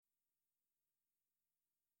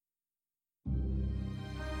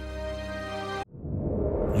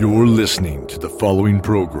You're listening to the following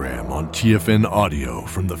program on TFN Audio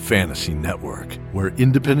from the Fantasy Network, where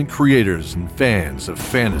independent creators and fans of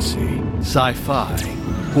fantasy, sci-fi,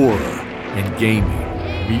 horror, and gaming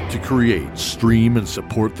meet to create, stream, and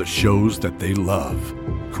support the shows that they love.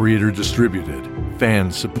 Creator distributed,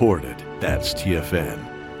 fan supported. That's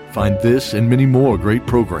TFN. Find this and many more great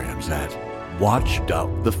programs at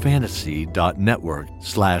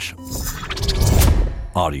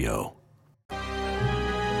watch.thefantasy.network/audio.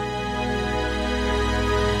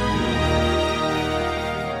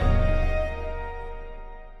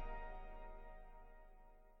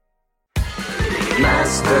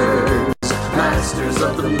 Masters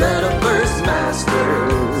of the Metaverse,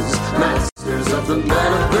 Masters of the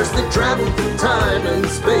Metaverse. They travel through time and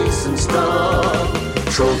space and stuff.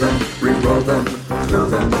 Troll them, re-roll them, throw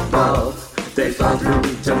them above. They fly through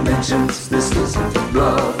dimensions, this isn't a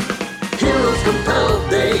bluff. Heroes compelled,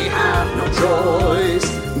 they have no choice.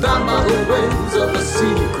 The model wins of a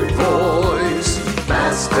secret voice.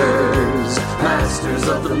 Masters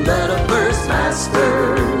of the Metaverse,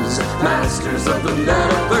 Masters of the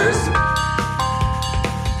Metaverse.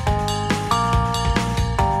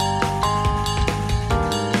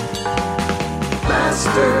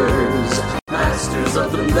 Masters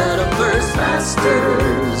of the Metaverse,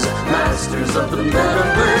 Masters of the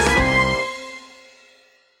Metaverse.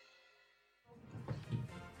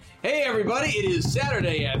 Hey everybody, it is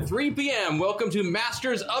Saturday at 3 p.m. Welcome to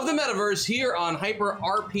Masters of the Metaverse here on Hyper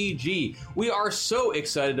RPG. We are so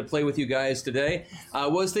excited to play with you guys today. I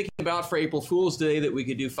was thinking about for April Fool's Day that we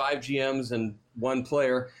could do 5 GMs and 1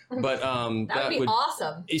 player, but that would be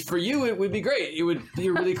awesome. For you, it would be great. It would be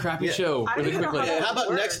a really crappy show really quickly. How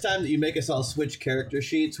about next time that you make us all switch character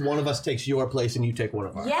sheets, one of us takes your place and you take one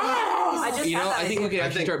of ours? Yes! I think we could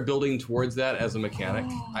actually start building towards that as a mechanic.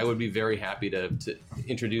 I would be very happy to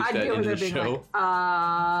introduce that into the show.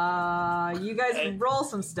 Like, you guys roll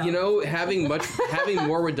some stuff. You know, having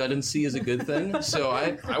more redundancy is a good thing. So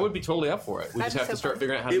I would be totally up for it. We just have to start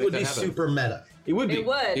figuring out how to make that happen. It would be super meta. It would be.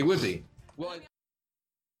 It would be. Well,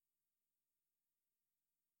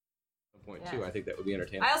 point too. I think that would be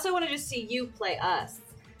entertaining. I also want to just see you play us.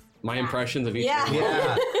 My impressions of each. Yeah.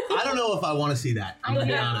 I don't know if I want to see that. I'm gonna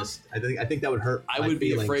be honest. I think that would hurt. I would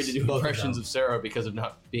be afraid to do impressions of Sarah because of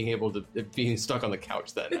not being able to being stuck on the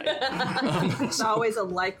couch that night. It's always a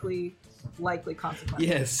likely consequence.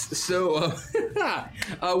 Yes. So,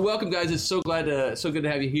 welcome, guys. It's so good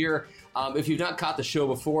to have you here. If you've not caught the show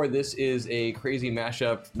before, this is a crazy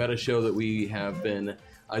mashup meta show that we have been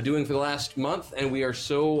doing for the last month, and we are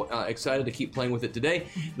so excited to keep playing with it today.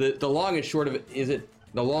 The long and short of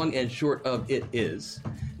it is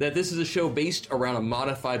that this is a show based around a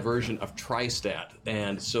modified version of Tri-Stat,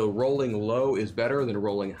 and so rolling low is better than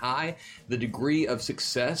rolling high. The degree of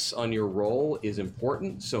success on your roll is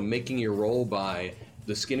important, so making your roll by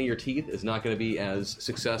the skin of your teeth is not going to be as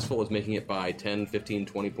successful as making it by 10, 15,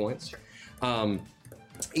 20 points.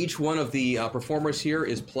 Each one of the performers here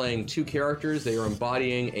is playing 2 characters. They are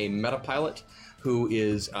embodying a MetaPilot who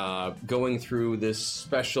is going through this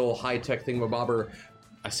special high-tech thingamabobber.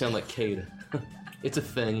 I sound like Cade. It's a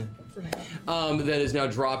thing. That is now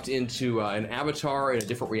dropped into an avatar in a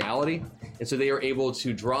different reality. And so they are able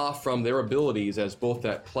to draw from their abilities as both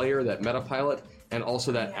that player, that MetaPilot, and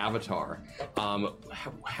also that avatar.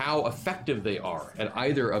 How effective they are at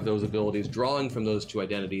either of those abilities, drawing from those 2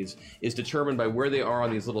 identities, is determined by where they are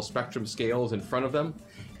on these little spectrum scales in front of them.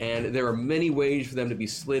 And there are many ways for them to be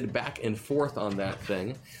slid back and forth on that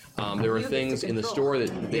thing. There are things in the store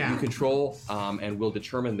that you control and will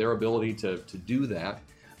determine their ability to do that.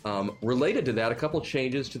 Related to that, a couple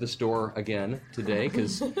changes to the store again today,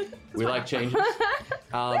 because we like changes.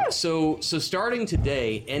 So starting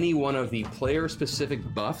today, any one of the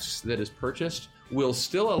player-specific buffs that is purchased will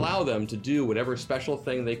still allow them to do whatever special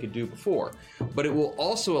thing they could do before, but it will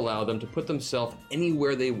also allow them to put themselves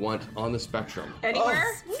anywhere they want on the spectrum. Anywhere?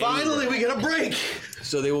 Oh, finally, we get a break!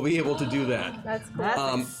 So they will be able to do that. That's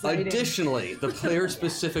cool. Additionally, the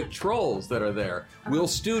player-specific trolls that are there will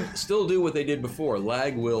still do what they did before.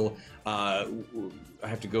 Lag will...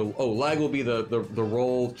 Lag will be the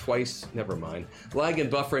roll twice. Never mind. Lag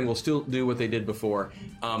and buffering will still do what they did before,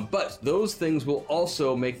 but those things will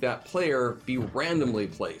also make that player be randomly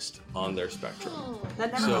placed on their spectrum.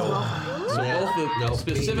 That never goes well.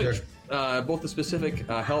 Both the specific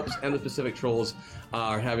helps and the specific trolls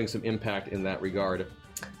are having some impact in that regard.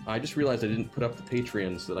 I just realized I didn't put up the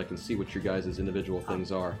Patreon so that I can see what your guys' individual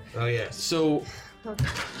things are. Oh, yes. So,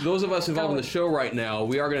 those of us involved in the show right now,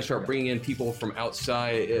 we are going to start bringing in people from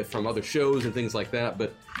outside, from other shows and things like that,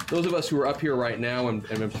 but those of us who are up here right now and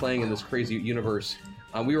been playing in this crazy universe,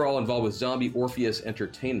 We were all involved with Zombie Orpheus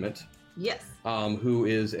Entertainment, Yes. who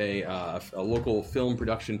is a local film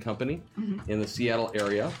production company in the Seattle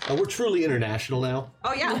area. We're truly international now.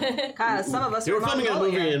 Oh yeah. Some of us We're are filming a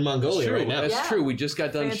Mongolia. movie in Mongolia True, right now. that's Yeah. true. We just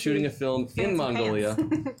got done Fancy- shooting a film in fancy Mongolia.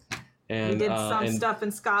 And, We did some and stuff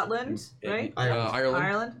in Scotland, right? Ireland.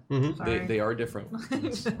 Ireland. Sorry. They are different.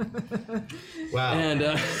 Wow. And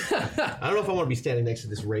I don't know if I want to be standing next to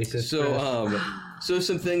this racist. so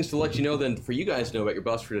some things to let you know then for you guys to know about your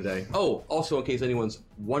bus for today. Oh, also in case anyone's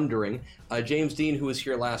wondering, James Dean, who was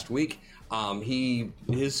here last week,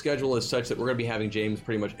 his schedule is such that we're going to be having James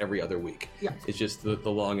pretty much every other week. Yeah. It's just the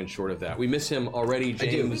long and short of that. We miss him already,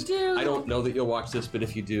 James. We do. I don't know that you'll watch this, but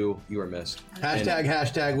if you do, you are missed.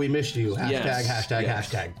 Hashtag we missed you. Hashtag, Yes, hashtag, yes.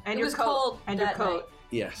 hashtag. And It your was coat. cold And your that coat.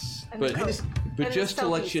 Yes, And but the coat. but And just the to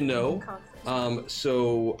let selfies you know,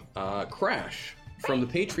 constant. Crash from the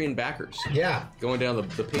Patreon backers. Yeah. Going down the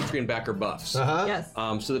Patreon backer buffs. Uh-huh. Yes.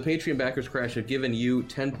 So the Patreon backers, Crash, have given you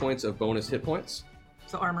 10 points of bonus hit points.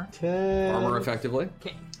 So armor. Armor effectively.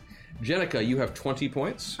 Okay. Jenica, you have 20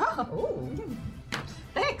 points. Oh.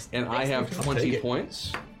 Thanks. And I have Take 20 it.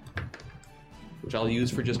 points, which I'll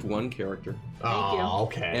use for just one character. Thank you. Oh,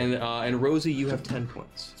 okay. And Rosie, you have 10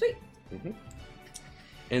 points. Sweet.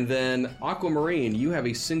 And then Aquamarine, you have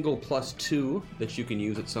a single +2 that you can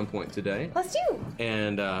use at some point today. Let's do.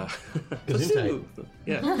 And Gesundheit.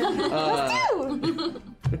 yeah.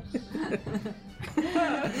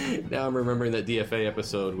 Now I'm remembering that DFA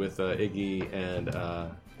episode with Iggy and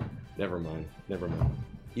never mind.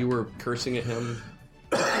 You were cursing at him.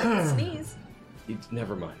 Sneeze.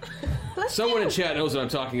 Never mind. Someone in chat knows what I'm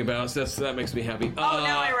talking about, so that makes me happy. Oh,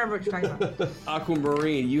 now I remember what you're talking about.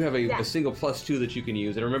 Aquamarine, you have a Yeah. single +2 that you can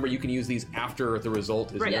use, and remember you can use these after the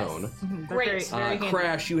result is Right. known. They're Great. very handy.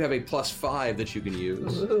 Crash, you have a +5 that you can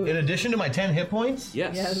use. In addition to my 10 hit points?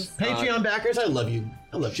 Yes. Patreon backers, I love you.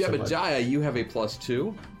 I love you so much. Jebediah, you have a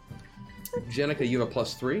 +2. Jenica, you have a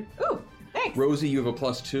 +3. Ooh, thanks. Rosie, you have a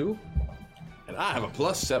 +2. And I have a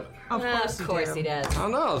 +7. Of course, Of you course he does. I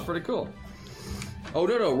don't know, it's pretty cool. Oh,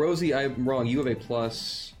 no, Rosie, I'm wrong. You have a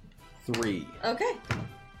 +3. Okay.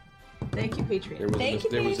 Thank you, Patreon.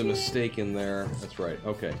 There was a mistake in there. That's right.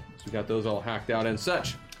 Okay. So we got those all hacked out and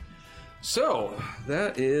such. So,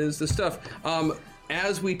 that is the stuff.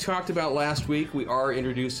 As we talked about last week, we are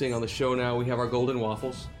introducing on the show now, we have our golden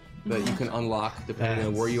waffles that you can unlock depending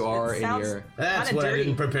on where you are in sounds- your That's Kinda what I dirty.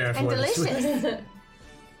 didn't prepare And for this week. delicious.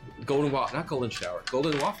 golden waffle, not golden shower,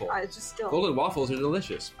 golden waffle. It's just still. Golden waffles are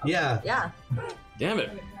delicious. Yeah. Yeah. Damn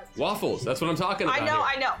it. Waffles, that's what I'm talking about.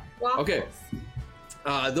 I know. Waffles. Okay.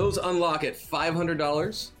 Those unlock at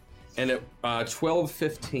 $500 and at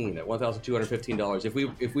 $1,215 at $1,215.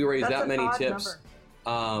 If we raise That's that an many odd tips,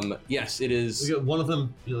 yes, it We is. got one of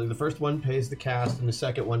them, the first one pays the cast, and the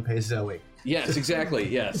second one pays Zoe. Yes, exactly.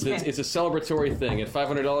 Yes, it's a celebratory thing. At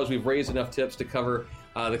 $500, we've raised enough tips to cover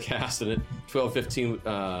the cast, and at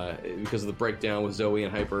 $1,215 because of the breakdown with Zoe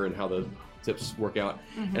and Hyper and how the tips work out.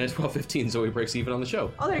 And at $1,215, Zoe breaks even on the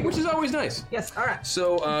show, Oh, there you which go. is always nice. Yes, all right.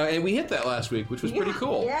 So, and we hit that last week, which was pretty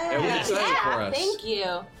cool. Yeah. It was exciting for us. Thank you.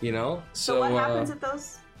 You know, So what happens at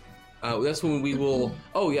those? that's when we will.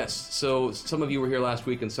 Oh yes. So some of you were here last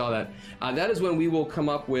week and saw that. That is when we will come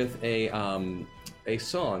up with a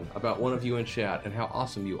song about one of you in chat and how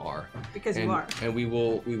awesome you are. Because you and, are. And we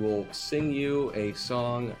will sing you a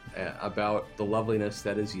song about the loveliness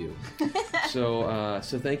that is you. So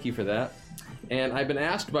thank you for that. And I've been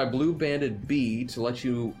asked by Blue Banded B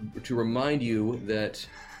to remind you that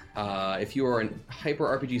if you are a Hyper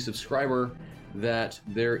RPG subscriber, that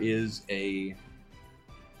there is a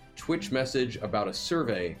Twitch message about a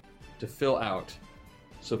survey to fill out.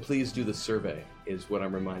 So please do the survey is what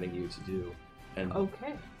I'm reminding you to do. And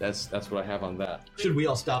Okay. that's what I have on that. Should we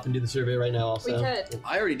all stop and do the survey right now also? We could.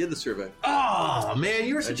 I already did the survey. Oh, man,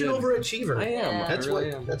 you're such an did. overachiever. I am. Yeah. That's I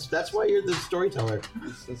really why. am. That's why you're the storyteller.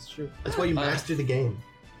 That's true. That's why you master the game.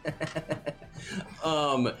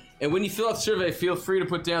 And when you fill out the survey, feel free to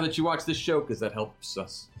put down that you watch this show because that helps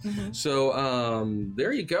us. So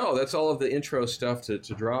there you go. That's all of the intro stuff to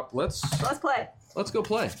drop. Let's play. go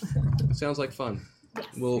play. It sounds like fun.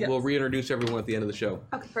 We'll reintroduce everyone at the end of the show.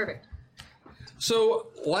 Okay, perfect. So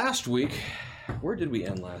last week, where did we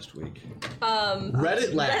end last week?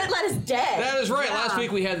 Reddit Lab. Reddit is dead. That is right. Last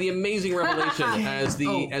week we had the amazing revelation as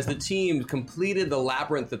the team completed the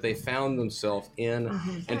labyrinth that they found themselves in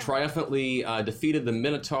and triumphantly defeated the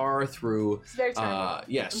Minotaur through. very charming.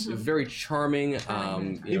 Yes, very charming.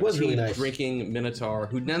 He was really nice. Drinking Minotaur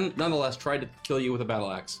who nonetheless tried to kill you with a battle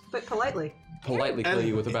axe. But politely. politely kill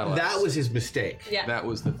you with a battle axe. That was his mistake. Yeah. That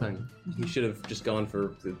was the thing. He should have just gone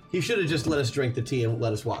for the... He should have just let us drink the tea and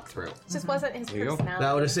let us walk through. It just wasn't his There you go. personality.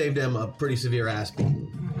 That would have saved him a pretty severe ass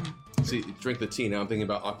beating. See, drink the tea. Now I'm thinking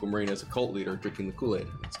about Aquamarine as a cult leader drinking the Kool-Aid.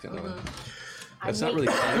 It's kind of that's not really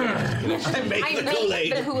I make I the make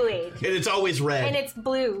Kool-Aid. the Kool-Aid. And it's always red. And it's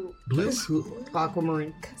blue. blue.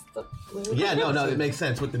 Aquamarine. The blue. Yeah, no, it makes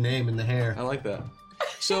sense with the name and the hair. I like that.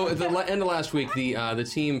 So at the end of last week, the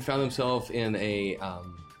team found themselves in a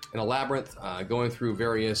labyrinth, going through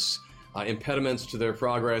various impediments to their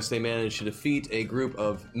progress. They managed to defeat a group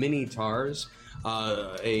of mini tars,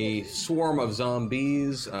 a swarm of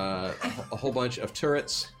zombies, a whole bunch of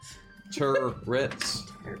turrets.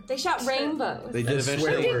 They shot rainbows. They did Swear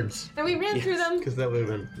eventually. words. And we ran through them. Because that would have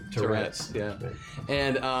been Tourette's. Yeah.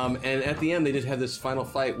 And at the end, they did have this final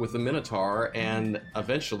fight with the Minotaur, and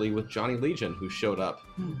eventually with Johnny Legion, who showed up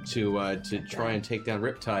to try and take down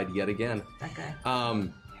Riptide yet again. That guy.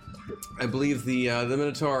 I believe the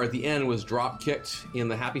Minotaur at the end was drop kicked in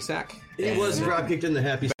the happy sack. It was drop kicked in the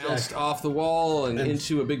happy bounced stack. off the wall and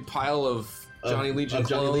into a big pile of Johnny Legion of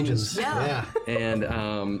Johnny clones. Legions. Yeah. And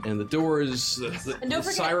the doors, the don't forget-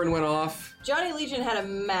 siren went off. Johnny Legion had a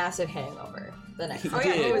massive hangover the next He day.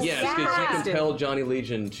 yeah, he did, was yes, because he blasted. compelled Johnny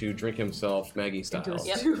Legion to drink himself Maggie style. Into a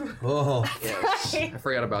Yep. stew. Oh, Yes, I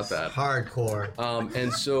forgot about that. hardcore.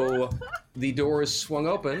 And so the doors swung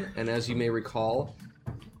open, and as you may recall,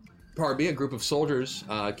 a group of soldiers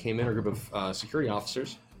came in, a group of security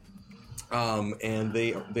officers, and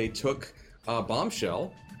they took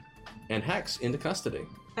Bombshell and Hex into custody.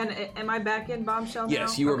 And am I back in Bombshell now?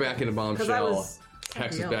 Yes, you were back into 'Cause I Bombshell. was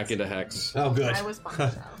Hex is something back else. into Hex. Oh, good. I was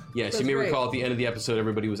Bombshell. Yes, That's you may great. recall at the end of the episode,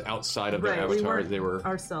 everybody was outside of their Right, we avatars. weren't They were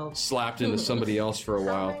ourselves. slapped into somebody else for a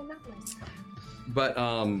while.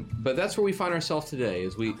 But that's where we find ourselves today.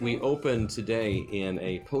 Is we open today in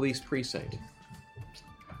a police precinct,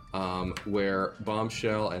 where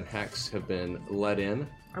Bombshell and Hex have been let in.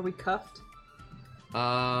 Are we cuffed?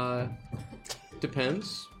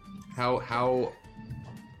 Depends. How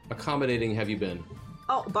accommodating have you been?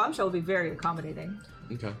 Oh, Bombshell will be very accommodating.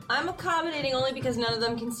 Okay. I'm accommodating only because none of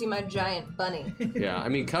them can see my giant bunny. Yeah, I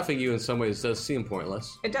mean, cuffing you in some ways does seem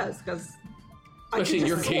pointless. It does, because Especially in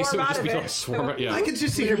your case, it would just be like swarm. Yeah. I can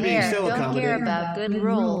just see her being Hair, so don't care accommodating. about good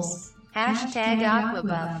rules. Hashtag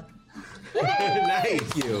Aquabuff. Nice.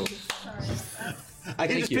 Thank you. I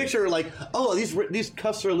can Thank just you. picture her like, oh, these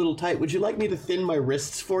cuffs are a little tight. Would you like me to thin my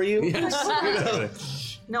wrists for you?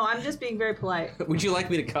 Yes. no, I'm just being very polite. Would you like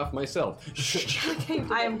me to cuff myself?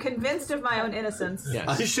 I am convinced of my own innocence. Yes.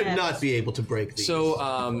 I should not be able to break these.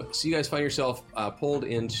 So you guys find yourself pulled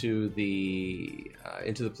into the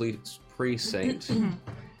police precinct,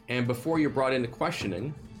 and before you're brought into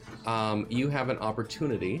questioning, you have an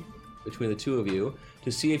opportunity between the two of you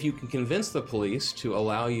to see if you can convince the police to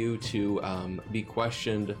allow you to be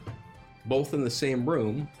questioned both in the same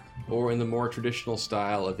room or in the more traditional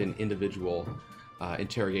style of in individual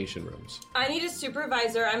interrogation rooms. I need a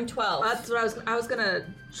supervisor. I'm 12. That's what I was gonna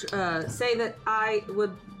say that I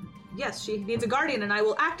would. Yes, she needs a guardian, and I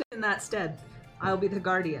will act in that stead. I'll be the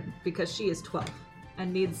guardian because she is 12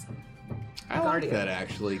 and needs. I like Guardian. that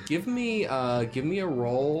actually. Give me a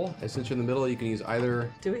roll. Since you're in the middle, you can use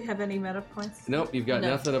either. Do we have any meta points? Nope, you've got No.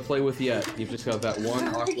 nothing to play with yet. You've just got that one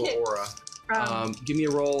aqua aura. Give me a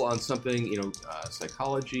roll on something,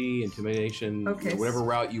 psychology, intimidation, Okay. whatever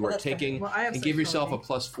route you are that's fine. taking, Well, I have and give yourself a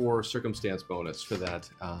psychology. +4 circumstance bonus for that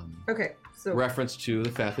Okay, so reference to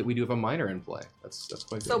the fact that we do have a minor in play. That's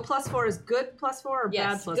quite good. so +4 is good +4 or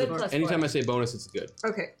Yes, bad good +4? plus- Anytime I say bonus, it's good.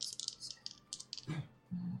 Okay.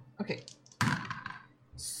 Okay.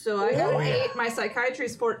 So I got an 8. My psychiatry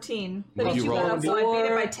is 14. What'd you roll? So I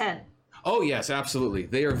beat it by 10. Oh yes, absolutely.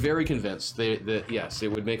 They are very convinced. Yes,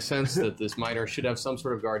 it would make sense that this minor should have some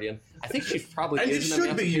sort of guardian. I think she probably and it is an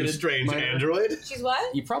should be, you emancipated strange minor. android. She's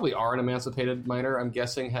what? You probably are an emancipated minor, I'm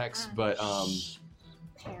guessing, Hex, but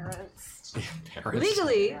Parents. parents.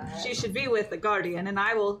 Legally, she should be with the guardian, and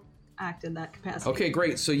I will act in that capacity. Okay,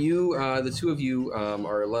 great. So you, the two of you,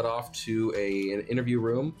 are led off to an interview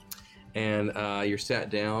room, and you're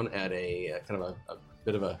sat down at a kind of a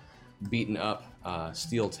bit of a beaten up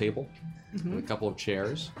steel table with a couple of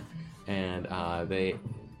chairs, and they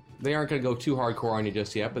aren't going to go too hardcore on you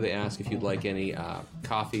just yet, but they ask if you'd like any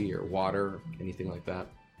coffee or water, anything like that.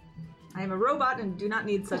 I am a robot and do not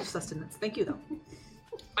need such sustenance. Thank you, though.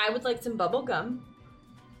 I would like some bubble gum.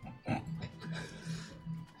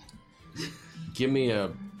 Give me a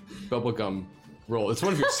bubblegum roll. It's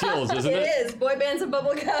one of your skills, isn't It it? is. Boy bands and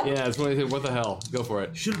bubble gum. Yeah, it's one of the, what the hell? Go for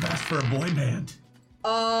it. Should have asked for a boy band.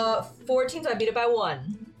 14, so I beat it by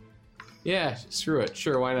 1. Yeah, screw it.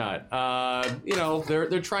 Sure, why not? You know,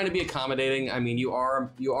 they're trying to be accommodating. I mean, you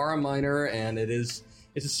are a minor, and it's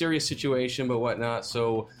a serious situation, but whatnot.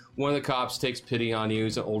 So one of the cops takes pity on you.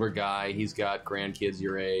 He's an older guy. He's got grandkids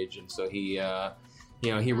your age, and so he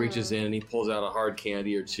reaches in and he pulls out a hard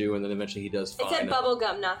candy or two, and then eventually he does find. It said bubble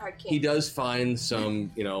gum, not hard candy. He does find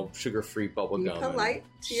some, sugar-free bubble gum. Polite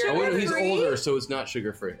to your He's older, so it's not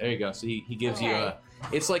sugar-free. There you go. So he gives you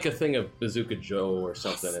it's like a thing of Bazooka Joe or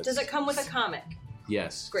something. Does it come with a comic?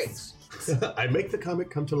 Yes. Great. I make the comic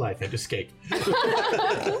come to life and escape.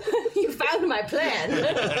 You found my plan.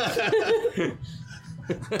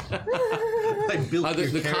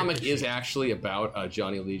 The comic is actually about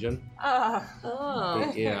Johnny Legion.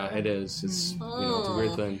 Oh. Yeah, it is. It's it's a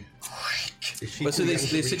weird thing. But so they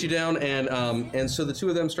sit you down, and so the two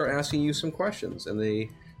of them start asking you some questions, and they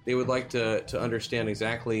would like to understand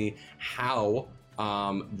exactly how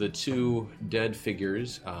the two dead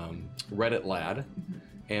figures, Reddit Lad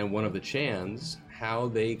and one of the Chans, how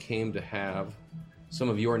they came to have some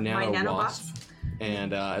of your nano wasp,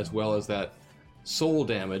 and as well as that soul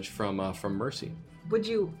damage from Mercy. Would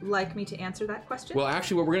you like me to answer that question? Well,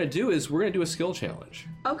 actually, what we're going to do is we're going to do a skill challenge.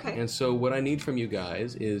 Okay. And so what I need from you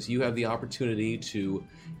guys is you have the opportunity to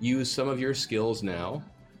use some of your skills now.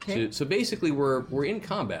 Okay. So basically, we're in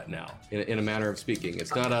combat now, in a manner of speaking.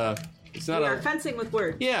 It's not a. We are fencing with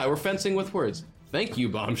words. Yeah, we're fencing with words. Thank you,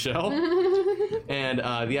 Bombshell. And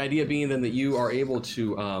the idea being then that you are able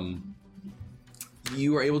to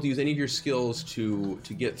use any of your skills to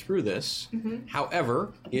get through this. Mm-hmm.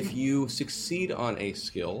 However, if you succeed on a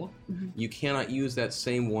skill, you cannot use that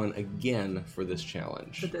same one again for this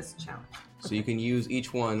challenge. So you can use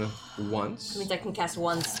each one once. That means I can cast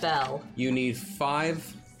one spell. You need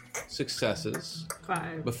 5 successes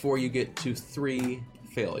before you get to 3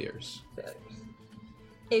 failures.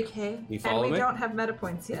 Okay. You follow me? And we don't have meta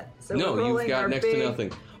points yet. So no, we're you've got next to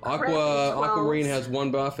nothing. Aquamarine has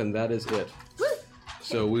 1 buff, and that is it.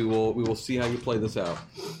 So we will see how you play this out.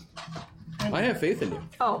 I have faith in you.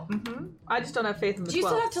 Oh, I just don't have faith in the 12s. Do you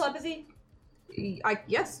still have telepathy?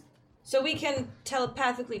 Yes. So we can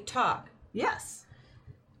telepathically talk. Yes.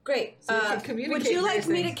 Great. So we can communicate. Would you like these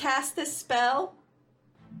me to things. cast this spell?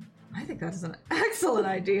 I think that is an excellent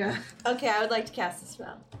idea. Okay, I would like to cast the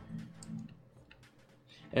spell.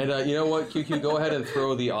 And you know what, QQ, go ahead and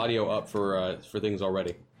throw the audio up for things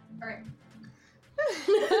already. All right.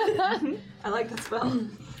 I like that spell.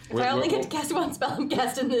 If I only get to cast one spell, I'm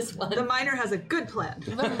casting this one. The miner has a good plan.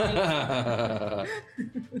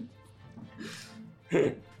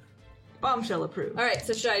 Bombshell approved. All right,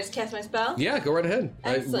 so should I just cast my spell? Yeah, go right ahead.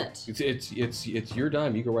 Excellent. It's your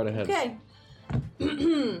dime. You go right ahead. Okay.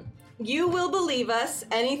 You will believe us.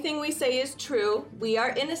 Anything we say is true. We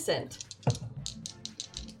are innocent.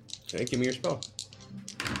 Okay, give me your spell.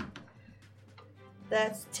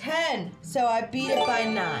 That's 10. So I beat it by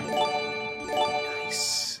 9.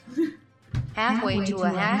 Nice. Halfway to a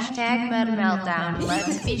hashtag meta meltdown.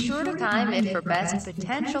 Let's be sure to time it for best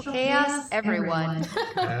potential chaos, everyone.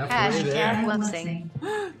 Hashtag flexing.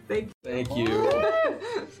 Thank you.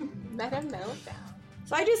 Meta meltdown.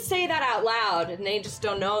 So I just say that out loud, and they just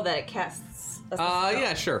don't know that it casts.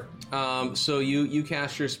 Yeah, sure. So you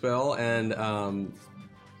cast your spell, and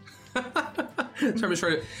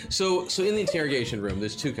So in the interrogation room,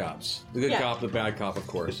 there's 2 cops. The good cop, the bad cop, of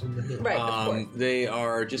course. Right, of course. They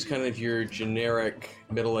are just kind of your generic,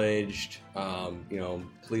 middle-aged,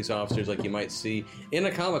 police officers like you might see in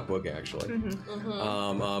a comic book, actually.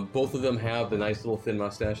 Both of them have the nice little thin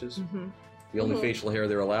mustaches. The only facial hair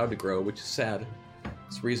they're allowed to grow, which is sad.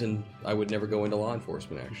 It's the reason I would never go into law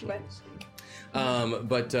enforcement, actually. Right.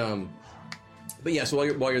 But yeah, so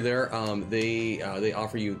while you're there, they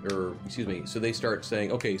offer you, or excuse me, so they start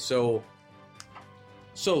saying, okay, so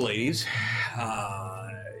ladies,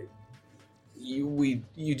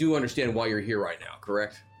 you do understand why you're here right now,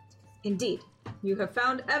 correct? Indeed. You have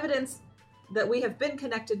found evidence that we have been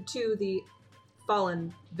connected to the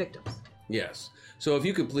fallen victims. Yes. So if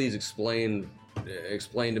you could please explain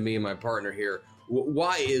to me and my partner here,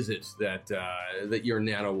 why is it that your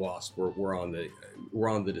nano wasp were on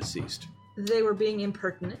the deceased? They were being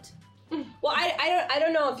impertinent. Well, I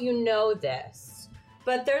don't know if you know this,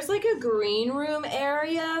 but there's like a green room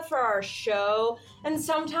area for our show, and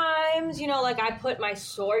sometimes, like I put my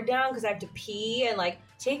sword down because I have to pee, and like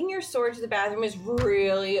taking your sword to the bathroom is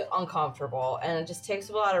really uncomfortable, and it just takes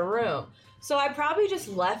up a lot of room. So I probably just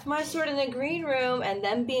left my sword in the green room, and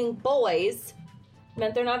them being boys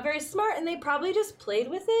meant they're not very smart, and they probably just played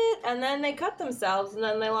with it, and then they cut themselves, and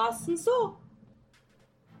then they lost some soul.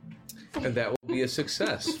 And that will be a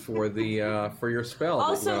success for the for your spell.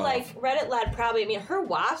 Also, like Reddit lad probably. I mean, her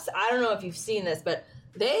wasps. I don't know if you've seen this, but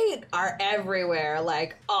they are everywhere,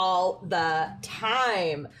 like all the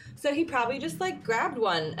time. So he probably just like grabbed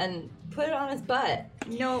one and put it on his butt.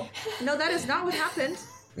 No, that is not what happened.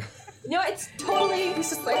 No, it's totally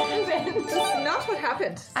This is what happened. This is not what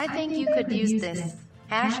happened. I think you could use this.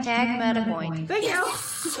 Hashtag MetaPoint. Thank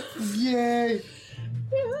you. Yay!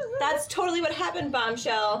 That's totally what happened,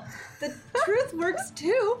 Bombshell. The truth works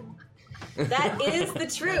too. That is the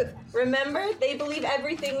truth. Remember, they believe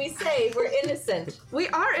everything we say. We're innocent. We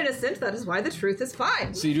are innocent. That is why the truth is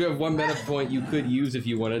fine. So you do have one meta point you could use if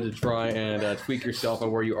you wanted to try and tweak yourself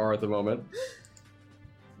on where you are at the moment.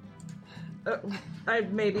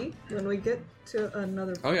 Maybe when we get to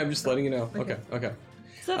another. Okay, I'm just letting you know. Okay.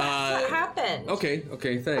 So that's what happened.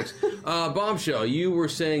 Okay, thanks. Bombshell, you were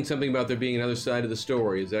saying something about there being another side of the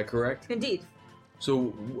story. Is that correct? Indeed.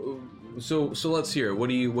 So let's hear. What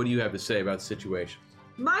do you have to say about the situation?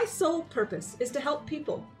 My sole purpose is to help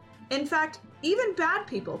people. In fact, even bad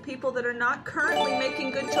people, people that are not currently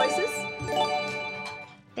making good choices.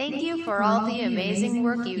 Thank you for all the amazing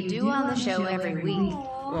work you do on the show every week.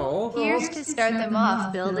 Oh, Here's to start them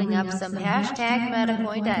off building up some hashtag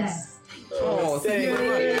MetaPoint-S. oh, thank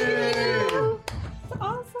you. That's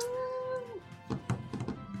awesome.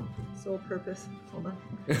 Sole purpose. Hold on.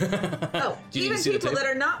 Oh, Do you need even to see the people tape? that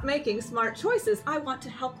are not making smart choices, I want to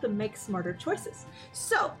help them make smarter choices.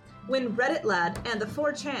 So, when Reddit Lad and the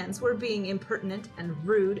 4chans were being impertinent and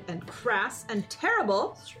rude and crass and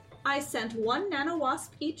terrible, I sent one nano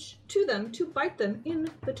wasp each to them to bite them in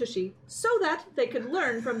the tushy so that they could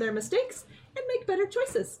learn from their mistakes and make better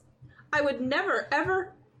choices. I would never,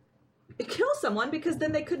 ever kill someone because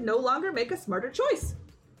then they could no longer make a smarter choice.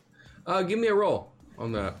 Give me a roll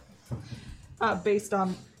on that. Based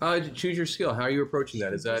on Choose your skill. How are you approaching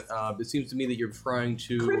that? Is that? It seems to me that you're trying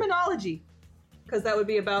to. criminology, because that would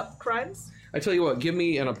be about crimes. I tell you what. Give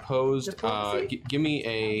me an opposed. Diplomacy? Give me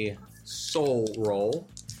a soul roll.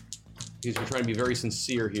 Because you're trying to be very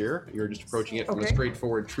sincere here. You're just approaching it from a Okay.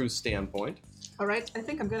 straightforward truth standpoint. All right, I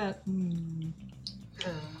think I'm gonna.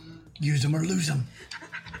 Use them or lose them.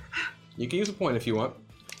 You can use a point if you want.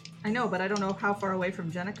 I know, but I don't know how far away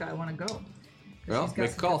from Jenica I want to go. Well, She's got make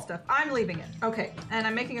a some call. good stuff. I'm leaving it. Okay, and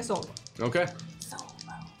I'm making a soul roll. Okay.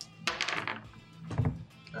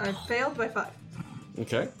 I failed by 5.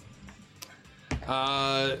 Okay.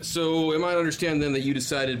 So am I to understand then that you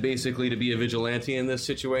decided basically to be a vigilante in this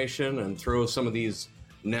situation and throw some of these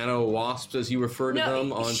nano wasps, as you refer to No,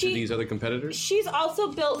 them, onto these other competitors? She's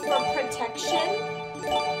also built for protection.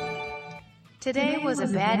 Today was a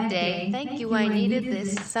bad day. Thank you, I needed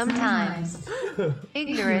this sometimes.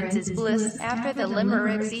 Ignorance is bliss. After the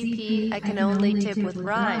Limericks EP, I can only tip with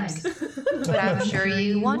rhymes. But I'm sure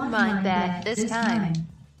you won't mind that this time.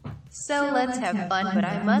 So let's have fun, but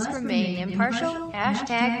I must remain impartial.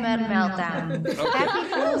 Hashtag MetaMeltdown. Happy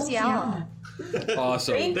Fools, y'all.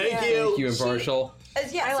 Awesome. Thank you. Thank you, Impartial.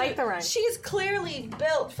 Yeah, I like the rhyme. She's clearly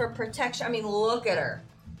built for protection. I mean, look at her.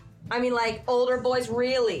 I mean, like, older boys,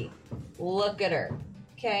 really. Look at her.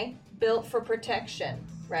 Okay? Built for protection,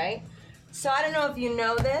 right? So I don't know if you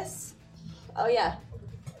know this. Oh, yeah.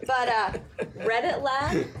 But Reddit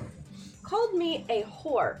Lad called me a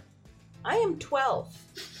whore. I am 12.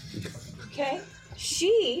 Okay?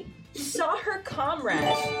 She saw her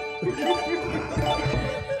comrade.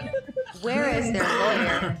 Where is their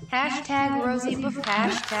lawyer? Hashtag Rosie Buff.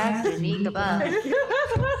 Hashtag Unique Above.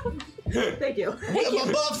 Thank you. What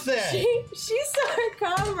above said? She saw her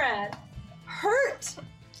comrade hurt,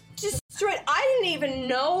 destroyed. I didn't even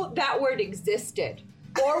know that word existed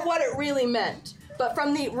or what it really meant. But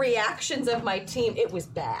from the reactions of my team, it was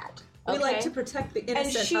bad. We Okay? like to protect the and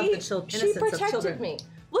innocence she, of the children. she protected me.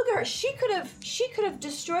 Look at her. She could have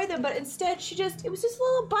destroyed them, but instead it was just a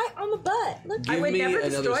little bite on the butt. Look. Give would me never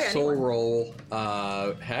another destroy soul anyone. roll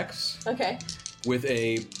hex Okay. with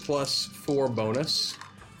a +4 bonus.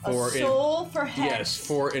 A soul for hex. Yes,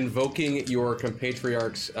 for invoking your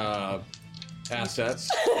compatriarch's assets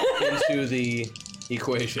into the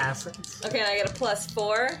equation. Okay, and I get a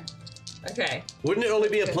 +4. Okay. Wouldn't it only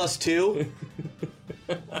be a +2?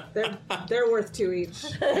 They're worth 2 each.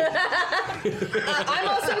 I'm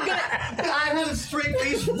also gonna. I had a straight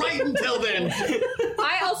face right until then.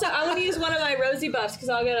 I'm gonna use one of my rosy buffs because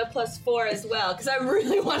I'll get a +4 as well because I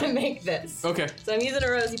really want to make this. Okay. So I'm using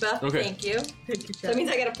a rosy buff. Okay. Thank you. So that means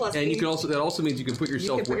I get a +. And you can also that also means you can put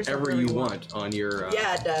yourself can put yourself wherever wherever you you want on your.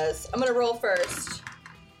 Yeah, it does. I'm gonna roll first.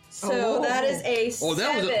 So that is a 7. Oh,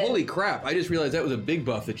 that was a, holy crap. I just realized that was a big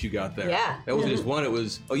buff that you got there. Yeah. That wasn't just one, it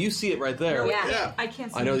was, you see it right there. Yeah. I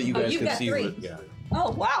can't see I know that you guys you've can got see 3. it. Yeah.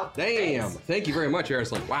 Oh, wow. Damn. Thanks. Thank you very much,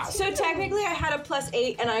 Aristotle. Wow. So technically I had a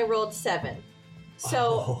 +8 and I rolled 7.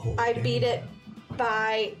 So I beat it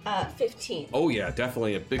by 15. Oh, yeah,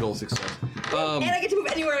 definitely a big old success. And I get to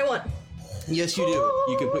move anywhere I want. Yes, you do.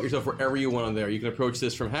 You can put yourself wherever you want on there. You can approach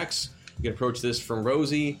this from Hex. You can approach this from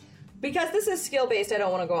Rosie. Because this is skill-based, I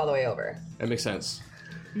don't want to go all the way over. That makes sense.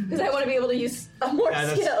 Because I want to be able to use more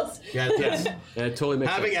skills. Yeah, Yes, and it totally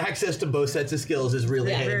makes having sense. access to both sets of skills is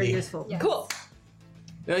really handy. Very useful. Yeah. Cool.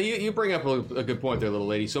 Now, you bring up a good point there, little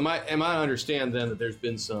lady. So am I to understand then that there's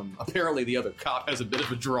been some, apparently the other cop has a bit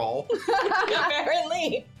of a drawl.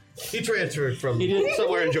 Apparently. He transferred from did.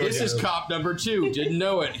 somewhere in Georgia. This is cop number 2. Didn't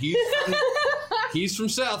know it. He's from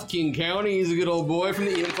South King County. He's a good old boy from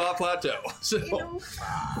the Enumclaw Plateau. So,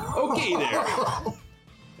 okay there.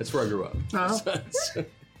 That's where I grew up.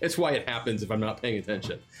 That's why it happens if I'm not paying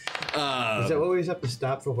attention. Is that what we always have to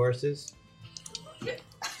stop for horses?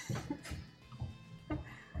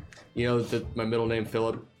 You know that my middle name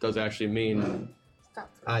Philip does actually mean.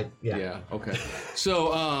 Yeah. Okay.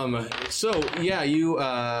 So yeah, you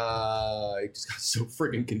just got so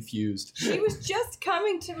friggin' confused. She was just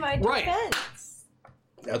coming to my Right. defense.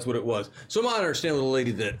 That's what it was. So I understand, little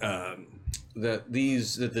lady, that that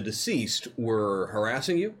the deceased were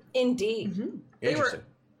harassing you. Indeed. They were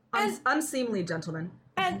Interesting. unseemly gentlemen.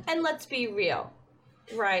 And let's be real.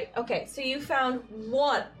 Right. Okay. So you found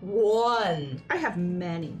one I have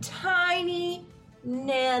many. tiny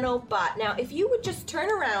nanobot. Now, if you would just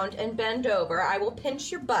turn around and bend over, I will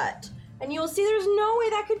pinch your butt, and you will see there's no way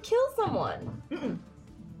that could kill someone.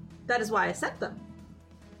 That is why I sent them.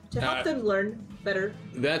 To help them learn better.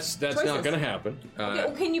 That's choices. not going to happen. Okay,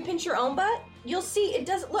 well, can you pinch your own butt? You'll see it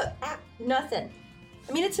doesn't look nothing.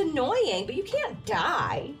 I mean, it's annoying, but you can't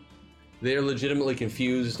die. They're legitimately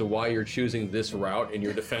confused as to why you're choosing this route in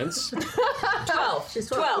your defense. 12. She's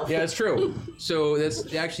 12. Yeah, it's true. So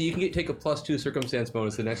that's actually you can take a +2 circumstance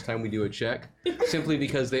bonus the next time we do a check, simply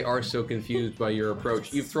because they are so confused by your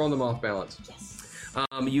approach. You've thrown them off balance. Yes.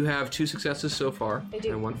 You have 2 successes so far I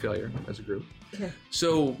do. and 1 failure as a group. Okay.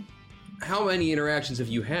 So, how many interactions have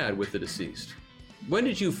you had with the deceased? When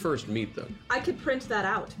did you first meet them? I could print that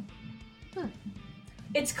out.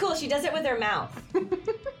 It's cool. She does it with her mouth.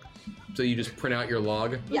 So you just print out your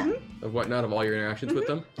log Yeah. of whatnot of all your interactions with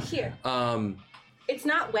them. Here. Um, It's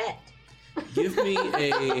not wet. give me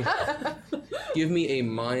a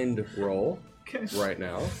mind roll right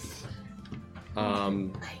now.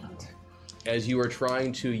 As you are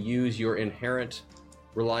trying to use your inherent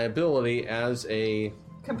reliability as a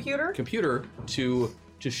Computer? computer to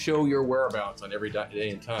show your whereabouts on every day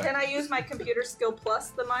and time. Can I use my computer skill plus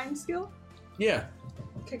the mind skill? Yeah,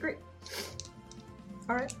 Okay, great.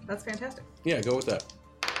 All right, that's fantastic. yeah, go with that.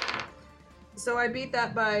 So I beat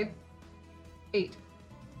that by 8.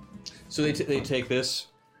 So they take this.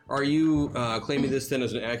 Are you claiming this then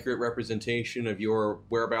as an accurate representation of your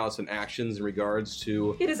whereabouts and actions in regards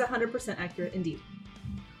to? It is 100% accurate indeed.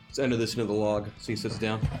 Let's enter this into the log. So he sits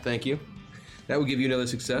down. Thank you. That will give you another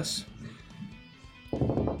success.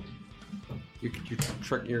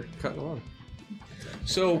 You're cutting along.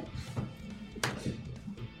 So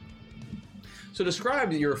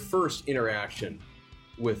describe your first interaction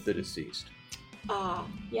with the deceased.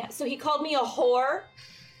 Yeah. So he called me a whore.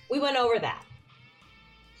 We went over that.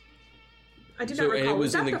 I do not So and recall. it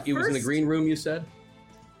was in the it was in the green room. You said.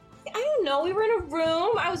 I don't know. We were in a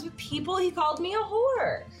room. I was with people. He called me a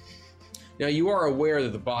whore. Now you are aware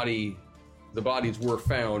that the bodies were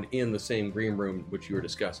found in the same green room which you were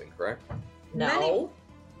discussing, correct? No.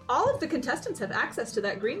 All of the contestants have access to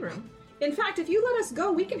that green room. In fact, if you let us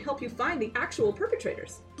go, we can help you find the actual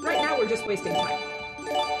perpetrators. Right now, we're just wasting time.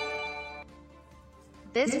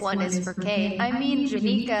 This one is for Kay, I mean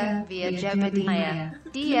Janika via Jebediah.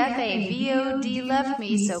 DFAVOD left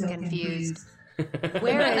me so confused.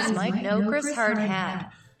 Where is my no Chris hard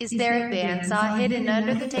hat? Is there a bandsaw hidden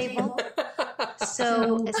under the table?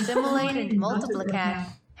 So, assimilate and multiplicate.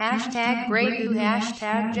 Hashtag Gregu,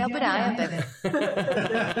 hashtag Jebediah.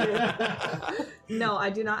 No, I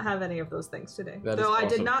do not have any of those things today. That is Though I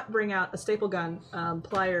did awesome. not bring out a staple gun,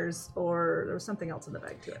 pliers, or there was something else in the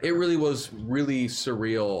bag too. It really was really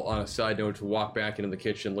surreal, on a side note, to walk back into the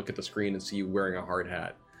kitchen, look at the screen, and see you wearing a hard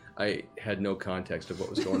hat. I had no context of what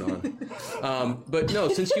was going on. But no,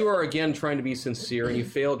 since you are, again, trying to be sincere, and you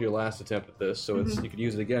failed your last attempt at this, so you could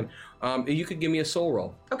use it again, you could give me a soul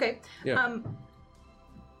roll. Okay. Yeah.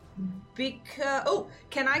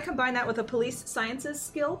 Can I combine that with a police sciences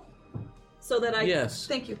skill? So that I... Yes.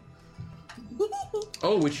 Thank you.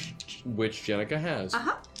 Oh, which Jenica has.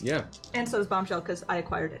 Uh-huh. Yeah. And so does Bombshell, because I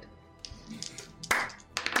acquired it.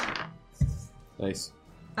 Nice.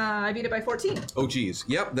 I beat it by 14. Oh, geez.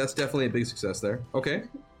 Yep, that's definitely a big success there. Okay.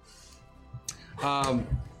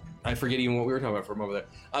 I forget even what we were talking about for a moment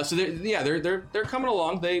there. So they're coming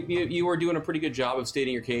along. You are doing a pretty good job of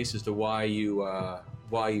stating your case as to why you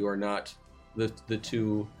are not the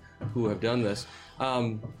two who have done this.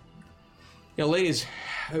 Ladies,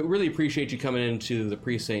 I really appreciate you coming into the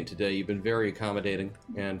precinct today. You've been very accommodating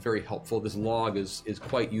and very helpful. This log is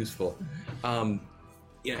quite useful.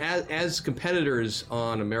 As competitors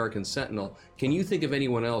on American Sentinel, can you think of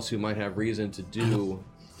anyone else who might have reason to do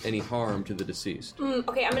any harm to the deceased?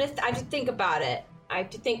 Okay, I have to think about it. I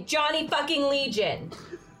have to think Johnny fucking Legion.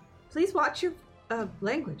 Please watch your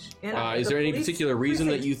language. Is there any particular reason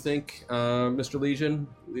that you think Mr. Legion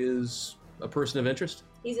is a person of interest?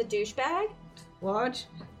 He's a douchebag? Watch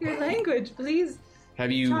your language, please.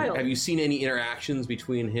 Have you seen any interactions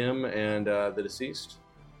between him and the deceased?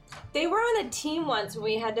 They were on a team once when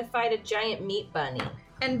we had to fight a giant meat bunny.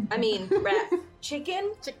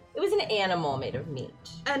 Chicken? It was an animal made of meat.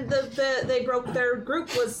 And their group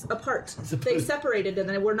was apart. They separated and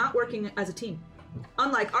they were not working as a team.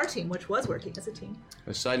 Unlike our team, which was working as a team.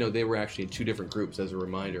 A side note, they were actually in two different groups, as a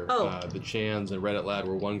reminder. The Chans and Reddit Lad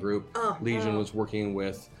were one group. Legion was working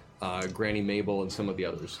with Granny Mabel and some of the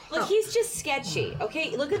others. Look, he's just sketchy,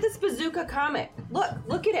 okay? Look at this bazooka comic.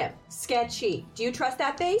 Look at him. Sketchy. Do you trust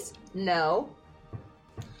that face? No.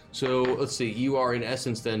 So, let's see. You are, in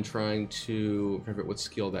essence, then trying to... I forget what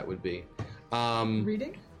skill that would be.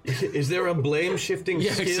 Reading? Is there a blame-shifting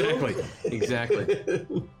skill? Exactly.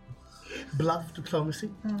 Bluff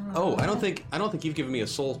diplomacy. Oh, I don't think you've given me a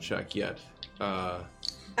soul check yet. I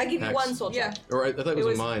give you one soul check. Or I thought it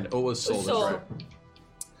was a mind. Oh, it was soul. That's right.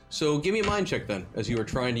 So give me a mind check then, as you were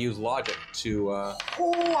trying to use logic to.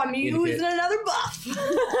 I'm using another buff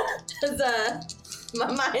because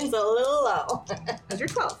my mind's a little low. Because you're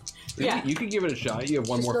 12. Yeah. You can give it a shot. You have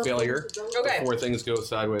one more failure before things go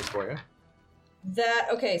sideways for you.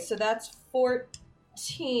 So that's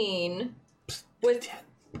 14 with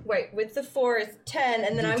the 4 is 10,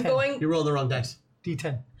 and then D10. I'm going. You rolled the wrong dice.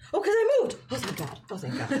 D10. Oh, because I moved. Oh,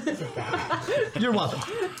 thank God. You're welcome.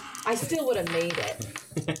 I still would have made it.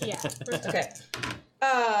 Yeah. Okay.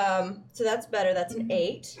 So that's better. That's an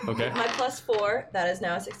 8. Okay. My plus 4. That is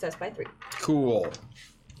now a success by 3. Cool.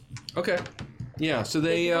 Okay. Yeah. So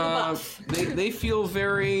they feel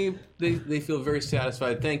very very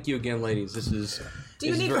satisfied. Thank you again, ladies. Do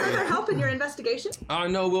you need further help in your investigation?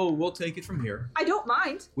 No, we'll take it from here. I don't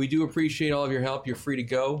mind. We do appreciate all of your help. You're free to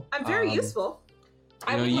go. I'm very useful.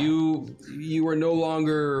 You are no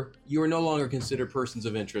longer considered persons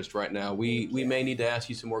of interest right now. We may need to ask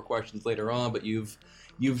you some more questions later on, but you've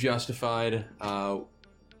justified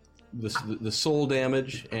the soul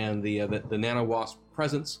damage and the nano wasp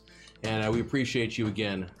presence, and we appreciate you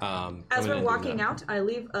again. As we're walking out,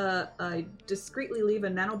 I discreetly leave a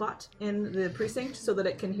nanobot in the precinct so that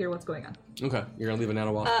it can hear what's going on. Okay, you're gonna leave a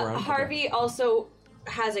nano wasp around. Harvey also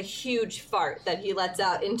has a huge fart that he lets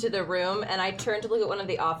out into the room, and I turn to look at one of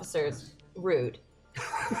the officers. Rude.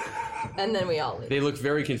 And then we all leave. They look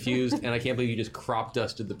very confused, and I can't believe you just crop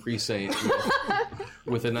dusted the precinct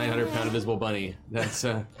with a 900-pound invisible bunny. That's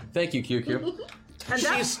thank you, QQ.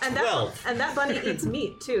 She's 12. And that bunny eats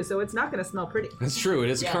meat too, so it's not going to smell pretty. That's true.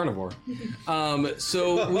 It is a carnivore.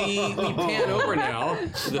 So we pan over now.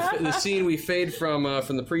 The scene we fade from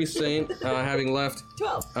the precinct, having left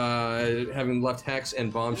 12. Having left Hex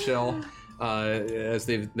and Bombshell as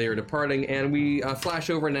they are departing, and we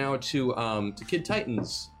flash over now to Kid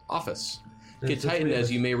Titan's office. Kid Titan,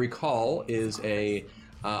 as you may recall, is a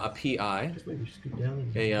PI,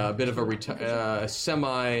 a bit of a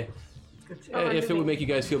semi. If it would make you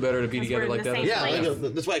guys feel better to be together like that. Yeah,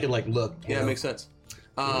 this way I can look. Yeah, it makes sense.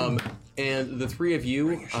 And the three of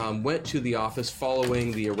you went to the office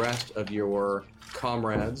following the arrest of your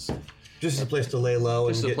comrades. Just as a place to lay low.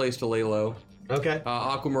 Place to lay low. Okay.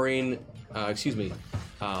 Aquamarine,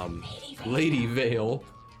 Lady Vale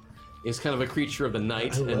is kind of a creature of the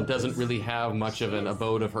night and doesn't really have much of an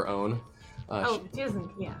abode of her own. She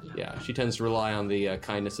doesn't, Yeah, she tends to rely on the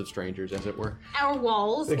kindness of strangers, as it were. Our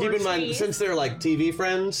walls. So keep in mind, since they're TV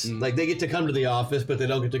friends, they get to come to the office, but they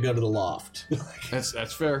don't get to go to the loft.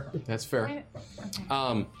 That's fair. That's fair.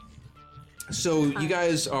 So you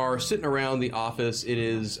guys are sitting around the office. It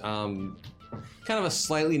is kind of a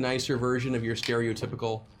slightly nicer version of your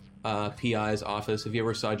stereotypical PI's office. If you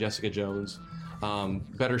ever saw Jessica Jones.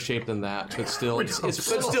 Better shape than that, but still, but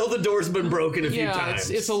still, the door's been broken a few times.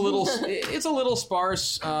 It's a little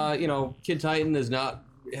sparse. Kid Titan is not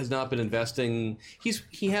has not been investing.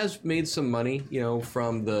 He has made some money,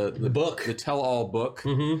 from the book, the tell-all book.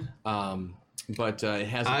 But it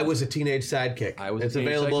hasn't. I Was a Teenage Sidekick. It's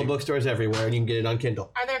available in bookstores everywhere, and you can get it on Kindle.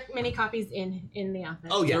 Are there many copies in the office?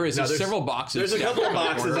 Oh yeah, there's several boxes. There's a couple of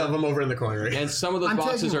boxes of them over in the corner, and some of those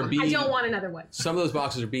boxes are being. I don't want another one. Some of those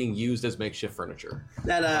boxes are being used as makeshift furniture.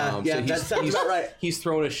 That that sounds about right. He's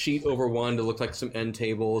thrown a sheet over one to look like some end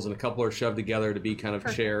tables, and a couple are shoved together to be kind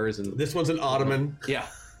of chairs. And this one's an ottoman. Yeah.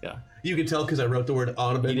 You can tell because I wrote the word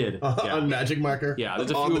ottoman. You did on magic marker. Yeah, there's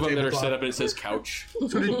a few of them that are set up and it says couch.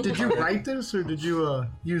 So did you write this, or did you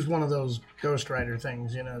use one of those ghostwriter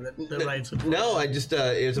things, that writes it? No, I just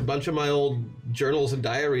it was a bunch of my old journals and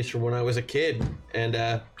diaries from when I was a kid, and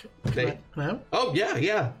Can I have? Oh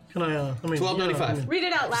yeah. Can I? $12.95. Read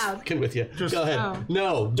it out loud. Fucking with you. Go ahead. Oh.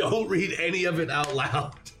 No, don't read any of it out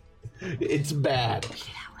loud. It's bad. Read it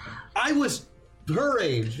out loud. I was her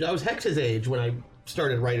age. I was Hex's age when I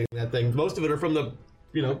started writing that thing. Most of it are from the,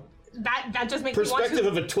 that just makes perspective me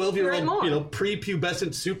of a 12-year-old,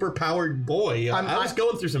 prepubescent, super-powered boy. I was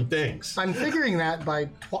going through some things. I'm figuring that by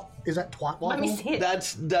is that Twat Waffle? Let me see it.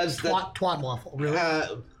 That's Twat Waffle. Really?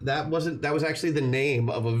 That was actually the name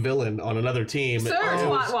of a villain on another team. Sir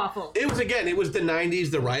Twat Waffle. It was the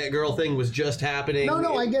 90s. The Riot Girl thing was just happening.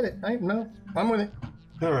 No, I get it. I'm with it.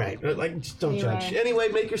 All right, just don't judge. Anyway,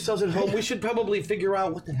 make yourselves at home. We should probably figure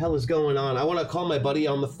out what the hell is going on. I want to call my buddy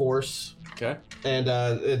on the force. Okay.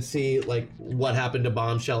 And see what happened to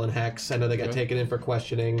Bombshell and Hex. I know they got taken in for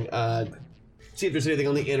questioning. See if there's anything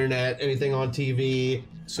on the internet, anything on TV.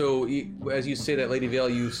 So, as you say that, Lady Vale,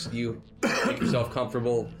 you make yourself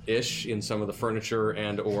comfortable-ish in some of the furniture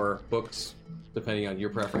and or books, depending on your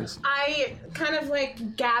preference. I kind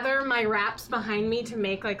of gather my wraps behind me to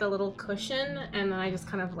make a little cushion, and then I just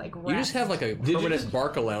kind of rest. You just have a permanent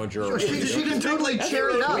Barca-lounger. She can totally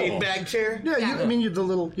chair it up. Beanbag chair? Yeah, the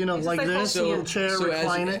little, like this, little chair,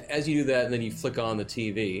 recline it. As you do that, and then you flick on the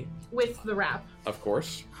TV. With the wrap. Of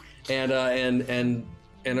course. And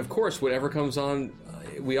of course, whatever comes on,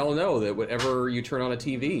 we all know that whatever you turn on a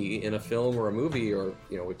TV in a film or a movie or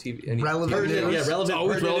with TV, relevant news. Yeah,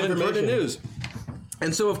 relevant news.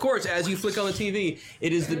 And so, of course, as you flick on the TV,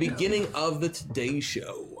 it is the beginning of the Today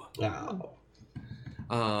Show. Wow.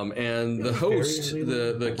 And the host,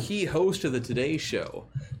 the key host of the Today Show,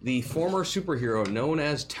 the former superhero known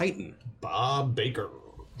as Titan, Bob Baker.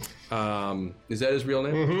 Is that his real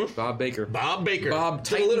name? Mm-hmm. Bob Baker. Bob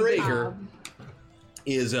Titan Baker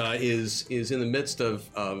is in the midst of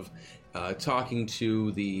talking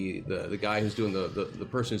to the guy who's doing the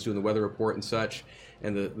person who's doing the weather report and such,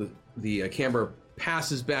 and the camera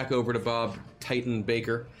passes back over to Bob Titan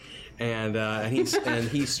Baker, and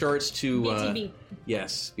he starts to BTB.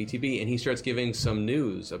 Yes, BTB, and he starts giving some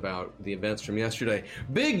news about the events from yesterday.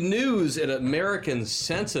 Big news at American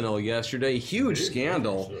Sentinel yesterday. Huge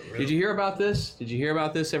scandal. Did you hear about this?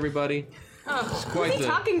 Everybody? Who's he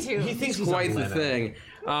talking to? He thinks it's quite the thing.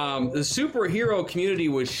 The superhero community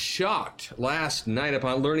was shocked last night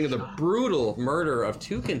upon learning of the brutal murder of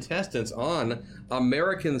two contestants on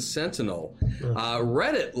American Sentinel.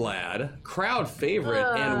 Reddit lad, crowd favorite,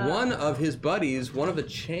 and one of his buddies, one of the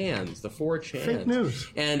Chans, the four Chans. Fake news.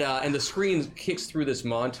 And the screen kicks through this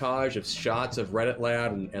montage of shots of Reddit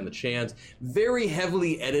lad and the Chans, very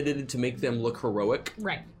heavily edited to make them look heroic.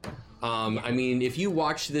 Right. I mean, if you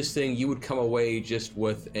watch this thing, you would come away just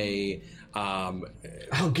with a...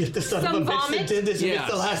 I'll get the son of a bitch vomit? that did this. Yeah.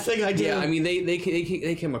 It's the last thing I did. Yeah, I mean, they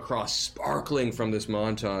came across sparkling from this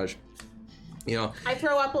montage. I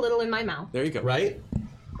throw up a little in my mouth. There you go. Right?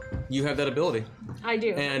 You have that ability. I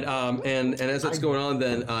do. And as that's going on,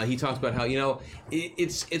 then he talks about how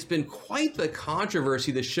it's been quite the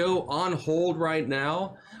controversy. The show on hold right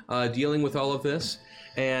now, dealing with all of this.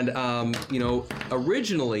 And,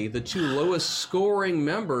 originally the two lowest scoring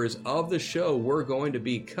members of the show were going to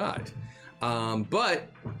be cut.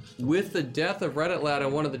 But with the death of Reddit lad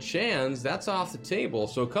and one of the Chans, that's off the table.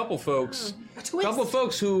 So a couple folks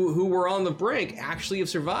who were on the brink actually have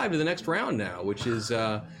survived to the next round now, which is,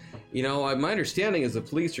 my understanding is the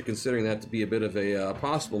police are considering that to be a bit of a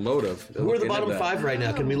possible motive. Who are the bottom five right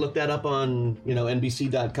now? Can we look that up on,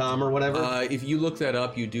 NBC.com or whatever? If you look that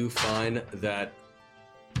up, you do find that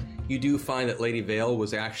Lady Vale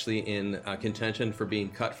was actually in contention for being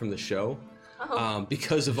cut from the show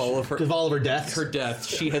because of all of her deaths. Her death.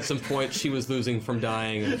 She had some points she was losing from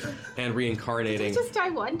dying and reincarnating. Did you just die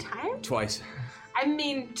one time? Twice. I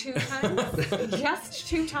mean, 2 times. Just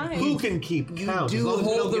 2 times. Who can keep count? Do As long as we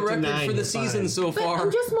hold don't the get to record 9, for the you're season fine. so But far.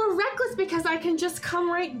 I'm just more reckless because I can just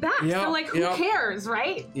come right back. Yep, So, like, who yep. cares,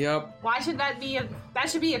 right? Yep. Why should that be that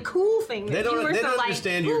should be a cool thing. They If you don't, were they to, don't like,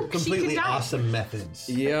 understand your "Oop, she completely could die." awesome methods.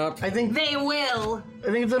 Yep. I think They will.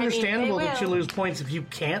 it's understandable they that you will. lose points if you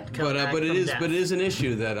can't come back But it from is death. an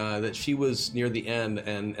issue that she was near the end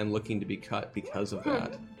and looking to be cut because of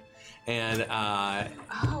that. And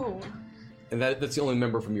Oh. and that's the only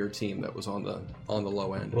member from your team that was on the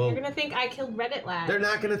low end. Well, You're going to think I killed Reddit Lad. they're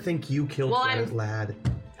not going to think you killed Well, that lad.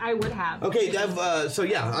 I would have. Okay, so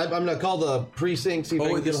yeah, I'm going to call the precinct. See if I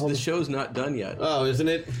can get a hold the of... show's not done yet. Oh, isn't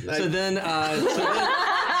it?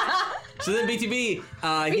 So then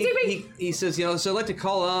BTB, he says, so I'd like to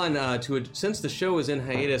call on since the show is in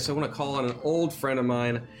hiatus, I want to call on an old friend of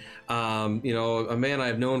mine, a man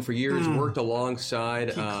I've known for years, worked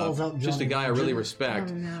alongside, calls out just a Johnny guy I really Ginger.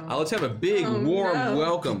 respect. Let's have a big, warm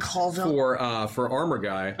welcome calls out- for Armor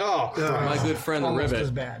Guy, Oh, my good friend the almost Rivet.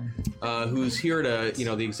 as bad. Who's here to,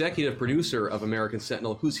 the executive producer of American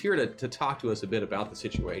Sentinel, who's here to talk to us a bit about the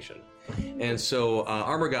situation. And so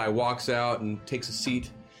Armor Guy walks out and takes a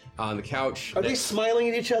seat on the couch. Are they smiling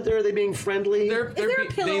at each other? Are they being friendly? there a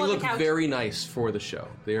pillow they on the look couch? very nice for the show.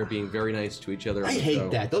 They are being very nice to each other. I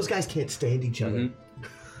hate that. Those guys can't stand each other.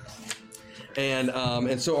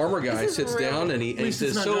 And so Armor Guy This is sits rude. down and he least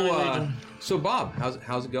it's says, not Johnny Legion." so Bob,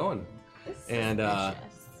 how's it going?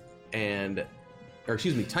 Or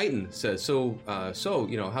excuse me, Titan says, so how's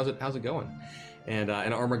it going? And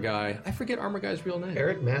Armor Guy, I forget Armor Guy's real name.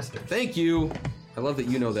 Eric Masters. Thank you. I love that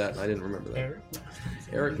you know that. I didn't remember that.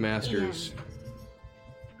 Eric Masters.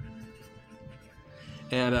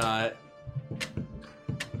 And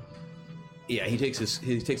he takes a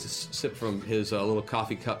sip from his little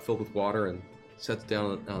coffee cup filled with water and sits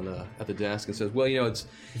down at the desk and says, "Well, it's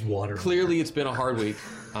water. Clearly, it's been a hard week.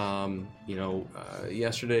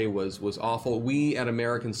 Yesterday was awful. We at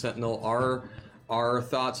American Sentinel, our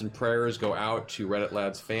thoughts and prayers go out to Reddit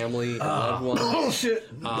Lad's family and loved ones. Bullshit.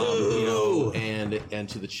 And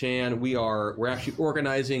to the Chan. We're actually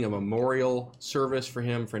organizing a memorial service for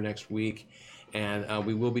him for next week. And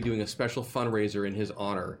we will be doing a special fundraiser in his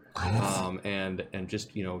honor, and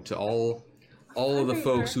just to all of the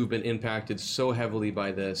folks who've been impacted so heavily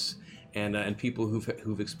by this, and people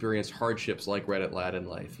who've experienced hardships like Reddit Lad in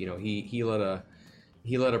life. He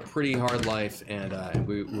led a pretty hard life, and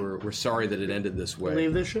we're sorry that it ended this way.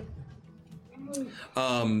 Leave this ship.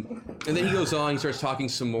 And then he goes on. He starts talking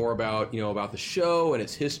some more about the show and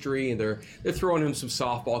its history, and they're throwing him some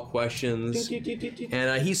softball questions.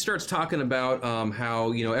 And he starts talking about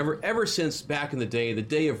how ever since back in the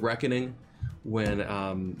day of reckoning, when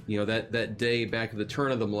that day back at the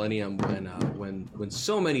turn of the millennium, when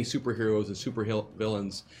so many superheroes and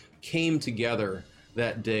supervillains came together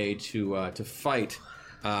that day to fight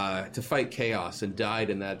chaos and died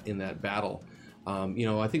in that battle.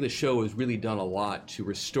 I think the show has really done a lot to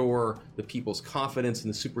restore the people's confidence in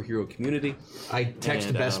the superhero community. I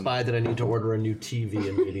text Best Buy that I need to order a new TV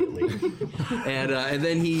immediately. and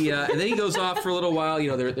then he goes off for a little while.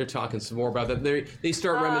 They're talking some more about that. They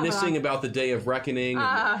start reminiscing about the day of reckoning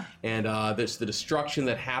and there's the destruction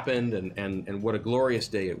that happened and what a glorious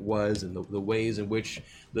day it was, and the ways in which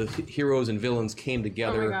the heroes and villains came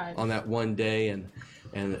together on that one day and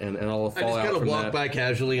all the fallout from that. I just gotta walk by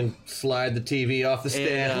casually and slide the TV off the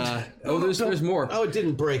stand. There's more. Oh, it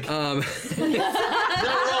didn't break. Now we're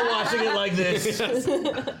all watching it like this.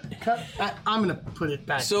 I'm gonna put it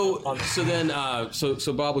back. So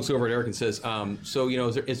Bob looks over at Eric and says,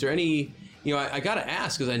 is there any, I gotta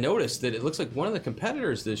ask, because I noticed that it looks like one of the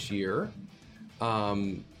competitors this year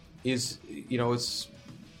is,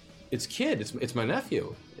 it's Kid. It's my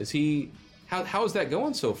nephew. How is that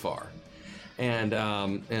going so far? And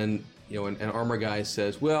Armor Guy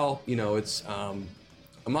says, well, it's I'm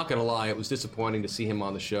not gonna lie, it was disappointing to see him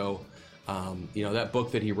on the show. That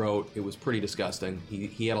book that he wrote, it was pretty disgusting.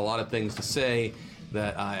 He had a lot of things to say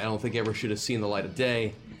that I don't think ever should have seen the light of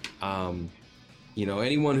day. Anyone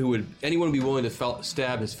would be willing to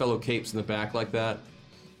stab his fellow capes in the back like that.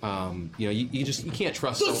 You can't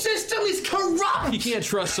trust. The system is corrupt. You can't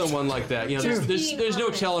trust someone like that. There's no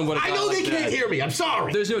telling what a guy I know like they can't that, hear me. I'm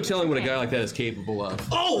sorry. There's no telling what a guy like that is capable of.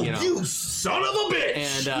 Oh, you son of a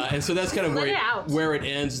bitch! And so that's kind of where it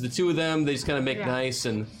ends. The two of them, they just kind of make nice,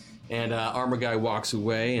 and Armor Guy walks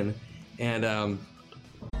away, and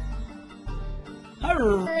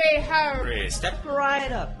Hurry, step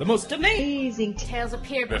right up. The most amazing Tales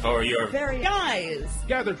appear before your very eyes,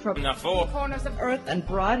 gathered from the four corners of earth and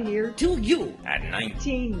brought here to you at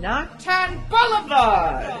 19 Nocturne Turn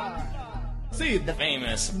Boulevard. See the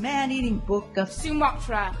famous man-eating book of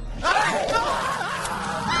Sumatra.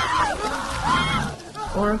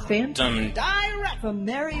 Or a phantom direct from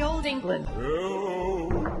merry old England.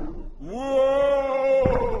 Whoa.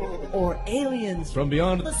 Or aliens from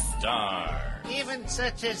beyond the star. Even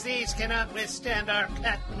such as these cannot withstand our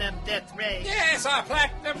platinum death ray. Yes, our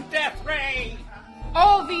platinum death ray.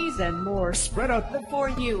 All these and more spread out before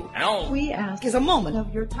you. And all we ask is a moment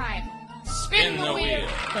of your time. Spin the wheel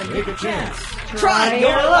and take a chance. Try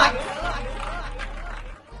your luck.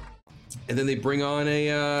 And then they bring on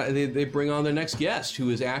they bring on their next guest,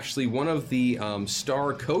 who is actually one of the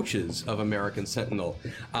star coaches of American Sentinel,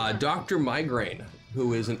 Dr. Migraine,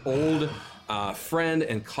 who is an old friend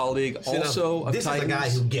and colleague, also of this Titans.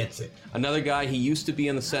 This is a guy who gets it. Another guy. He used to be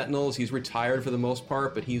in the Sentinels. He's retired for the most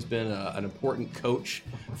part, but he's been an important coach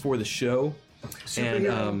for the show.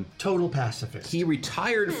 And total pacifist. He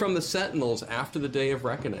retired from the Sentinels after the Day of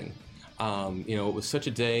Reckoning. It was such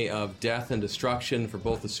a day of death and destruction for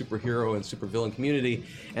both the superhero and supervillain community,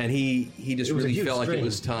 and he just really felt like it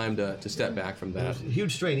was time to step back from that. It was a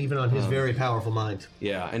huge strain, even on his very powerful mind.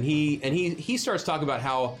 Yeah, and he starts talking about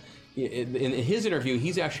how in his interview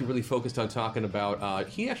he's actually really focused on talking about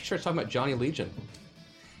he actually starts talking about Johnny Legion.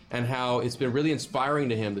 And how it's been really inspiring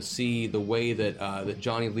to him to see the way that that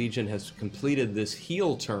Johnny Legion has completed this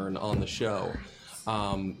heel turn on the show.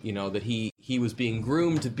 That he was being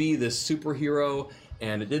groomed to be this superhero,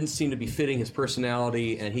 and it didn't seem to be fitting his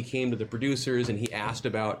personality. And he came to the producers and he asked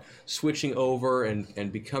about switching over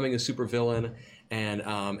and becoming a supervillain. And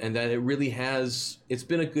that it really it's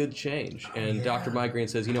been a good change. And Dr. Migraine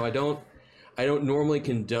says, I don't normally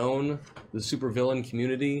condone the supervillain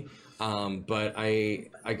community. But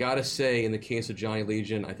I gotta say, in the case of Johnny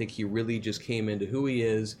Legion, I think he really just came into who he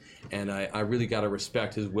is, and I really gotta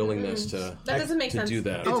respect his willingness to do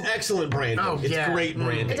that. It's excellent branding. It's great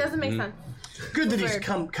branding. It doesn't make sense. Good that he's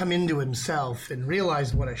come into himself and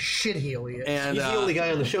realized what a shitheel he is. And he's the only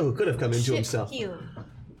guy on the show who could have come into himself.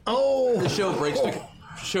 Oh, the show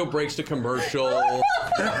breaks to commercial.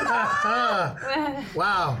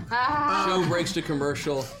 Wow. Show breaks to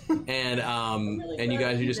commercial, and you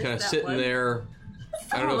guys are just kind of sitting there.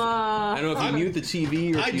 I don't know if you mute the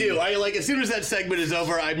TV. I do. I as soon as that segment is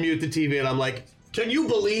over, I mute the TV and I'm like, can you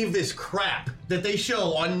believe this crap that they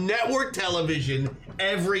show on network television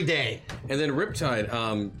every day? And then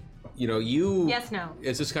Riptide, you. Yes, no.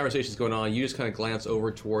 As this conversation's going on, you just kind of glance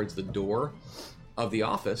over towards the door of the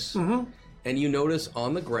office. Mm-hmm. And you notice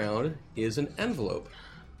on the ground is an envelope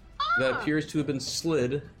that appears to have been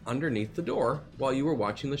slid underneath the door while you were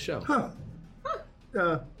watching the show. Huh.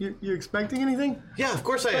 You expecting anything? Yeah, of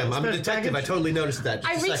course I am. I'm a detective. I totally noticed that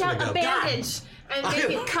just I reach out a bandage and make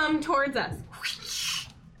it come towards us.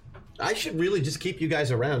 I should really just keep you guys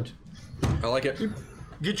around. I like it.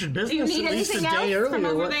 Get your business Do you need at least a anything day else? earlier. Come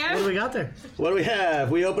over What there? do we got there? What do we have?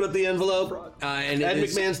 We open up the envelope, and Ed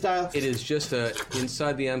McMahon style. It is just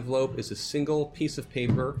inside the envelope is a single piece of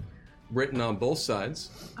paper written on both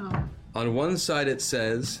sides. Oh. On one side it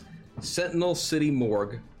says, Sentinel City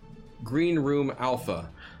Morgue, Green Room Alpha,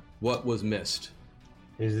 what was missed?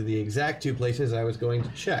 These are the exact two places I was going to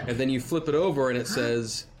check. And then you flip it over and it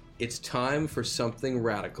says, it's time for something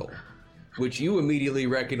radical, which you immediately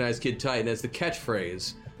recognize, Kid Titan, as the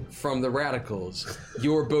catchphrase from the Radicals,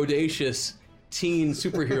 your bodacious teen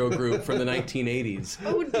superhero group from the 1980s.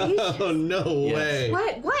 Bodacious? Oh, no way.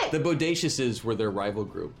 What? The Bodacious's were their rival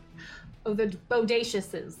group. Oh, the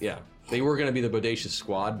Bodaciouses. Yeah. They were going to be the Bodacious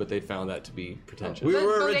Squad, but they found that to be pretentious. We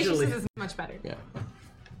were originally... Bodacious is much better. Yeah.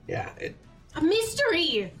 Yeah. A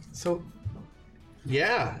mystery! So...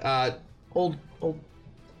 Yeah.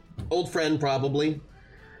 Old friend, probably.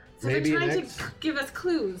 So Maybe they're trying an ex. to give us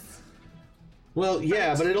clues. Well,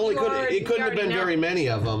 yeah, but it couldn't have been very many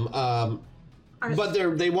of them. But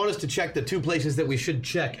they want us to check the two places that we should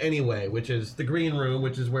check anyway, which is the green room,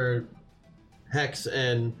 which is where Hex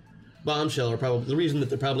and Bombshell are probably... The reason that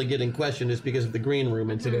they're probably getting questioned is because of the green room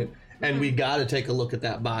incident. Mm-hmm. And we got to take a look at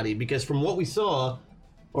that body, because from what we saw,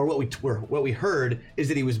 or what we heard, is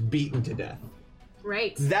that he was beaten to death.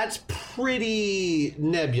 Right. That's pretty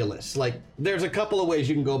nebulous. Like, there's a couple of ways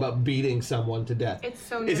you can go about beating someone to death. It's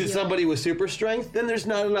so nebulous. Is it somebody with super strength? Then there's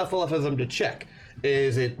not enough of them to check.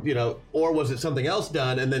 Is it, or was it something else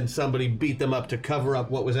done and then somebody beat them up to cover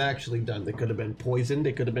up what was actually done? They could have been poisoned,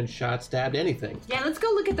 they could have been shot, stabbed, anything. Yeah, let's go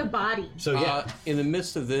look at the body. So, yeah. In the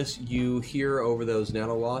midst of this, you hear over those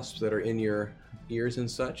nanowasps that are in your ears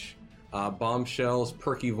and such, Bombshell's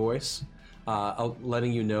perky voice,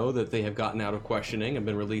 letting you know that they have gotten out of questioning and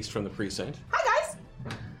been released from the precinct. Hi, guys.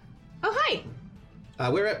 Oh, hi.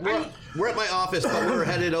 We're at my office, but we're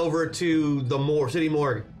headed over to the city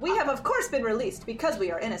morgue. We have, of course, been released because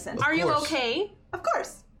we are innocent. Are you okay? Of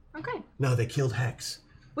course. Okay. No, they killed Hex.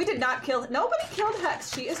 We did not kill. Nobody killed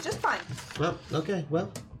Hex. She is just fine. Well, okay.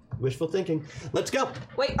 Well, wishful thinking. Let's go.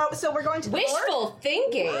 Wait. Oh, so we're going to the morgue? Wishful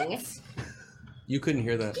thinking. What? You couldn't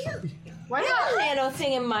hear that. Why not? Nano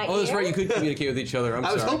thing in my ear. Oh, that's right. You could communicate with each other.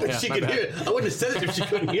 I was hoping she could hear it. I wouldn't have said it if she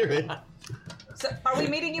couldn't hear it. So, are we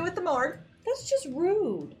meeting you at the morgue? That's just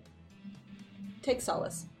rude. Take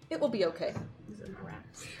solace. It will be okay.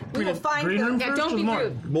 We will find green room her. first don't or be morgue?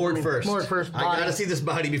 rude. Morgue first. Morgue first. I gotta see this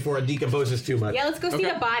body before it decomposes too much. Yeah, let's go see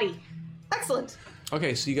Okay. the body. Excellent.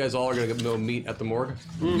 Okay, so you guys all are going to go meet at the morgue?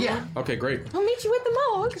 Yeah. Okay, great. I'll meet you at the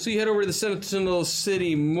morgue. So you head over to the Sentinel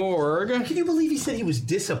City morgue. Can you believe he said he was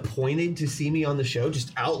disappointed to see me on the show,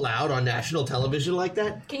 just out loud on national television like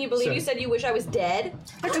that? Can you believe you said you wish I was dead?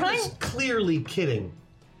 I was clearly kidding.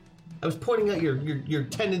 I was pointing out your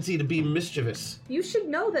tendency to be mischievous. You should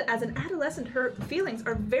know that as an adolescent, her feelings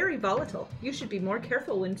are very volatile. You should be more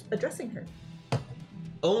careful when addressing her.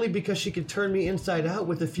 Only because she could turn me inside out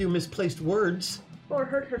with a few misplaced words. Or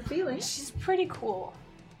hurt her feelings. She's pretty cool.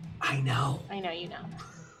 I know. I know you know.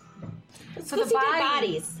 So the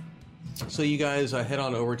bodies. So you guys head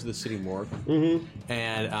on over to the city morgue,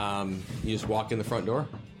 and you just walk in the front door.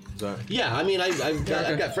 Yeah, I mean, I've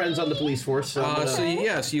got friends on the police force. So, so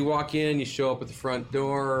you walk in, you show up at the front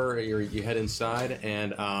door, you head inside,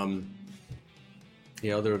 and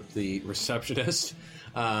the receptionist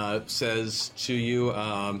says to you,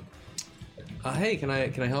 "Hey, can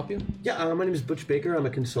I help you?" Yeah, my name is Butch Baker. I'm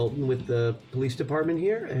a consultant with the police department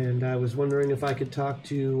here, and I was wondering if I could talk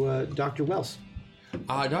to Dr. Wells.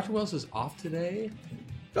 Dr. Wells is off today.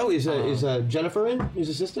 Oh, is Jennifer in? His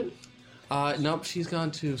assistant? Nope, she's gone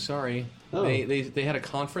too. Sorry. Oh. They had a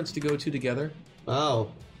conference to go to together. Oh.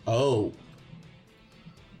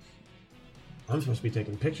 I'm supposed to be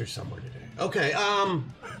taking pictures somewhere today. Okay.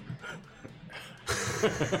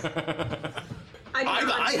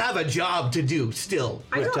 I have a job to do still.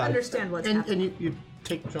 I don't understand what's happening. And you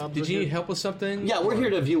take jobs. Did you need help with something? Yeah, we're here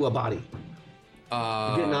to view a body. Get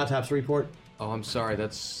an autopsy report. Oh, I'm sorry.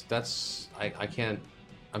 I can't.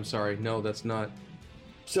 I'm sorry. No, that's not.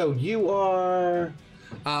 So you are.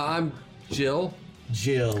 I'm Jill.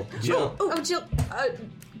 Jill. Oh, Jill.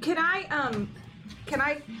 Can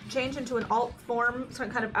I change into an alt form, so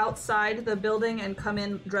I'm kind of outside the building, and come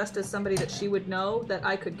in dressed as somebody that she would know that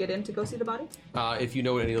I could get in to go see the body? If you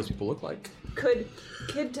know what any of those people look like. Could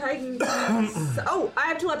Kid Titan... Oh, I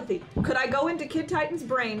have telepathy. Could I go into Kid Titan's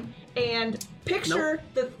brain and picture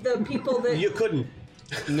the people that... You couldn't.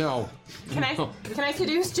 No. Can I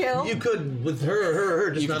seduce Jill? You could with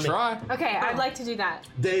her. Just You can try. Okay, I'd like to do that.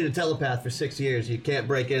 Dated a telepath for 6 years. You can't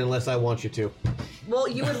break in unless I want you to. Well,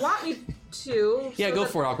 you would want me to... Yeah, go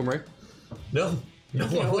for it, Aquamarine. No,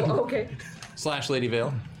 I wouldn't. Okay. / Lady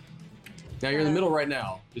Vale. Now you're in the middle right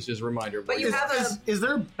now. Just as a reminder. But you have a... Is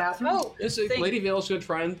there a bathroom? Oh, Lady Vale's going to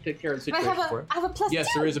try and take care of the I situation have for you. a +2. Yes,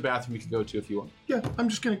 there is a bathroom you can go to if you want. Yeah, I'm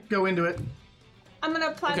just gonna go into it. I'm gonna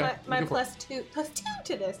apply Okay, my go for it. +2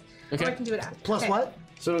 to this. Okay. Or I can do it after. Plus what?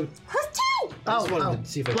 So +2! I just wanted to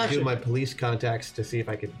see if I could bless do you. my police contacts to see if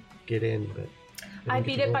I could get in, but I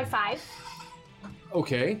beat it by 5.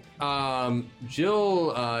 Okay.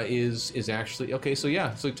 Jill is actually okay. So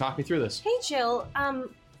yeah. So talk me through this. Hey Jill,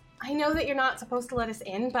 I know that you're not supposed to let us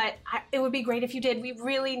in, but it would be great if you did. We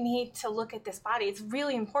really need to look at this body. It's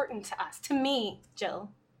really important to us. To me,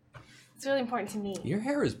 Jill. It's really important to me. Your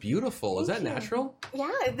hair is beautiful. Is that Thank you. natural?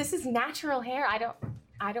 Yeah, this is natural hair. I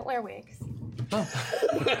don't wear wigs.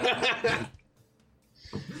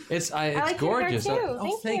 It's like your hair gorgeous.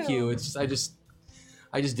 too. Thank you. It's I just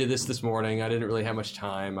did this morning. I didn't really have much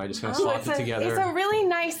time. I just kind of slopped it together. It's a really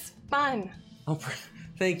nice bun. Oh,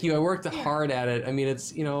 thank you. I worked hard at it. I mean,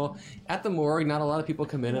 it's, at the morgue, not a lot of people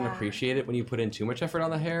come in and appreciate it when you put in too much effort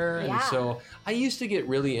on the hair. And so I used to get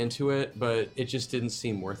really into it, but it just didn't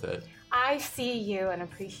seem worth it. I see you and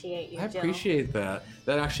appreciate you, I Jill. appreciate that.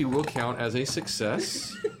 That actually will count as a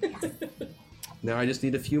success. Now I just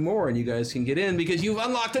need a few more and you guys can get in because you've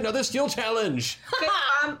unlocked another skill challenge.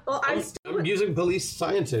 Well, I'm using police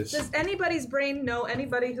sciences. Does anybody's brain know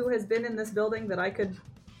anybody who has been in this building that I could...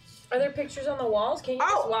 Are there pictures on the walls? Can you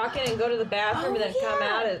just walk in and go to the bathroom and then come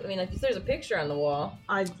out? I mean, if there's a picture on the wall.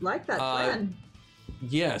 I like that plan.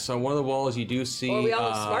 Yes, on one of the walls you do see. Well, we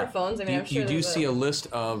all have smartphones. I mean, I'm sure you do there's see a list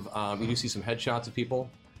of. You do see some headshots of people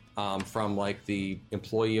from like the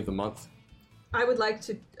employee of the month. I would like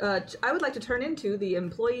to turn into the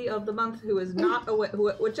employee of the month who is not away.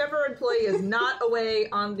 Whichever employee is not away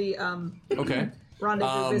on the Okay.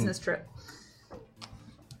 rendezvous business trip.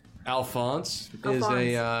 Alphonse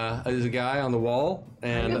is a guy on the wall,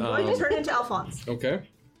 and I'm going to turn into Alphonse. Okay.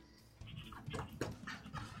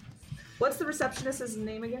 What's the receptionist's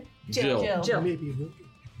name again? Jill.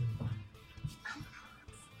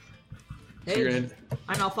 Hey,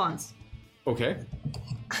 I'm Alphonse. Okay.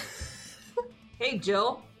 Hey,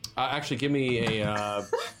 Jill. Actually, give me a.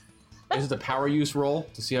 Is it a power use roll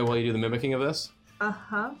to see how well you do the mimicking of this?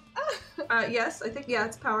 Yes, I think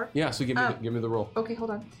it's power. Yeah. So give me the roll. Okay,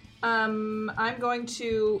 hold on. I'm going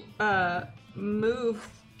to move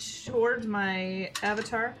toward my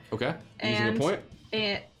avatar. Okay. Using a point?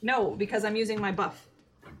 No, because I'm using my buff.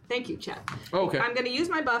 Thank you, chat. Oh, okay. I'm going to use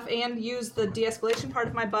my buff and use the de-escalation part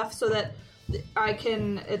of my buff so that I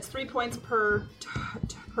can. It's 3 points per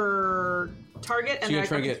target. So you're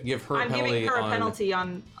trying to give her a penalty. I'm giving her a penalty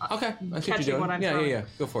on. Okay, I see what you're doing. What I'm yeah.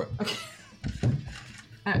 Go for it.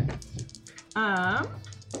 Okay.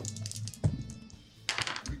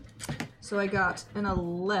 So I got an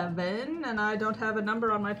 11, and I don't have a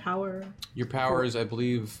number on my power. Your power is, I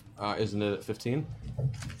believe, isn't it at 15?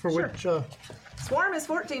 For which? Swarm is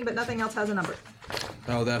 14, but nothing else has a number.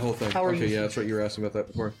 Oh, that whole thing. Power Okay, usage. yeah, that's right. You were asking about that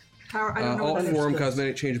before. Power. I don't know Alt what that form, is.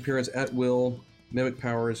 cosmetic, change appearance at will. Mimic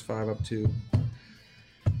power is 5 up to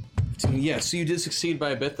 15. Yeah, so you did succeed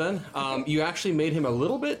by a bit then. You actually made him a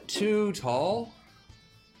little bit too tall.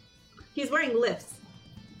 He's wearing lifts.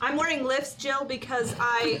 I'm wearing lifts, Jill, because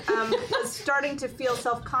I was starting to feel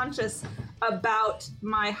self-conscious about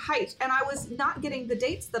my height, and I was not getting the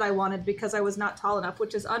dates that I wanted because I was not tall enough,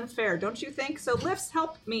 which is unfair, don't you think? So lifts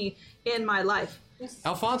help me in my life.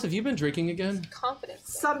 Alphonse, have you been drinking again? Confidence.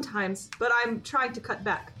 Sometimes, but I'm trying to cut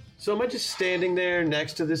back. So am I just standing there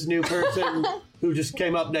next to this new person who just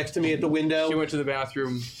came up next to me at the window? She went to the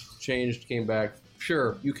bathroom, changed, came back.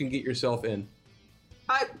 Sure, you can get yourself in.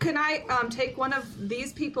 Can I take one of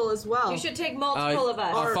these people as well? You should take multiple of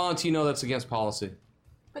us. Alphonse, you know that's against policy.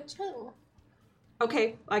 But Jill.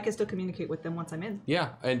 Okay, I can still communicate with them once I'm in. Yeah,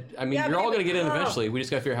 and I mean, Yeah, you're but all going to even- get in eventually. We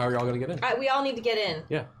just got to figure out how you're all going to get in. We all need to get in.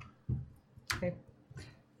 Yeah. Okay.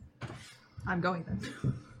 I'm going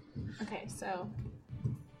then. Okay, so.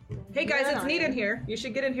 Hey guys, You're it's on neat it. in here. You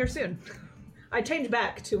should get in here soon. I changed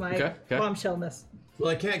back to my Okay. bombshellness. Well,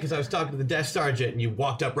 I can't because I was talking to the desk sergeant and you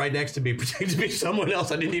walked up right next to me pretending to be someone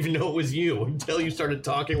else. I didn't even know it was you until you started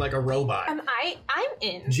talking like a robot. I'm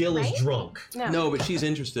in. Jill right? is drunk. No, but she's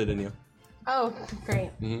interested in you. Oh, great.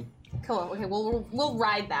 Mm-hmm. Cool. Okay, we'll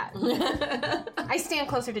ride that. I stand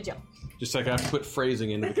closer to Jill. Just like I have to put phrasing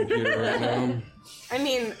into the computer right now. I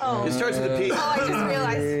mean, It starts with a P. Oh, I just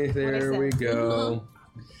realized. Hey, what I there said. we go.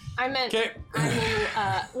 I meant. Okay.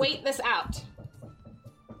 I will wait this out.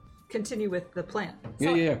 Continue with the plan.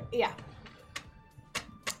 Yeah. Yeah.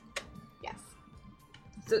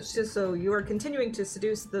 Yes. So you are continuing to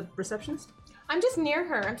seduce the receptionist? I'm just near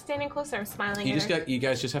her. I'm standing closer. I'm smiling. You at her. you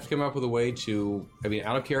guys just have to come up with a way to, I mean,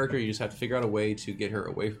 out of character, you just have to figure out a way to get her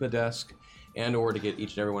away from the desk and or to get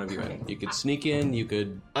each and every one of you in. You could sneak in, you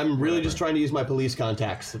could... I'm really just trying to use my police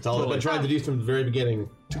contacts. That's all I've been trying to do from the very beginning.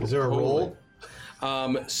 Is there a role?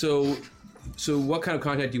 So what kind of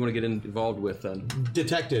contact do you want to get involved with then?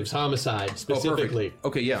 Detectives, homicide, specifically. Oh,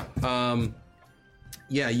 okay, yeah.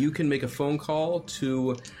 Yeah, you can make a phone call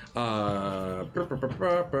to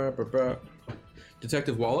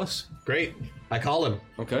Detective Wallace. Great. I call him.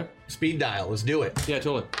 Okay. Speed dial. Let's do it. Yeah,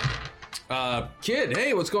 totally. Kid,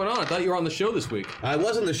 hey, what's going on? I thought you were on the show this week. I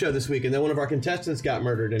was on the show this week, and then one of our contestants got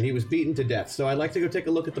murdered, and he was beaten to death. So I'd like to go take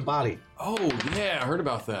a look at the body. Oh, yeah, I heard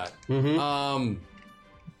about that. Mm-hmm.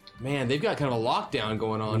 Man, they've got kind of a lockdown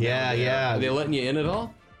going on. Yeah, down there. yeah. Are they letting you in at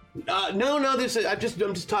all? No. I'm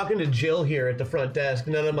just talking to Jill here at the front desk.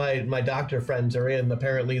 None of my doctor friends are in.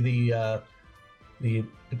 Apparently, the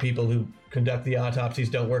people who conduct the autopsies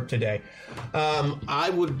don't work today.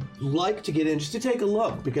 I would like to get in just to take a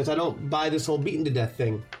look because I don't buy this whole beaten to death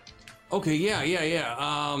thing. Okay, yeah.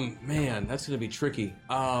 Man, that's gonna be tricky.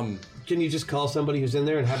 Can you just call somebody who's in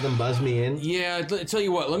there and have them buzz me in? Yeah, tell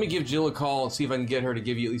you what, let me give Jill a call and see if I can get her to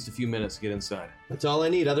give you at least a few minutes to get inside. That's all I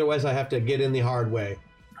need. Otherwise, I have to get in the hard way,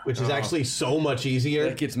 which is actually so much easier.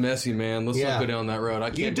 That gets messy, man. Let's not go down that road. I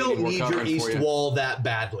can't You do don't any more need your covering for east you. wall that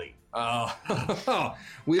badly.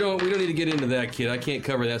 We don't need to get into that, kid. I can't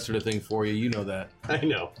cover that sort of thing for you. You know that. I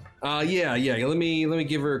know. Yeah. Let me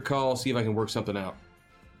give her a call, see if I can work something out.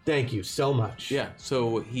 Thank you so much. Yeah.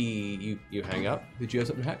 So you hang up. Did you have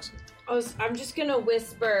something, Hex? I'm just gonna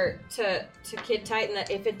whisper to Kid Titan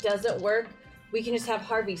that if it doesn't work, we can just have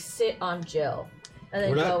Harvey sit on Jill and then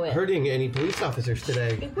We're go not in. hurting any police officers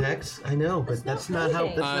today, Hex. I know, but that's not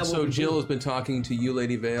how. So Jill has been talking to you,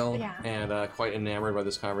 Lady Vale, Yeah. and quite enamored by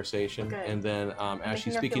this conversation. Good. And then as Making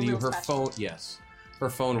she's her speaking to feel you, real her special. phone, yes, her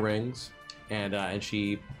phone rings, and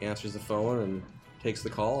she answers the phone and takes the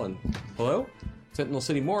call. And hello, Sentinel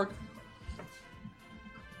City Morgue.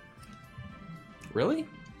 Really?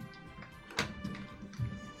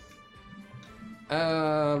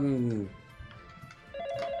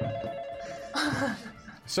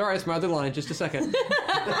 Sorry, it's my other line. Just a second.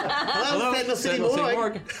 Hello, Sentinel City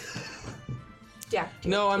Morgue. Yeah.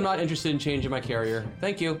 No, I'm not interested in changing my carrier.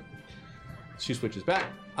 Thank you. She switches back.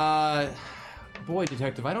 Boy,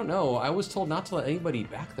 Detective, I don't know. I was told not to let anybody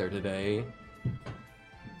back there today.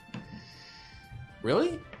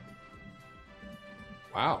 Really?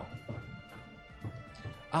 Wow.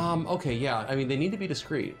 Okay, yeah. I mean, they need to be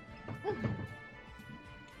discreet.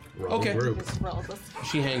 Okay.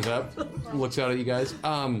 She hangs up, looks out at you guys.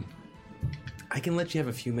 I can let you have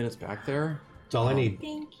a few minutes back there. That's all I need.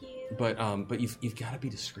 Thank you. But you've got to be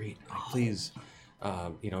discreet. Like, please,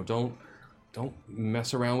 don't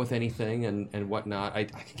mess around with anything and whatnot. I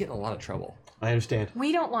could get in a lot of trouble. I understand.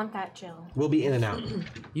 We don't want that, Jill. We'll be in and out.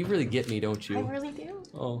 You really get me, don't you? I really do.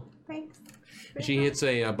 Oh. Thanks. She hits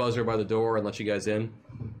a buzzer by the door and lets you guys in.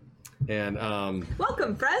 And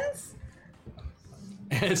welcome, friends.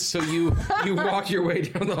 And so you walk your way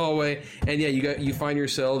down the hallway, and yeah, you find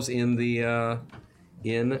yourselves in the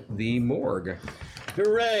morgue.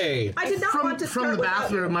 Hooray! I did not want to from start the without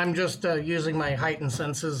bathroom. I'm just using my heightened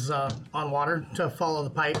senses on water to follow the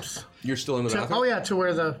pipes. You're still in the bathroom? Oh yeah, to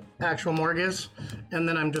where the actual morgue is, and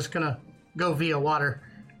then I'm just gonna go via water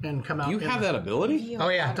and come out. You have that ability? Oh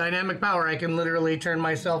yeah, dynamic power. I can literally turn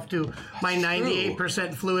myself to my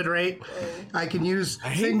 98% fluid rate. I can use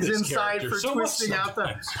things inside for so twisting out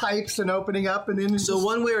the pipes and opening up and in. So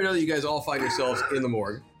one way or another, you guys all find yourselves in the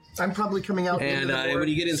morgue. I'm probably coming out. And, into the morgue when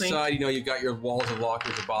you get sink. inside, you've got your walls of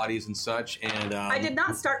lockers of bodies and such. And I did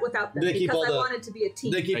not start without them They keep because all I the- wanted to be a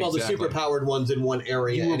team. They keep all the Exactly. super-powered ones in one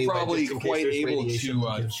area you were anyway, probably just in case quite there's able radiation to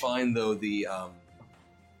leakage. find, though, The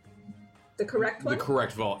correct one? the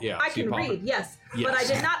correct vault. Yeah, I so you can pop it. read, yes, Yes. but I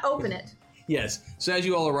did not open it. Yes. So as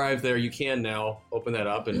you all arrive there, you can now open that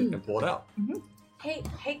up and pull it out. Hey,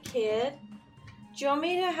 kid. Do you want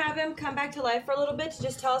me to have him come back to life for a little bit to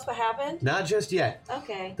just tell us what happened? Not just yet.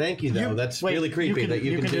 Okay. Thank you, though. That's wait, really creepy that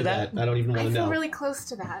you can do that. I don't even want I to feel know. really close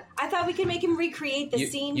to that. I thought we could make him recreate the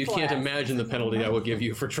scene You for can't us. imagine the penalty I will give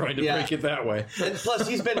you for trying to Yeah. break it that way. And plus,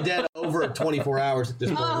 he's been dead over 24 hours at this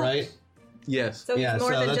point, right? Yes. So Yeah, he's so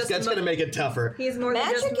more than that's just going to make it tougher. He's more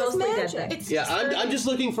Magic than is just mostly magic. dead. It's Yeah, I'm just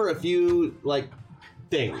looking for a few,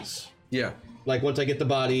 things. Yeah. Like, once I get the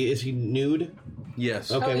body, is he nude?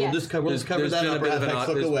 Yes. Okay, yes. we'll just cover that up or have Hex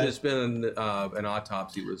look away. There's been an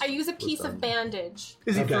autopsy. I use a piece of bandage.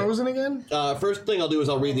 Is he Okay. frozen again? First thing I'll do is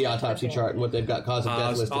I'll read the autopsy chart and what they've got cause of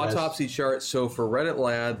death listed as. Autopsy chart. So for Reddit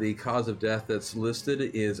Lad, the cause of death that's listed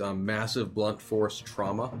is a massive blunt force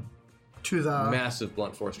trauma. To the Massive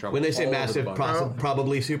blunt force trauma. When they say all over massive, the body.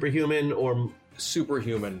 probably superhuman or...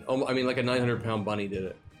 Superhuman. I mean, like a 900-pound bunny did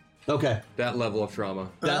it. Okay, That level of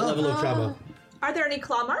trauma. that level of trauma. Are there any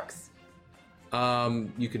claw marks?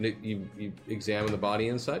 You can you examine the body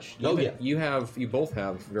and such. Oh, yeah. You both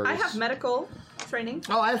have various. I have medical training.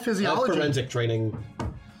 oh, I have That's physiology. forensic training.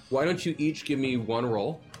 Why don't you each give me one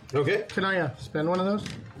roll? Okay. Can I spend one of those?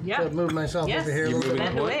 Yeah. To move myself Yes. over here a You're little bit.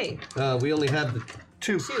 Bend what? away. We only have the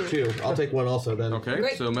Two. two. I'll take one also then. Okay.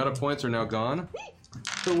 Great. So meta points are now gone.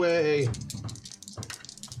 Away.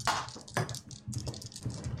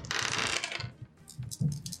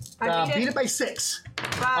 I Beat it by 6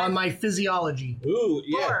 on my physiology. Ooh,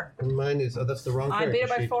 yeah. 4. And mine is... Oh, that's the wrong I beat it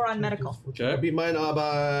by sheet. 4 on medical. I beat mine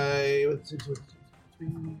by...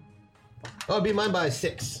 I beat mine by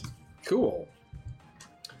 6. Cool.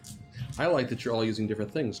 I like that you're all using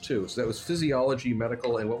different things too. So that was physiology,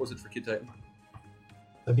 medical, and what was it for Kid Titan?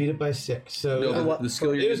 I beat it by 6. So No, the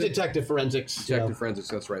skill you're it was using? detective forensics. Detective forensics.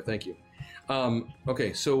 That's right. Thank you.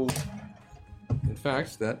 Okay, so in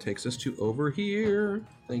fact, that takes us to over here.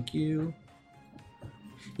 Thank you.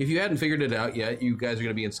 If you hadn't figured it out yet, you guys are going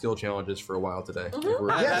to be in skill challenges for a while today. We're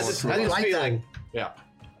I had this I like feeling. Yeah.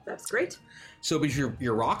 That's great. So, but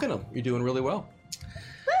you're rocking them. You're doing really well.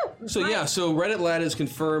 So yeah, so Reddit Lad has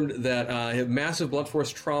confirmed that massive blunt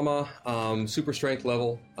force trauma, super strength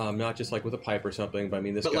level, not just like with a pipe or something, but I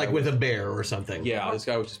mean this But guy like was, with a bear or something. yeah, this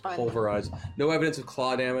guy was just pulverized. No evidence of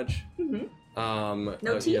claw damage. No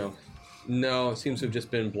teeth? You know, no, it seems to have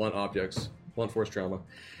just been blunt objects, blunt force trauma.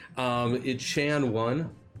 It's Chan 1.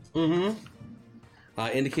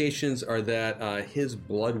 Indications are that his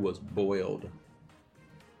blood was boiled.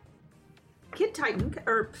 Kid Titan,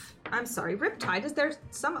 I'm sorry, Riptide, is there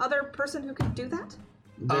some other person who could do that?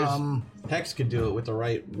 There's, Hex could do it with the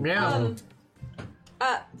right... Yeah.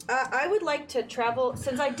 I would like to travel,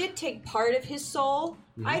 since I did take part of his soul,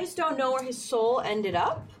 I just don't know where his soul ended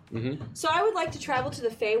up. So I would like to travel to the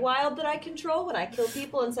Feywild that I control when I kill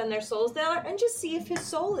people and send their souls there, and just see if his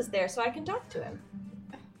soul is there so I can talk to him.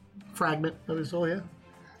 Fragment of his soul, yeah.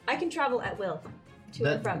 I can travel at will to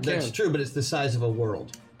and from. That's true, but it's the size of a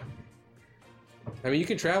world. I mean, you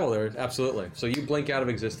can travel there, absolutely. So you blink out of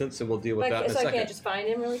existence, and we'll deal with that in a second. So I can't just find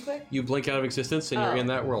him really quick? You blink out of existence, and you're in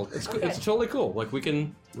that world. It's totally cool. Like, we're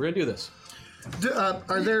gonna do this.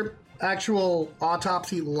 Are there actual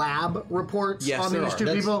autopsy lab reports on these two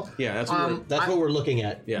people? Yeah, that's what we're looking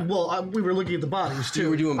at. Yeah. Well, we were looking at the bodies too. You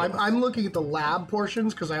were doing I'm looking at the lab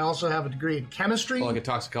portions because I also have a degree in chemistry. Like a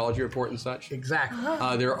toxicology report and such? Exactly.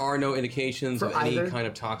 There are no indications of any kind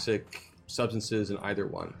of toxic substances in either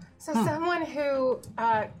one. So someone who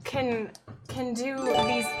can do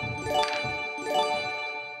these...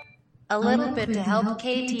 A little bit to help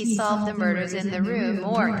KT solve the murders in the room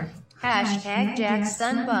morgue. Hashtag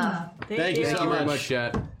JackSunBuff. Thank you so very much,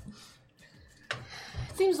 chat.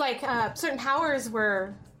 Seems like certain powers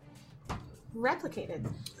were replicated.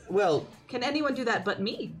 Well, can anyone do that but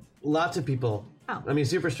me? Lots of people. Oh. I mean,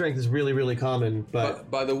 super strength is really, really common,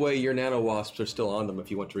 but... By the way, your nano-wasps are still on them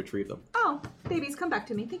if you want to retrieve them. Oh, babies, come back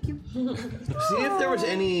to me. Thank you. See if there was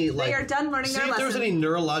any, like... They are done learning their lesson. See if there was any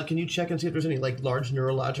neurological... Can you check and see if there's any, like, large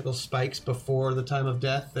neurological spikes before the time of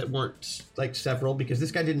death that weren't, like, several? Because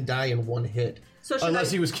this guy didn't die in one hit. So unless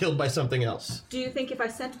he was killed by something else. Do you think if I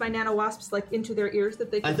sent my nano-wasps, like, into their ears that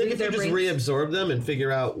they could I think if you just reabsorb them and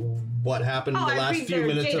figure out what happened in the last few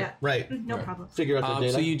minutes data. Right. No problem. Figure out the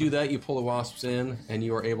data. So you do that, you pull the wasps in, and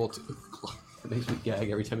you are able to... It makes me gag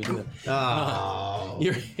every time you do that. Oh.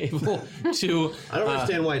 You're able to... I don't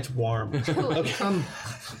understand why it's warm. Okay.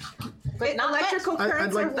 But electrical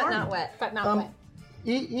currents are warm. But not wet. But not wet.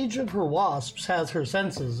 Each of her wasps has her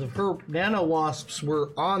senses. If her nano-wasps were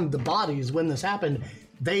on the bodies when this happened,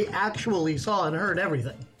 they actually saw and heard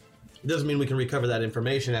everything. Doesn't mean we can recover that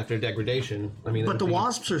information after degradation. I mean, but the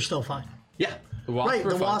wasps are still fine. Yeah. The wasps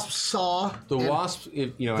the wasps saw. The wasps,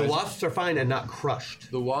 the wasps are fine and not crushed.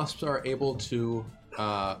 The wasps are able to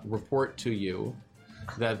report to you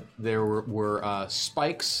that there were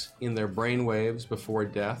spikes in their brain waves before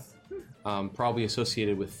death, probably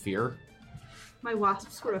associated with fear. My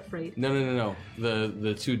wasps were afraid. No.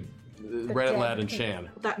 The two, Reddit Lad and Chan.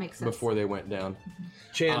 That makes sense. Before they went down.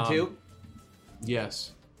 Chan too?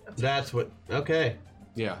 Yes. That's what. Okay.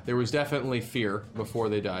 Yeah, there was definitely fear before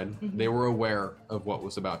they died. They were aware of what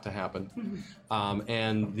was about to happen,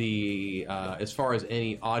 and the as far as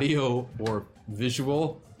any audio or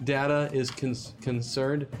visual data is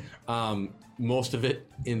concerned, most of it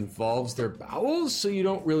involves their bowels, so you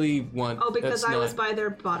don't really want... Oh, because I was by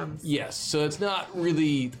their bottoms. Yes, so it's not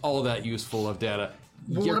really all that useful of data.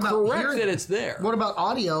 Well, You're correct that it's there. What about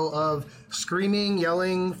audio of screaming,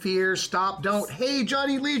 yelling, fear, stop, don't, hey,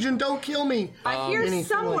 Johnny Legion, don't kill me? I hear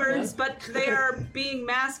some like words, but they are being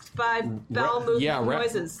masked by bowel movement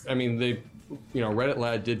noises. I mean, Reddit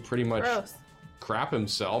Lad did pretty much crap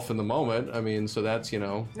himself in the moment. I mean, so that's,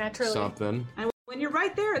 naturally something. And when you're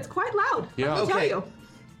right there, it's quite loud. Yeah. I'll tell you.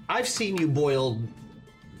 I've seen you boil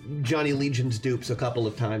Johnny Legion's dupes a couple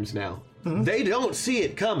of times now. Mm-hmm. They don't see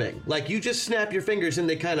it coming. Like, you just snap your fingers and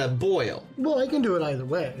they kind of boil. Well, I can do it either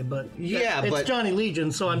way, but it's Johnny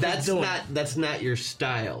Legion, so I'm just doing it. That's not your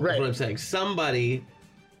style. Right. That's what I'm saying. Somebody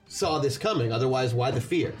saw this coming. Otherwise, why the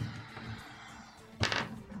fear?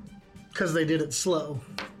 Because they did it slow.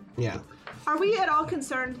 Yeah. Are we at all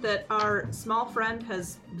concerned that our small friend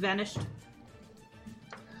has vanished?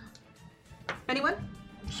 Anyone?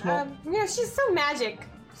 She's so magic.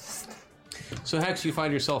 So Hex, you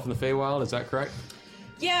find yourself in the Feywild, is that correct?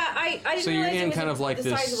 Yeah, I didn't so you're realize in it was kind of like the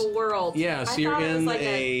this size of a world. Yeah, so you're in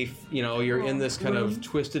you're in this kind of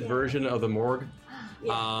twisted version of the morgue.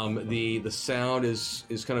 Yeah. The sound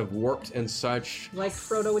is kind of warped and such. Like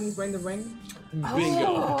Frodo when he's wearing the ring?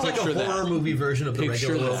 Bingo. It's like a horror movie version of the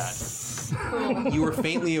regular world. You were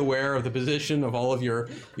faintly aware of the position of all of your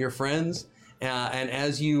friends. And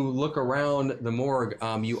as you look around the morgue,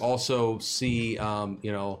 you also see,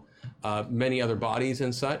 many other bodies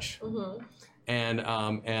and such. Mm-hmm.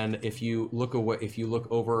 And if you look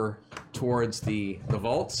over towards the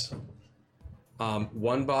vaults,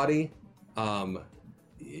 one body,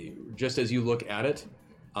 just as you look at it,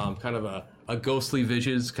 kind of a ghostly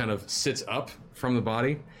vision kind of sits up from the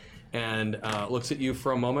body and looks at you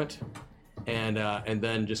for a moment, and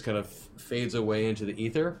then just kind of fades away into the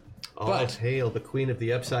ether. But hail the Queen of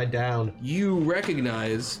the Upside Down. You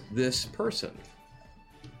recognize this person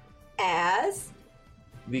as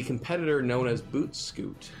the competitor known as Boot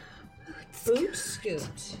Scoot. Boot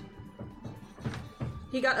Scoot.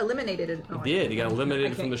 He got eliminated. He did. He got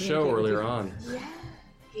eliminated from the show earlier on. Yeah.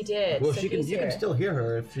 He did. Well, so you can still hear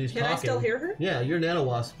her if she's talking. Can I still hear her? Yeah, your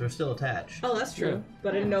nanowasps are still attached. Oh, that's true. Yeah. But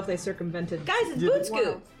I didn't know if they circumvented. Guys, it's Boot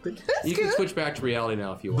Scoot. You can switch back to reality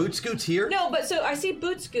now if you want. Boot Scoot's here? No, but so I see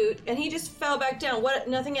Boot Scoot, and he just fell back down. What?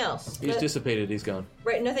 Nothing else. He's dissipated. He's gone.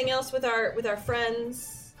 Right. Nothing else with our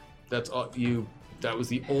friends. That's all you. That was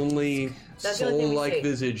the only That's the only thing we soul-like see.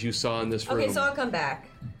 visage you saw in this room. Okay, so I'll come back.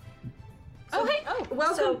 Oh, hey!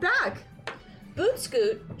 Welcome back. Boot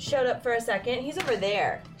Scoot showed up for a second. He's over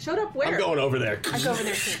there. Showed up where? I'm going over there. I go over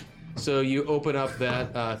there too. So you open up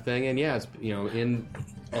that thing, and yeah, it's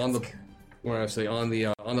on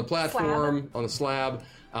the platform on the slab.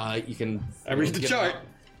 You can. I read the chart.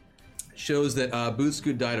 Shows that Boot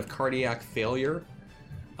Scoot died of cardiac failure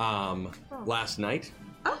last night.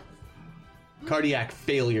 Cardiac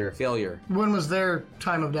failure. When was their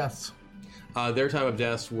time of deaths? Their time of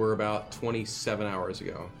deaths were about 27 hours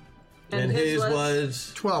ago. And his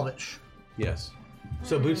was 12-ish. Yes.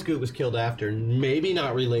 So Boot Scoot was killed after. Maybe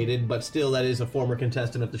not related, but still, that is a former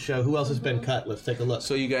contestant of the show. Who else has been cut? Let's take a look.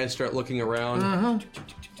 So you guys start looking around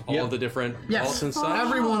all of the different alts and such.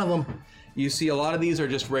 Every one of them. You see a lot of these are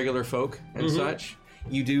just regular folk and such.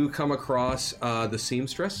 You do come across the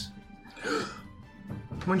seamstress.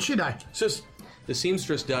 When she died? So the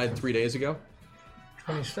seamstress died 3 days ago.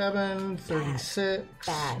 27, 36.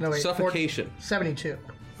 No, wait. Suffocation. 72.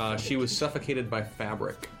 She was suffocated by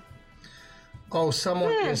fabric. Oh,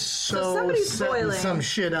 someone is so somebody's setting boiling. some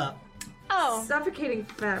shit up. Oh. Suffocating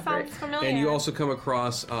fabric. Sounds familiar. And you also come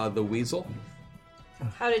across the weasel.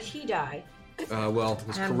 How did he die? Well,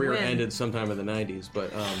 his And career when? ended sometime in the 90s,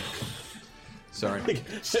 but sorry.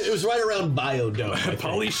 It was right around Biodome.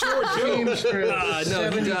 Pauly Shore, too. No,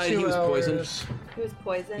 he died. He was poisoned. He was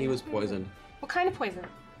poisoned. He was poisoned. What kind of poison?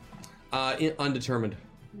 Undetermined.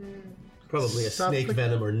 Probably a snake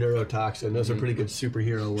venom or neurotoxin. Those are pretty good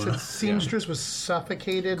superhero ones. Seamstress was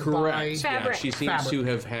suffocated Correct. by Yeah, Fabric. she seems to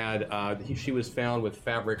have had. She was found with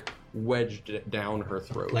fabric wedged down her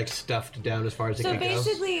throat. Like stuffed down as far as it So could go.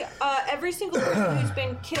 basically, every single person who's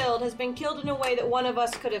been killed has been killed in a way that one of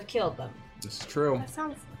us could have killed them. This is true. That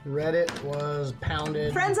sounds. Reddit was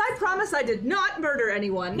pounded. Friends, I promise I did not murder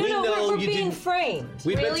anyone. We know we're you being didn't- framed.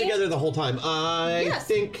 We've been Really? together the whole time. I Yes.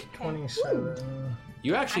 think. 27.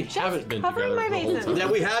 You actually just haven't been covering together my the whole bases. time. Yeah,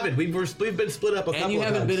 we haven't. We've been split up a couple And you of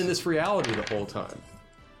haven't times. been in this reality the whole time.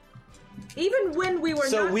 Even when we were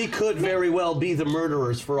So not. we could very well be the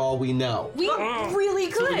murderers for all we know. We really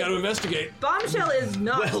could. So we got to investigate. Bombshell is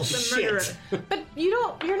not Well, the murderer. shit. But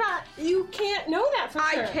you can't know that for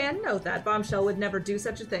sure. I can know that Bombshell would never do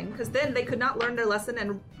such a thing, because then they could not learn their lesson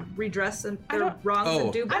and redress and their wrongs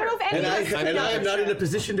and do I better. don't know if any And of us I know am for not sure. in a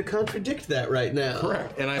position to contradict that right now.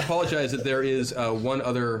 Correct. And I apologize that there is one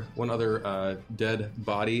other dead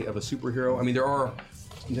body of a superhero. I mean, there are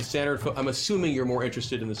the standard. I'm assuming you're more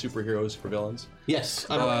interested in the superheroes for villains. Yes.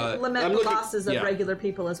 Lament I'm the looking- losses of yeah. regular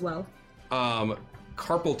people as well.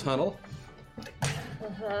 Carpal tunnel.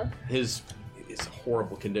 His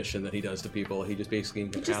horrible condition that he does to people. He just basically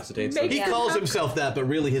incapacitates them. He calls himself that, but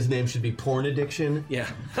really his name should be porn addiction. Yeah.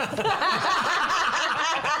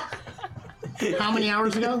 How many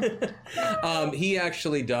hours ago? He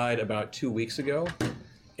actually died about 2 weeks ago,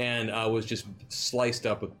 and was just sliced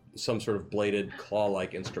up with some sort of bladed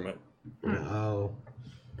claw-like instrument. Oh.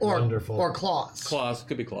 Or, Wonderful. or claws. Claws,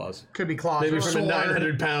 could be claws. Could be claws. Maybe or from a sword.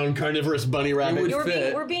 900-pound carnivorous bunny rabbit. would-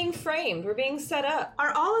 We're being framed. We're being set up.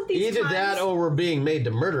 Are all of these Either times, that or we're being made to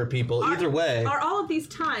murder people. Either way. Are all of these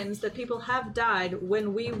times that people have died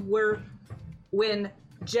when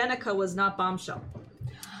Jenica was not Bombshell?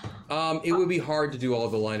 It would be hard to do all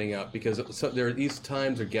the lining up because these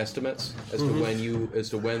times are guesstimates as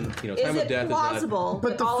to when time Is of it death plausible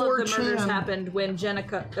But that the all of the 4chan murders happened when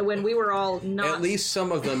when we were all is not? not. At least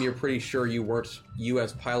some of them, you're pretty sure you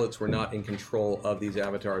as pilots were not in control of these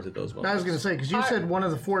avatars at those moments. I was going to say, because you said one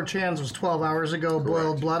of the 4chans was 12 hours ago,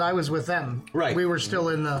 boiled blood. I was with them. Right. We were still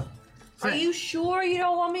in the Are thing. you sure you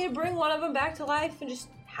don't want me to bring one of them back to life and just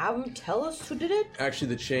have them tell us who did it? Actually,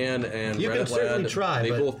 the Chan and You can Reddit certainly Lad, try,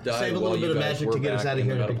 they but both died save a while little bit you of guys magic were to get us back out of in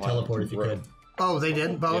here in the a big Metapilot teleport if you room. could. Oh, they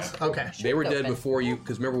did? Both? Yeah. Okay. They were dead Open. before you,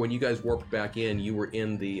 because remember when you guys warped back in, you were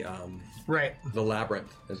in the Right.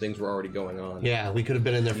 labyrinth, and things were already going on. Yeah, we could have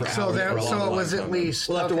been in there for So, hours. there, for a so long it was time. at least...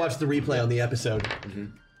 We'll have to watch the replay on the episode.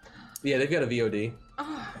 Yeah, they've got a VOD.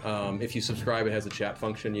 If you subscribe, it has a chat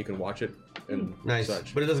function. You can watch it and Nice.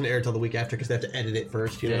 such. But it doesn't air till the week after because they have to edit it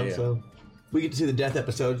first, you know? Yeah. So we get to see the death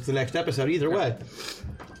episode. It's the next episode either way.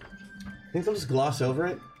 I think they'll just gloss over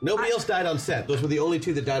it. Nobody else died on set. Those were the only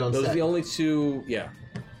two that died on Those set. are the only two, yeah.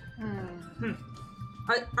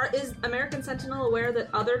 Is American Sentinel aware that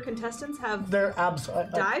other contestants have They're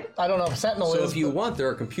died? I don't know if Sentinel So is. if you want, there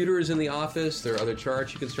are computers in the office. There are other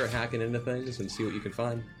charts. You can start hacking into things and see what you can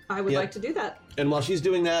find. I would like to do that. And while she's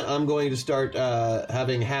doing that, I'm going to start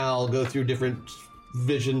having Hal go through different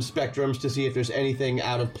vision spectrums to see if there's anything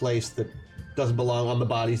out of place that doesn't belong on the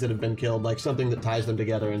bodies that have been killed, like something that ties them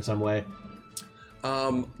together in some way.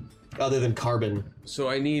 Other than carbon. So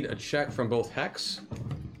I need a check from both Hex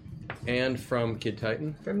and from Kid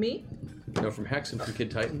Titan. From me? No, from Hex and from Kid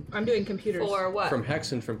Titan. I'm doing computers. For what? From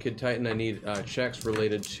Hex and from Kid Titan, I need checks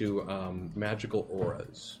related to magical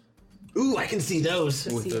auras. Ooh, I can see those.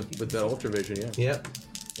 With the ultravision, yeah. Yep.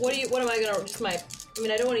 What am I gonna, just my, I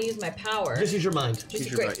mean, I don't want to use my power. Just use your mind.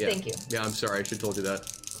 Great, thank you. Yeah, I'm sorry, I should have told you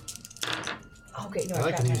that. Okay, no,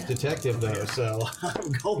 I can use detective though, so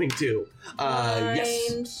I'm going to.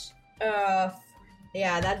 Yes.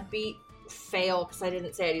 Yeah, that beat fail because I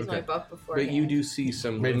didn't say I'd use my buff before. But you do see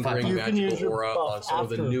some lingering magical aura on some of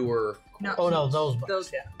the newer. Those.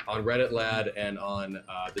 On Reddit Lad and on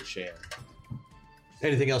the Chan.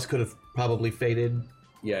 Anything else could have probably faded.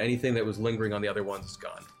 Yeah, anything that was lingering on the other ones is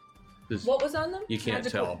gone. What was on them? You can't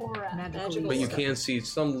tell. But you can see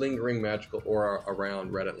some lingering magical aura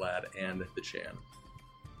around Reddit Lad and the Chan.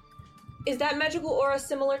 Is that magical aura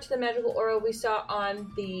similar to the magical aura we saw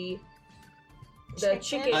on the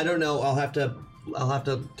chicken? I don't know. I'll have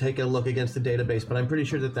to take a look against the database, but I'm pretty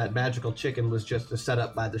sure that magical chicken was just a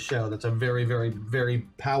setup by the show. That's a very, very, very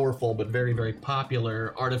powerful but very, very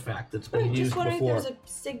popular artifact that's been used before. Just wondering if there's a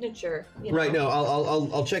signature. You know? Right. No,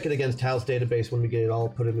 I'll check it against Hal's database when we get it all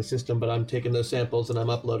put in the system. But I'm taking those samples and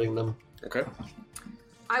I'm uploading them. Okay.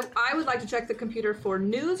 I would like to check the computer for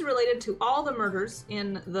news related to all the murders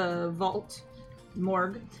in the vault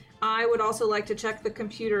morgue. I would also like to check the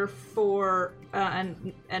computer for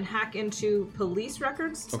and hack into police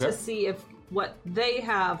records to see if what they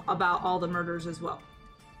have about all the murders as well.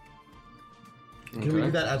 Can we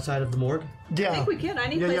do that outside of the morgue? Yeah. I think we can.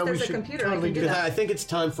 Any place there's a computer, I can do that. I think it's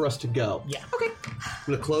time for us to go. Yeah. Okay. I'm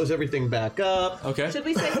going to close everything back up. Okay. Should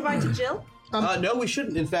we say goodbye to Jill? No, we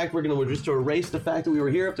shouldn't. In fact, we're going to just erase the fact that we were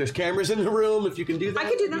here. If there's cameras in the room, if you can do that. I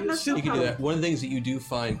can do that. That's no You can do problem. that. One of the things that you do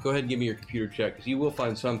find, go ahead and give me your computer check, because you will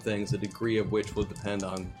find some things, the degree of which will depend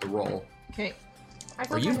on the roll. Okay.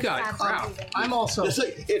 Or you've got crap. I'm also.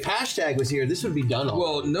 If hashtag was here, this would be done.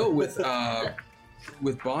 Well, no, with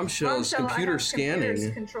Bombshell's computer scanning.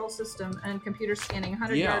 Computer's control system and computer scanning.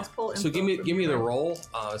 100 Yeah. yards pull. So give me the roll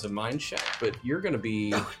as a mind check, but you're going to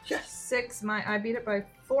be 6. I beat it by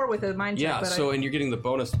 4 with a mind check. yeah. But So and you're getting the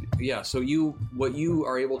bonus. Yeah. So what you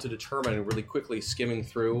are able to determine really quickly skimming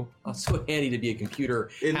through. It's so handy to be a computer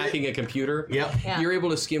hacking a computer. Yep. Yeah. You're able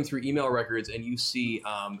to skim through email records and you see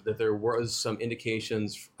that there was some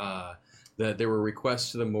indications that there were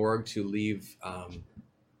requests to the morgue to leave.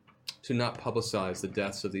 To not publicize the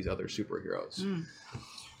deaths of these other superheroes.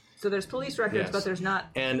 So there's police records, but there's not.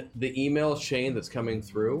 And the email chain that's coming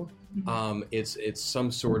through, it's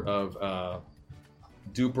some sort of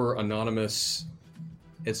duper anonymous,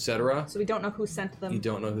 etc. So we don't know who sent them. You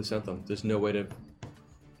don't know who sent them. There's no way to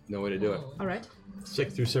do it. All right.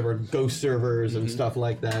 Sick through ghost servers and stuff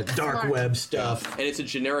like that. Dark web stuff. And it's a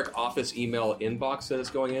generic office email inbox that it's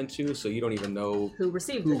going into, so you don't even know who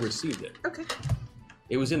received it. Okay.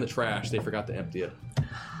 It was in the trash. They forgot to empty it. You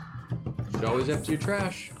should always empty your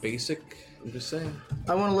trash. Basic. I'm just saying.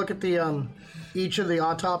 I want to look at the each of the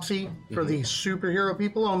autopsy for the superhero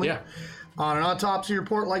people only. Yeah. On an autopsy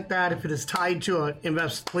report like that, if it is tied to a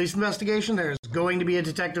police investigation, there's going to be a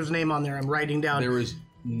detective's name on there. I'm writing down. There was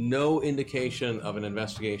no indication of an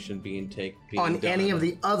investigation being on done. any of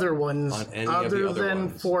the other ones, on any other of the other than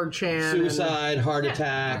ones. 4chan. Suicide, heart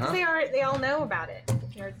attack. They all know about it.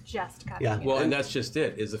 They're just cutting it. Well, and that's just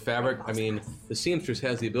it. Is the fabric? I mean, the seamstress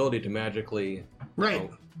has the ability to magically,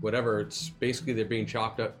 whatever. It's basically they're being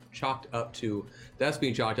chalked up to. That's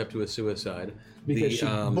being chalked up to a suicide. Because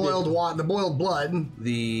the boiled blood.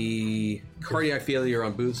 The cardiac failure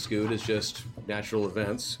on Booth Scoot is just natural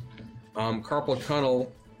events. Carpal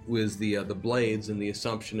tunnel was the blades, and the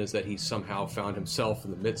assumption is that he somehow found himself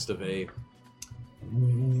in the midst of a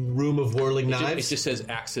room of whirling knives. It just says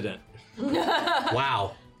accident.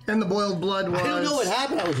 Wow. And the boiled blood was... I don't know what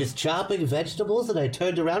happened. I was just chopping vegetables and I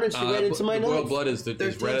turned around and she ran into my nose. The boiled blood is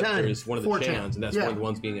one of the chans, and that's one of the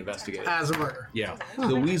ones being investigated. As a murder. Yeah.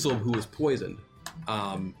 The weasel who was poisoned.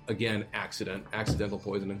 Again, accidental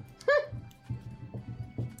poisoning.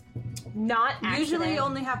 not accident. Usually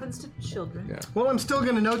only happens to children. Yeah. Well, I'm still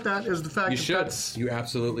going to note that as the fact You that should. that's... You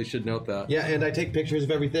absolutely should note that. Yeah, and I take pictures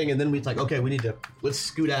of everything, and then it's like, okay, let's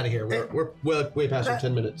scoot out of here. We're way past our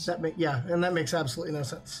 10 minutes. and that makes absolutely no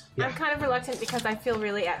sense. Yeah. I'm kind of reluctant because I feel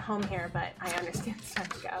really at home here, but I understand it's time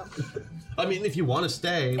to go. I mean, if you want to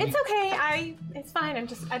stay... It's okay. It's fine.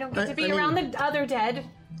 I don't get to be around the other dead.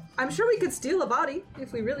 I'm sure we could steal a body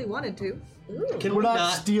if we really wanted to. We're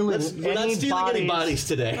not stealing any bodies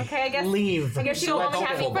today. Okay, I guess. Leave. I guess you don't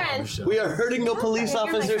have any friends. We are hurting no police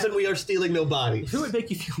officers, and we are stealing no bodies. If it would make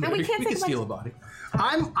you feel better, we can steal a body.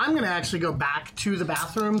 I'm going to actually go back to the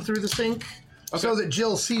bathroom through the sink so that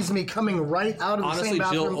Jill sees me coming right out of the same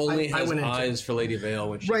bathroom. Jill only I has went into. eyes for Lady Vale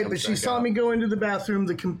when she Right, comes but she back saw out. me go into the bathroom.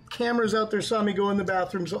 The cameras out there saw me go in the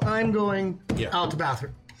bathroom, so I'm going out the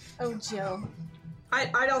bathroom. Oh, Jill.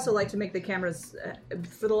 I'd also like to make the cameras,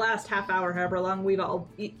 for the last half hour, however long we've all,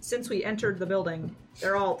 since we entered the building,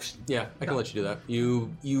 they're all... Yeah, I can let you do that. You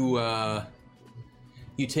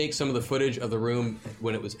take some of the footage of the room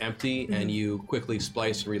when it was empty, and you quickly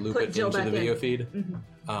splice and reloop Put it Jill into the back video in. feed.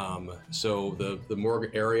 So the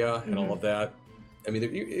morgue area and all of that. I mean,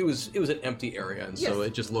 it was an empty area, and so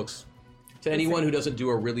it just looks to anyone who doesn't do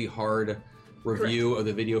a really hard review of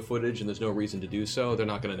the video footage, and there's no reason to do so, they're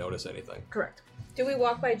not going to notice anything. Correct. Do we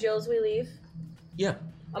walk by Jill as we leave? Yeah.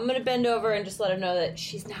 I'm going to bend over and just let her know that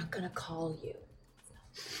she's not going to call you.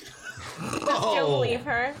 Does Jill believe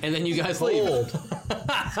her? And then you guys leave.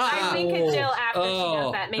 I wink at Jill after she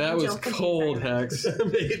does that, making that was Jill confused cold, very much.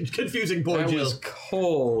 Hex. Confusing poor That Jill. was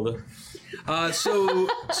cold.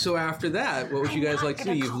 So after that, what would you guys like to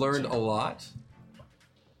do? You've learned a lot.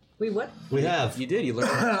 We what? We have. You did. You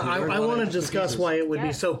learned. I want to discuss why it would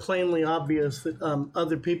be so plainly obvious that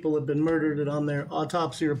other people have been murdered, and on their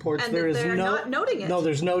autopsy reports And there that is they're not noting it. No,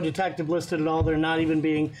 there's no detective listed at all. They're not even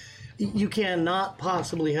being. You cannot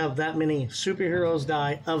possibly have that many superheroes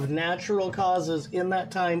die of natural causes in that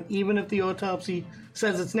time, even if the autopsy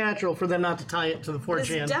says it's natural, for them not to tie it to the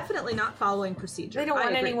 4chan. It's definitely not following procedure. They don't I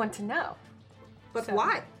want agree. anyone to know. But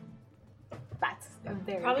why? That's a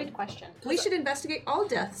very good question. We should investigate all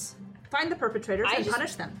deaths, find the perpetrators, and just-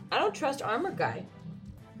 punish them. I don't trust Armor Guy.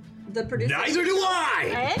 The producer. Neither do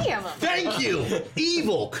I! Any of them. Thank you!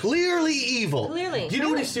 Evil. Clearly evil. Clearly. Do you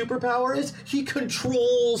know what his superpower is? He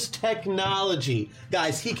controls technology.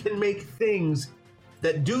 Guys, he can make things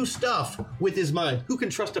that do stuff with his mind. Who can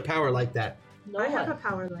trust a power like that? I have a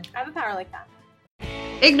power like I have a power like that.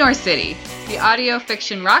 Ignore City, the audio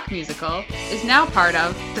fiction rock musical, is now part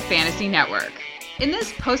of the Fantasy Network. In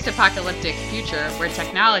this post-apocalyptic future where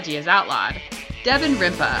technology is outlawed, Devin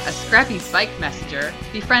Rimpa, a scrappy bike messenger,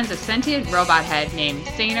 befriends a sentient robot head named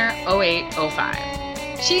Saner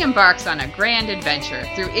 0805. She embarks on a grand adventure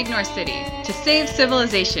through Ignore City to save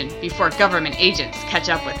civilization before government agents catch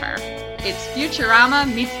up with her. It's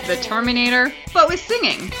Futurama meets the Terminator, but with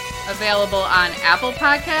singing. Available on Apple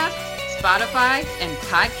Podcasts, Spotify, and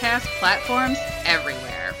podcast platforms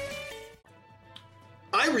everywhere.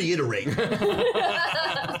 I reiterate.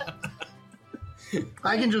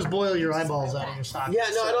 I can just boil your eyeballs out of your sockets.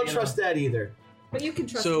 Yeah, no, I don't trust that either. But you can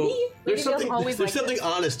trust So- me. There's something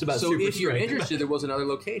honest about So super if you're strength. interested, there was another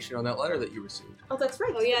location on that letter that you received. Oh, that's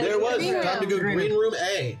right. Oh, yeah. There was. Green room. Time to go green room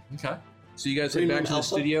A. Okay. So you guys head Green back Room to the Alpha?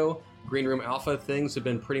 studio. Green Room Alpha, things have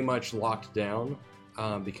been pretty much locked down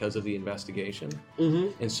because of the investigation.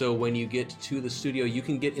 Mm-hmm. And so when you get to the studio, you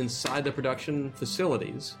can get inside the production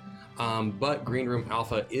facilities. But Green Room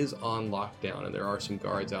Alpha is on lockdown, and there are some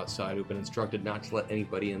guards outside who've been instructed not to let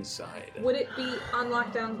anybody inside. Would it be on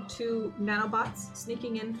lockdown to nanobots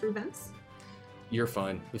sneaking in through vents? You're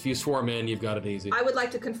fine. If you swarm in, you've got it easy. I would like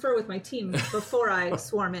to confer with my team before I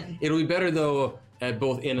swarm in. It'll be better, though, at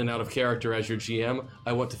both in and out of character as your GM.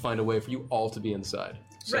 I want to find a way for you all to be inside.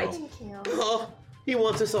 So, Right. Thank you. Oh, he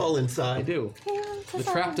wants us all I inside. do. The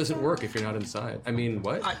trap doesn't work if you're not inside. I mean,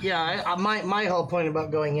 what? My whole point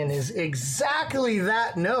about going in is exactly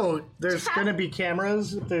that note. There's going to be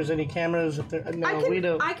cameras. If there's any cameras, we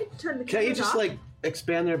don't. I could turn the Can't you cameras just off.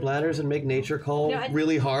 expand their bladders and make nature call No, I-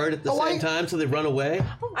 really hard at the same time so they run away?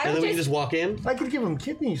 I And then we just- can just walk in? I could give them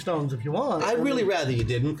kidney stones if you want. I'd really rather you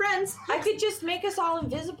didn't. Friends, I could just make us all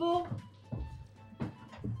invisible.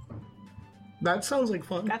 That sounds like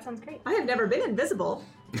fun. That sounds great. I have never been invisible.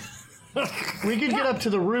 We could get up to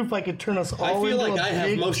the roof. I could turn us all I feel into like a I have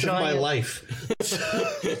big, most of my giant life.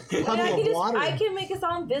 puddle of water. I can make us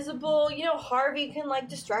all invisible. You know, Harvey can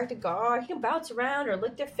distract a guard. He can bounce around or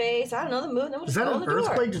lick their face. I don't know the move. Then we'll Is just that go in an the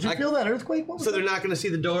door. earthquake? Did you feel that earthquake? What was So that? they're not going to see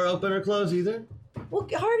the door open or close either? Well,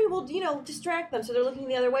 Harvey will, distract them so they're looking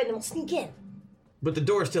the other way, and then we'll sneak in. But the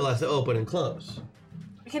door still has to open and close.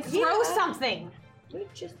 We can throw Yeah. something. We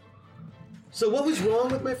just So what was wrong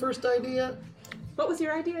with my first idea? What was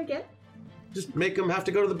your idea again? Just make them have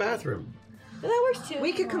to go to the bathroom. That works too.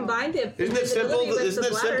 We could combine the Isn't it simple? Isn't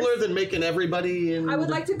it simpler than making everybody in? I would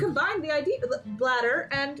like to combine the idea bladder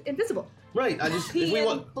and invisible. Right. I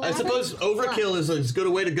suppose overkill is as good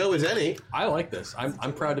a way to go as any. I like this.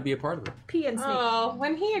 I'm proud to be a part of it. Pee and sneak. Oh,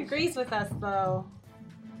 when he agrees with us, though.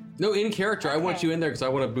 No, in character, I want you in there because I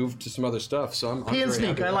want to move to some other stuff. So I'm Pee and very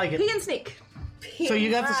sneak. happy. I like it. Pee and sneak. So you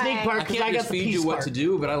got the sneak part I because can't I got just the feed pee you what part. to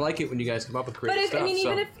do, but I like it when you guys come up with But creative if, stuff.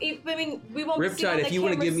 I mean, so. we won't see on Riptide, the if you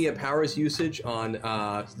want to give cameras. me a powers usage on,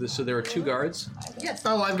 so there are 2 guards. Yes.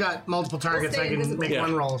 Oh, I've got multiple targets. I can make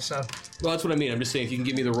one roll. So. Well, that's what I mean. I'm just saying if you can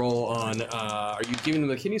give me the roll on, are you giving them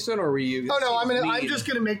the kidney stone or were you? Oh no, I'm just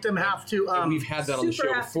gonna make them have to. We've had that on the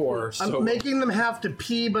show before. So. I'm making them have to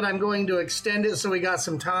pee, but I'm going to extend it so we got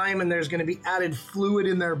some time, and there's going to be added fluid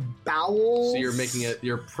in their bowels. So you're making it.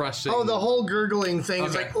 You're pressing. Oh, the whole gurgling thing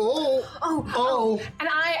is like oh. And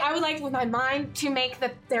I would like with my mind to make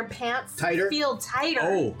their pants Tighter? feel tighter.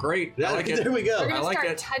 Oh, great! I like it. There we go. We're gonna I like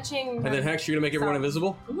start it. touching. And then Hex, you're gonna make everyone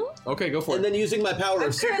invisible. Okay, go for And it. then using my power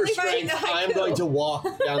of super currently writing strength, the haiku. I'm going to walk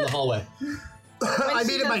down the hallway, I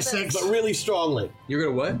beat it by 6. but really strongly. You're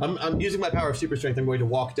gonna what? I'm using my power of super strength. I'm going to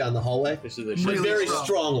walk down the hallway, So they're but shaking. very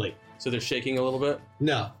strongly. So they're shaking a little bit.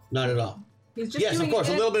 No, not at all. He's just Yes, of doing course,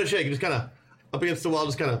 a it. little bit of shaking, just kind of up against the wall,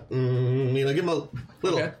 just kind of, give him a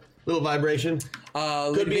little vibration.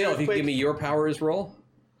 Could be if you earthquake. give me your powers roll.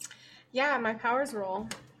 Yeah, my powers roll.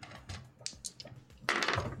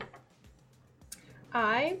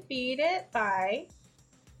 I beat it by.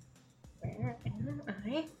 Where am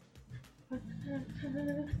I?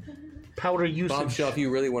 Powder usage. Bombshell, if you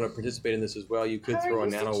really want to participate in this as well, you could Powder throw a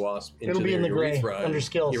usage. nano wasp into It'll be in the gray, urethra under and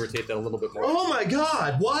skills. irritate that a little bit more. Oh my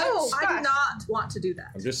God! What? Oh, I do gosh. not want to do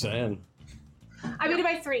that. I'm just saying. I beat it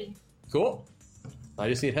by 3. Cool. I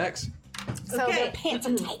just need Hex. So Okay. their pants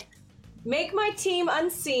are tight. Make my team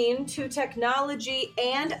unseen to technology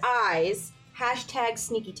and eyes. #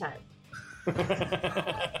 sneaky time.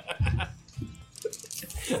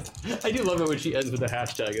 I do love it when she ends with a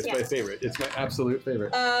hashtag. It's my Yeah. favorite. It's my absolute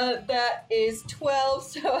favorite. That is 12,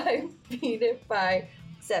 so I beat it by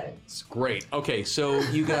 7. It's great. Okay, so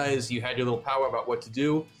you guys, you had your little power about what to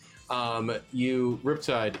do.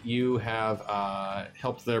 Riptide, you have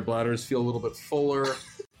helped their bladders feel a little bit fuller.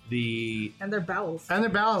 And their bowels. And their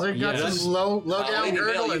bowels. They've got Yes. some low down Lady Vale,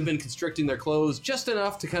 you've gurgling. been constricting their clothes just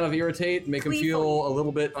enough to kind of irritate, make them feel a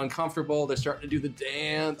little bit uncomfortable. They're starting to do the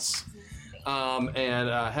dance.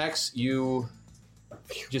 Hex, you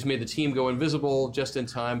just made the team go invisible just in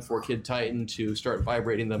time for Kid Titan to start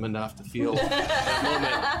vibrating them enough to feel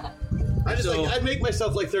that moment. I make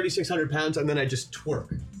myself like 3,600 pounds, and then I just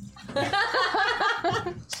twerk.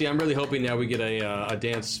 See, I'm really hoping now we get a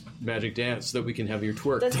dance, magic dance, so that we can have your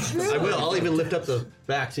twerk. That's true. I will. I'll even lift up the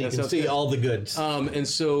back so you That can sounds see good. all the goods. And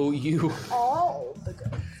so you... All the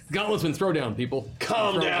good. Gauntletman, throw down, people.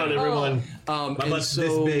 Calm Throw down, everyone. My and butt's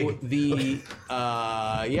so this big.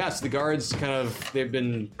 the guards kind of, they've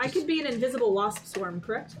been... I could be an invisible wasp swarm,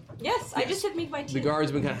 correct? Yes, I just said make my team. The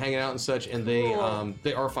guards have been kind of hanging out and such, and they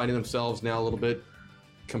are finding themselves now a little bit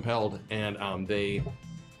compelled, and they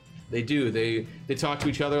talk to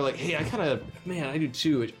each other like, hey, I do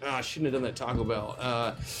too. I shouldn't have done that Taco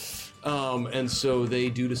Bell. And so they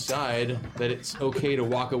do decide that it's okay to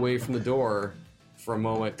walk away from the door for a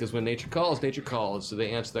moment, because when nature calls, nature calls. So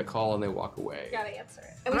they answer that call and they walk away. Gotta answer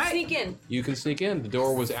it. And we sneak in. You can sneak in. The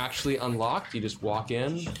door was actually unlocked. You just walk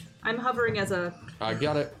in. I'm hovering as a... I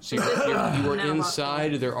got it. So you were Now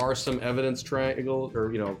inside. There are some evidence triangle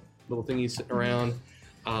or little thingies sitting around.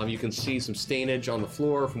 You can see some stainage on the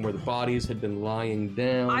floor from where the bodies had been lying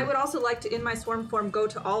down. I would also like to, in my swarm form, go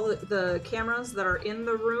to all the cameras that are in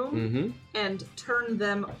the room and turn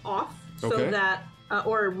them off so Okay. that,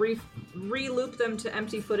 or re-loop them to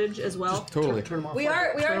empty footage as well. Totally. Turn them off We like-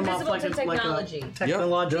 are turn them off invisible like to it's like a technology.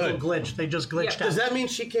 technological Good. glitch. They just glitched Yeah. out. Does that mean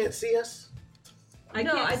she can't see us? I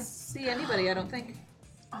No, can't I- see anybody, I don't think.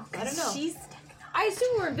 I don't know. She's I assume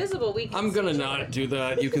we're invisible. We can I'm gonna see each not other. do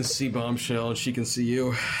that. You can see Bombshell, and she can see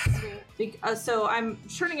you. So I'm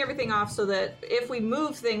turning everything off so that if we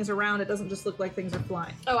move things around, it doesn't just look like things are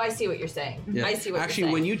flying. Oh, I see what you're saying. Yeah. I see what Actually, you're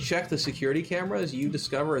saying. when you check the security cameras, you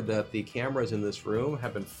discovered that the cameras in this room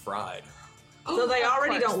have been fried. So they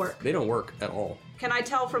already don't work. They don't work at all. Can I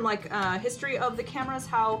tell from history of the cameras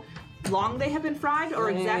how long they have been fried or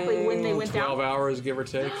exactly when they went 12 down? hours, give or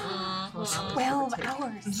take. 12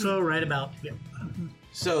 hours. So right about. Yeah.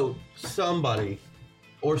 So somebody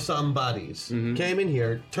or somebodies came in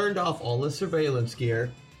here, turned off all the surveillance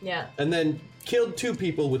gear, Yeah. and then killed 2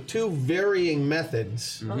 people with 2 varying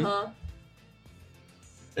methods.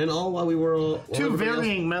 And all while we were all... Two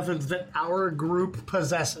varying methods that our group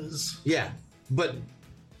possesses. Yeah, but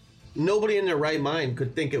nobody in their right mind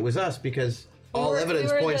could think it was us because all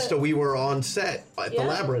evidence points to we were on set at the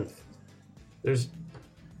labyrinth.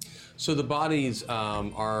 So the bodies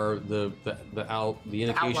are the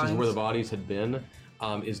indications of where the bodies had been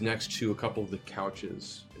is next to a couple of the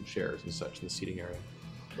couches and chairs and such in the seating area.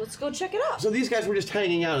 Let's go check it out. So these guys were just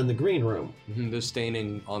hanging out in the green room. They're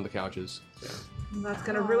staining on the couches. Yeah. That's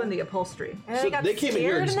going to ruin the upholstery. And so they came in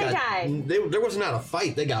here and just died. There was not a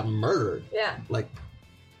fight. They got murdered. Yeah.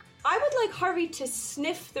 I would like Harvey to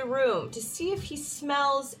sniff the room to see if he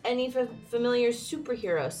smells any familiar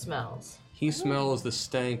superhero smells. He smells the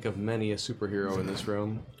stank of many a superhero in this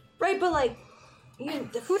room. Right, but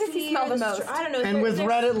who does he smell the most? I don't know. And with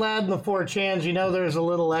Reddit Lad and the 4chans, there's a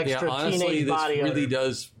little extra teenage body. This really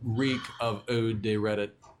does reek of Ode de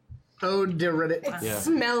Reddit. Ode de Reddit. It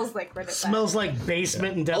smells like Reddit. Smells like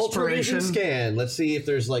basement and desperation. Ultravision scan. Let's see if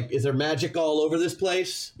there's is there magic all over this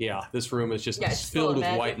place? Yeah, this room is just filled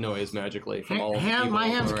with white noise magically from all of the people my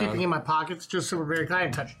hands around. keeping in my pockets just so we're very kind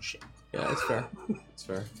of touching shit. Yeah, that's fair. That's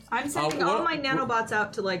fair. I'm sending all my nanobots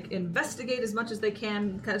out to investigate as much as they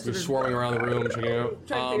can. You're swarming around the room, checking out.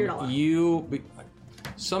 Trying to figure it all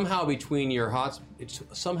out. Somehow between your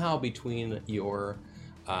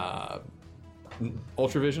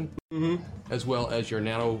ultravision, as well as your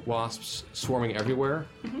nano wasps swarming everywhere.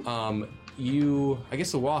 I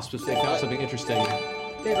guess the wasps, if they found something interesting.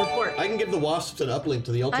 They report. I can give the wasps an uplink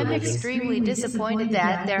to the ultravision. I'm extremely disappointed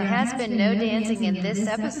that there has been no dancing in this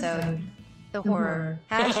episode. The horror.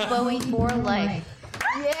 Chloe for life.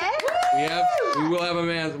 Yeah. We will have a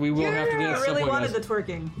man. We will have to dance. I really wanted the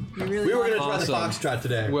twerking. We were going to try the foxtrot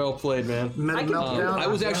today. Well played, man. I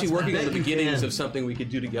was actually working on the beginnings of something we could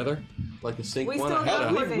do together, like a sync one.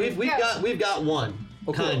 We've got one,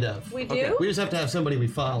 kind of. We do. Okay. We just have to have somebody we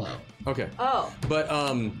follow. Okay. Oh. But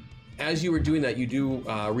as you were doing that, you do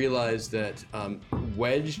realize that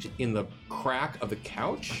wedged in the crack of the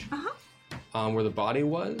couch, where the body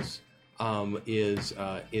was, is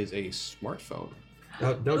a smartphone.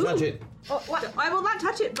 Don't touch it. I will not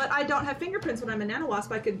touch it, but I don't have fingerprints when I'm a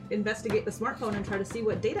nanowasp. I could investigate the smartphone and try to see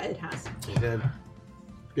what data it has. Okay.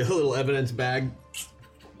 Get a little evidence bag.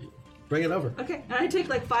 Bring it over. Okay, and I take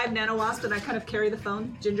 5 nanowasps and I kind of carry the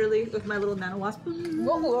phone gingerly with my little nanowasp.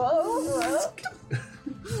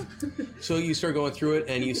 So you start going through it,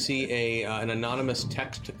 and you see an anonymous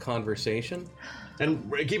text conversation.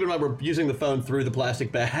 And keep in mind, we're using the phone through the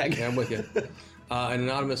plastic bag. Yeah, I'm with you. An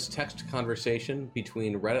anonymous text conversation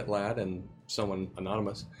between Reddit Lad and someone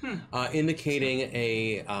anonymous, indicating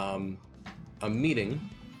a meeting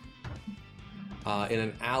in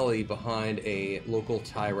an alley behind a local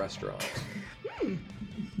Thai restaurant.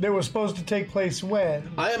 That was supposed to take place when?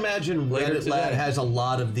 I imagine Reddit Lad has a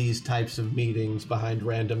lot of these types of meetings behind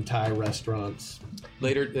random Thai restaurants.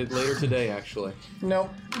 Later today, actually. No.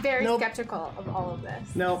 Very skeptical of all of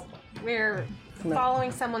this. No. We're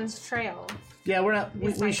following someone's trail. Yeah, we're not.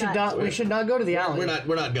 We should not. We should not go to the alley.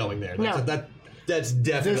 We're not going there. No. That's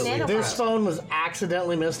definitely this phone was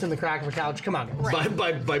accidentally missed in the crack of a couch. Come on, guys.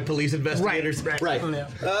 By police investigators. Right. Yeah.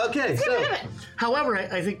 Okay. So, however,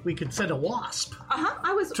 I think we could send a wasp.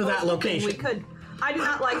 I was to that location. We could. I do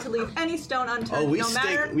not like to leave any stone unturned. we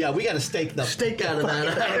got to stake the out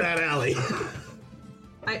of that alley.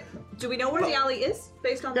 Do we know where the alley is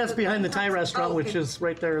based on? That's behind the Thai restaurant, which is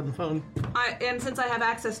right there in the phone. And since I have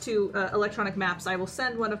access to electronic maps, I will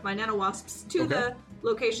send one of my nanowasps to the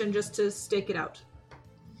location just to stake it out.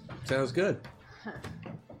 Sounds good.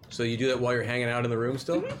 So you do that while you're hanging out in the room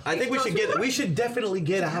still? I think we should definitely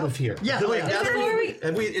get out of here. Yeah.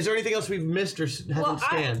 Is there anything else we've missed or haven't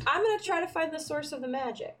scanned? I'm going to try to find the source of the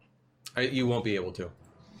magic. You won't be able to.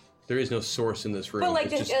 There is no source in this room. But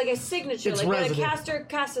like a signature, like when a caster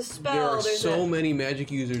casts a spell. There are so many magic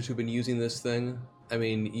users who've been using this thing. I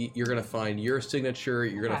mean, you're going to find your signature.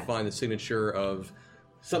 You're going to find the signature of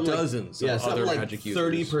dozens of other magic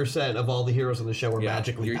users. 30% of all the heroes on the show are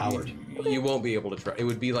magically powered. You won't be able to try. It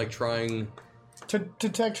would be like trying to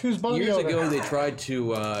detect whose body. Years ago, they tried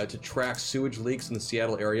to track sewage leaks in the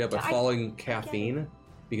Seattle area by following caffeine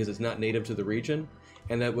because it's not native to the region.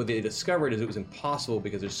 And that what they discovered is it was impossible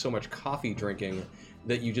because there's so much coffee drinking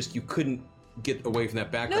that you couldn't get away from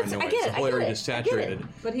that background noise. The whole area is saturated.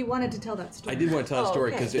 But he wanted to tell that story. I did want to tell a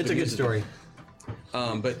story because it's a good story.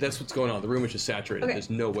 But that's what's going on. The room is just saturated. There's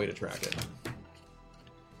no way to track it.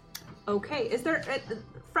 Okay. Is there,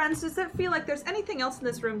 friends? Does it feel like there's anything else in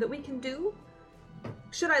this room that we can do?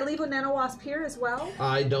 Should I leave a nanowasp here as well?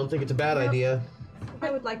 I don't think it's a bad idea. I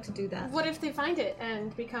would like to do that. What if they find it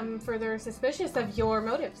and become further suspicious of your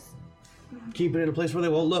motives? keep it in a place where they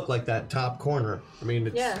won't look like that top corner. I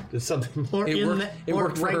mean, it's something. It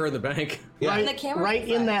worked for her in the bank. Right, the camera right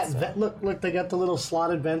in that. Look, they got the little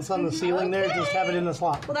slotted vents on the ceiling there. Just have it in the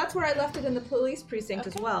slot. Well, that's where I left it in the police precinct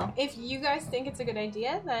as well. If you guys think it's a good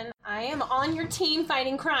idea, then I am on your team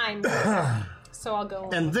fighting crime. So I'll go.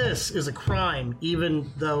 And this is a crime, even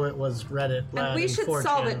though it was Reddit. And we should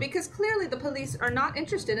solve it because clearly the police are not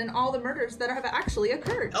interested in all the murders that have actually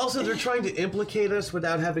occurred. Also, they're trying to implicate us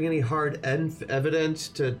without having any hard evidence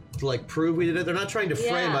to like prove we did it. They're not trying to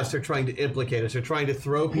frame us. They're trying to implicate us. They're trying to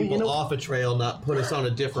throw people off a trail, not put us on a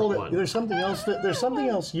different one. There's something else. There's something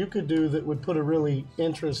else you could do that would put a really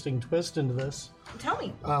interesting twist into this. Tell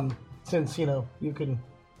me. Since you can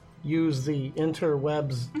use the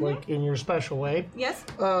interwebs like in your special way. Yes.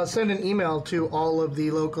 Send an email to all of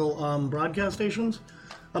the local broadcast stations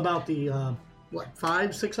about the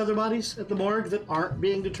 5-6 other bodies at the morgue that aren't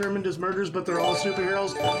being determined as murders, but they're all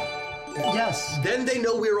superheroes. Yes. Then they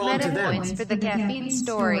know we're on to them. Metapoints for the caffeine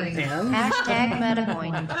story. And? Hashtag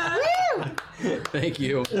Metapoint. Thank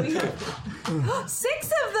you. 6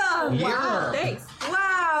 of them! Yeah. Wow, thanks.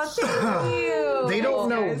 Wow, thank you. They don't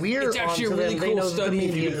know we're It's actually a onto really them. They cool know that the study. If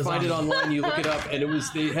media you can is find it on. online, you look it up, and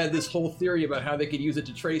they had this whole theory about how they could use it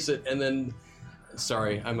to trace it, and then.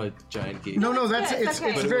 Sorry, I'm a giant geek. No, that's it's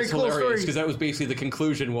But a it very was cool hilarious story. because that was basically the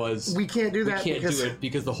conclusion was We can't do that We can't because do it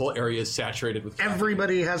because the whole area is saturated with caffeine.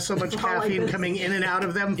 everybody has so much caffeine coming in and out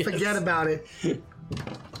of them. Yes. Forget about it.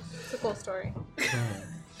 It's a cool story.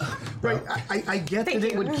 Right, I get that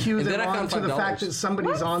it would cue And them then I on found to the $5. fact that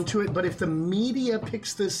somebody's onto it, but if the media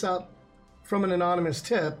picks this up from an anonymous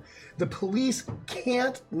tip, the police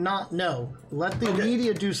can't not know. Let the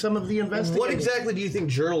media do some of the investigating. What exactly do you think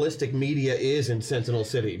journalistic media is in Sentinel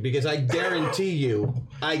City? Because I guarantee you,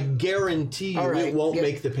 it won't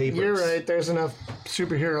make the papers. You're right. There's enough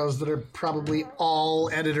superheroes that are probably all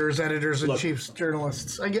editors, and chiefs,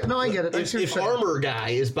 journalists. I get it. If Armor Guy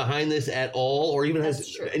is behind this at all, or even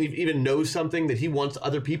even knows something that he wants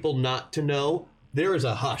other people not to know, there is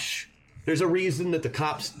a hush. There's a reason that the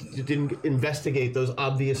cops didn't investigate those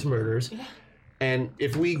obvious murders. Yeah. And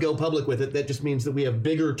if we go public with it, that just means that we have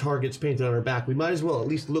bigger targets painted on our back. We might as well at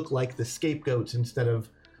least look like the scapegoats instead of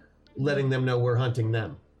letting them know we're hunting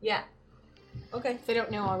them. Yeah. Okay. If they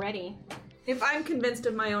don't know already. If I'm convinced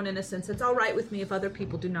of my own innocence, it's all right with me if other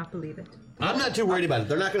people do not believe it. I'm not too worried about it.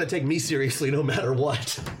 They're not going to take me seriously no matter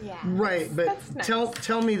what. Yeah. Right, but nice.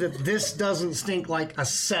 tell me that this doesn't stink like a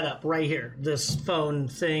setup right here. This phone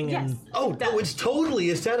thing and no, it's totally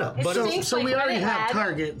a setup. So we already have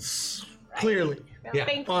targets clearly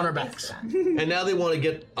on our backs. And now they want to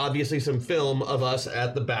get obviously some film of us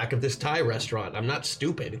at the back of this Thai restaurant. I'm not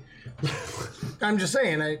stupid. I'm just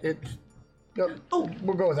saying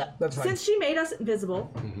we'll go with that. That's fine. Since she made us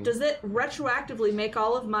invisible, does it retroactively make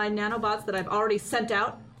all of my nanobots that I've already sent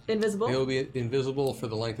out invisible? It will be invisible for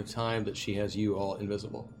the length of time that she has you all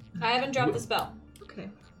invisible. I haven't dropped the spell. Okay.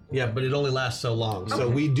 Yeah, but it only lasts so long, so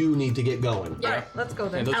we do need to get going. Yeah. All right, let's go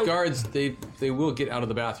then. And those guards, they will get out of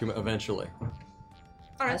the bathroom eventually. All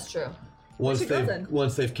right. That's true. Once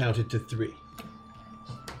they've counted to 3.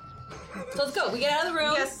 So let's go. We get out of the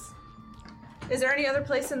room. Yes. Is there any other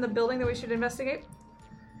place in the building that we should investigate?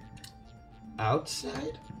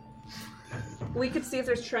 Outside? We could see if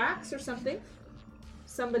there's tracks or something.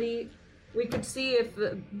 We could see if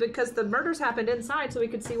because the murders happened inside, so we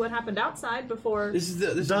could see what happened outside before. This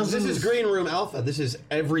is Green Room Alpha. This is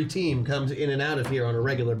every team comes in and out of here on a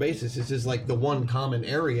regular basis. This is like the one common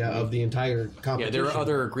area of the entire competition. Yeah, there are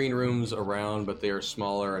other green rooms around, but they are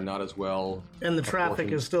smaller and not as well. And the traffic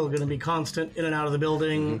is still going to be constant in and out of the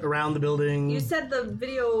building, around the building. You said the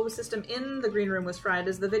video system in the green room was fried.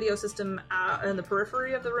 Is the video system in the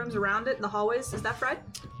periphery of the rooms around it, in the hallways, is that fried?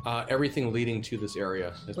 Everything leading to this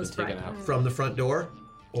area has been taken out. From the front door?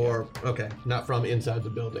 Or, okay, not from inside the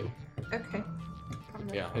building. Okay.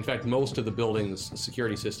 Yeah, in fact, most of the building's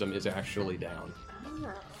security system is actually down.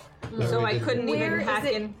 So I couldn't Where even hack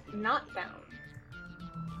is it in. not down?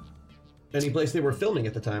 Any place they were filming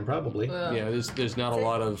at the time, probably. Yeah, there's not a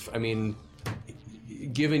lot of, I mean,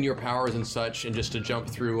 given your powers and such, and just to jump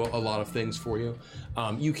through a lot of things for you,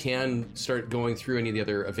 you can start going through any of the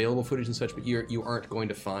other available footage and such, but you aren't going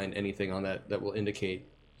to find anything on that will indicate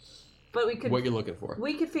what you're looking for.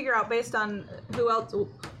 We could figure out based on who else.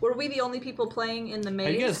 Were we the only people playing in the maze?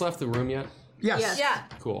 Have you guys left the room yet? Yes. Yeah.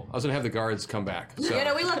 Cool. I was going to have the guards come back. So. Yeah,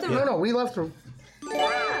 no, we left the room. No, we left the room.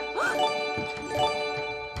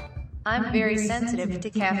 I'm very sensitive to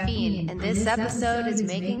caffeine, and this episode is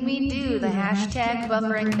making me do the hashtag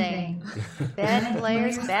buffering thing. Bad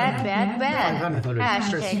players, bad. 500.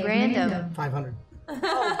 Hashtag random. 500.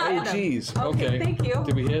 Oh, jeez. Okay. Thank you.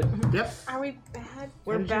 Did we hit? Yep. Are we bad?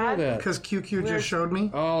 We're bad. Because QQ just showed me.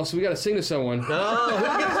 Oh, so we got to sing to someone. Who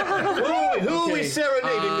are we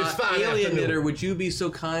serenading this fine Alien afternoon? Knitter, would you be so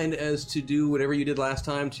kind as to do whatever you did last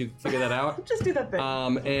time to figure that out? Just do that thing.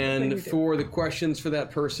 And for the questions for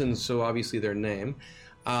that person, so obviously their name,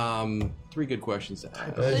 3 good questions to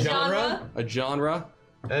ask. Genre? A genre.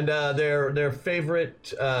 And their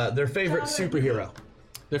favorite superhero.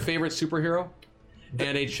 Their favorite superhero.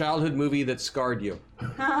 And a childhood movie that scarred you.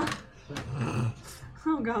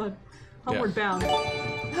 Oh, God. Homeward bound.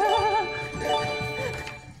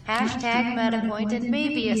 Hashtag MetaPointed may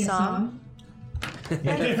be a song.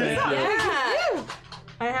 Yeah.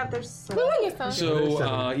 I have their Who are your phone? So,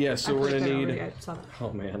 so we're going to need...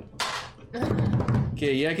 Oh, man.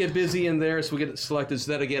 Okay, yeah, get busy in there so we get it selected.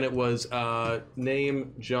 So that, again, it was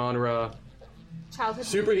name, genre... Childhood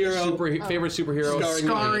Superhero. Favorite superhero.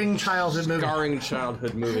 Scarring childhood movie. Scarring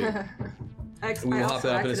childhood movie. We'll hop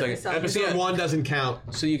that up in a second. Episode 1 doesn't count.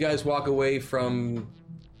 So you guys walk away from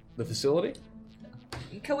the facility?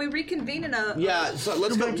 Can we reconvene in a... Yeah, so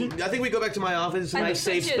let's go. I think we go back to my office. A nice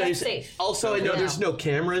safe space. Safe. Also, I know there's no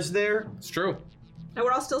cameras there. It's true. And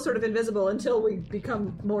we're all still sort of invisible until we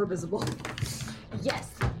become more visible. Yes.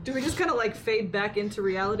 Do we just kind of like fade back into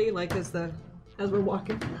reality, like as we're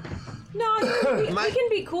walking? No, we can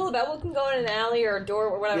be cool about it. We can go in an alley or a door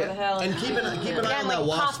or whatever the hell. And keep an eye on that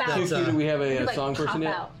wasp. Do we have a song person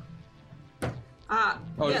yet? Yes,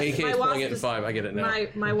 AK is pulling it in 5. I get it now.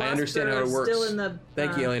 My wasps I understand how it works. Still in the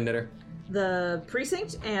Thank you, Alien Knitter. The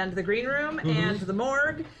precinct and the green room and the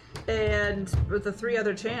morgue and with the 3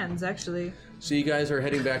 other Chans actually. So you guys are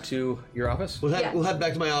heading back to your office? We'll head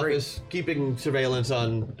back to my office, keeping surveillance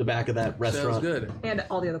on the back of that restaurant. Sounds good. And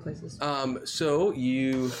all the other places. So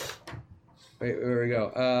you... Wait, where we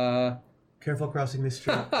go? Careful crossing this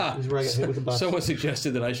street. This is where I got hit with a bus. Someone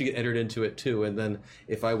suggested that I should get entered into it too, and then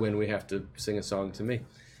if I win, we have to sing a song to me.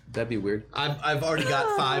 That'd be weird. I've already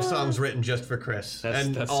got 5 songs written just for Chris,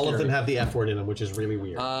 and all of them have the F word in them, which is really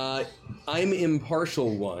weird. I'm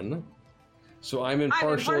impartial one. So I'm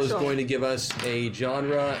impartial is going to give us a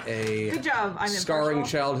genre, a good job. I'm scarring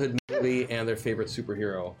impartial. childhood movie, and their favorite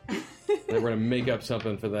superhero. And we're going to make up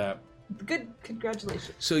something for that. Good,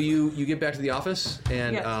 congratulations. So you get back to the office,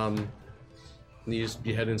 and Yes.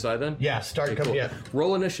 you head inside then? Yeah, start Okay, coming. cool. Yeah.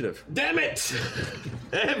 Roll initiative. Damn it!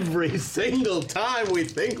 Every single time we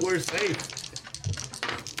think we're safe.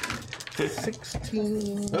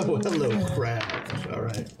 16. Oh, hello, crabs. All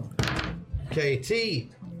right. KT.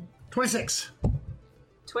 26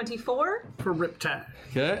 24 for Riptide.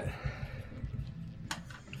 Okay.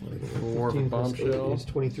 4 for Bombshell. Is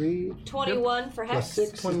 23. 21 for Plus Hex.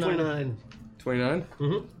 6 29. 29?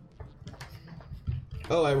 Mm-hmm.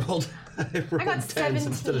 Oh, I rolled I got 10s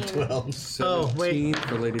instead of 12. 17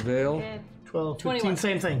 for Lady Vale. 12, 15, 21.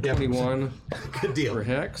 same thing. 21 Good deal. for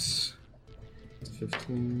Hex.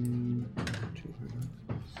 15.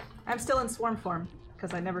 I'm still in swarm form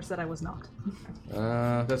because I never said I was not.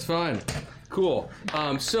 That's fine. Cool.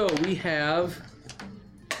 So we have...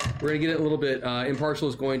 We're going to get it a little bit. Impartial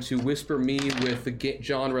is going to whisper me with the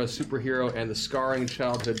genre superhero and the scarring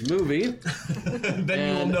childhood movie.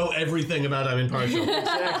 Then you will know everything about I'm Impartial.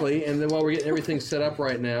 Exactly. And then while we're getting everything set up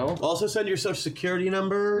right now... Also send your social security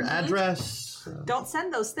number, address. Don't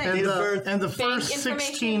send those things. And the first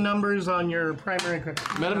 16 numbers on your primary card.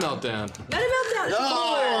 Meta Meltdown. Meta Meltdown.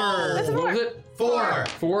 Oh! What was it? 4.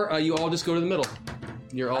 4. You all just go to the middle.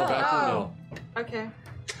 You're all back to the middle. Okay.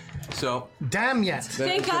 So... Damn yet.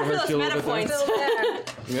 Thank God for those meta points.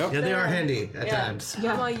 Yep. Yeah, they are handy at times. I'm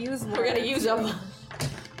gonna use them. We're gonna use them.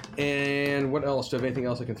 And what else? Do I have anything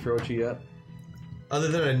else I can throw at you yet? Other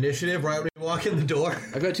than initiative, right when you walk in the door.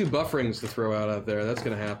 I've got 2 bufferings to throw out there. That's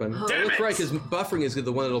going to happen. Damn That's it! right, because buffering is the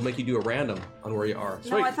one that'll make you do a random on where you are.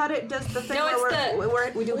 No, I thought it does the thing No, it's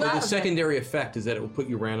where we do The half of it. secondary effect is that it will put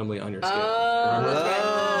you randomly on your scale.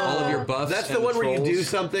 All of your buffs. That's and the one where you do trolls,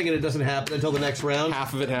 something and it doesn't happen until the next round.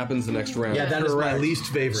 half of it happens the next round. Yeah, that is my least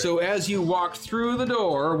favorite. So as you walked through the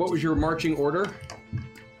door, what was your marching order?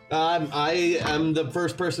 I am the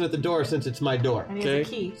first person at the door since it's my door. And he has a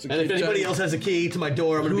key. So And if Kid anybody Titan- else has a key to my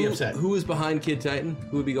door, I'm going to be upset. Who is behind Kid Titan?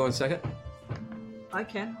 Who would be going second? I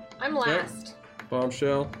can. I'm last.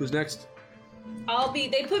 Bombshell. Who's next?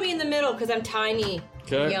 They put me in the middle because I'm tiny,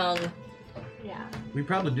 Okay. young. Yeah. We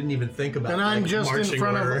probably didn't even think about And I'm just in marching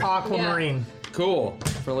front order. of Aquamarine. Cool.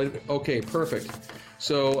 Okay, perfect.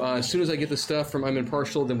 So as soon as I get the stuff from I'm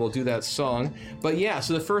Impartial, then we'll do that song. But yeah,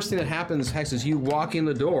 so the first thing that happens, Hex, is you walk in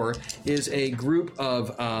the door, is a group of,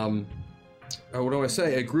 what do I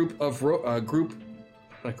say? A group of,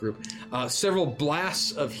 Several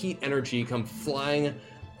blasts of heat energy come flying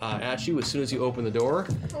at you as soon as you open the door.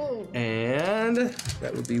 Oh. And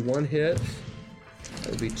that would be 1 hit.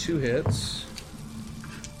 That would be 2 hits.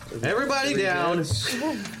 Everybody down.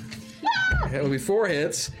 That would be 4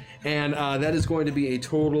 hits. And that is going to be a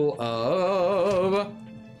total of...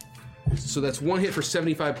 So that's 1 hit for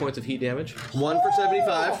 75 points of heat damage. 1 for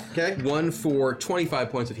 75. Okay. 1 for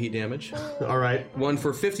 25 points of heat damage. All right. 1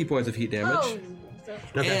 for 50 points of heat damage. Oh.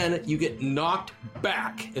 Okay. And you get knocked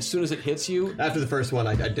back as soon as it hits you. After the first one,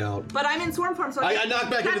 I don't. But I'm in swarm form, so I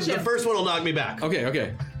knock back into the first one will knock me back.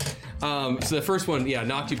 Okay. So the first one,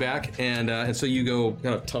 knocked you back, and so you go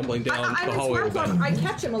kind of tumbling down I'm the in hallway. swarm form. I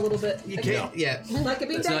catch him a little bit. You can't. Yeah. Like a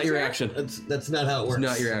beanbag That's not your chair. action. That's not how it works.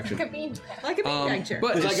 It's not your action. Like a beanbag chair.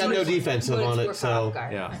 But Because as I got soon no as- defensive on it, so.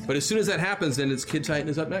 Yeah. But as soon as that happens, then it's Kid Titan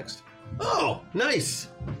is up next. Oh, nice.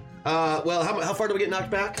 Well, how far do we get knocked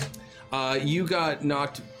back? You got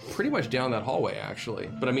knocked pretty much down that hallway, actually.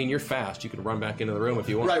 But I mean, you're fast. You can run back into the room if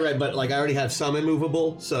you want. Right. But like, I already have some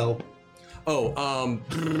immovable, so.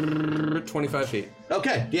 25 feet.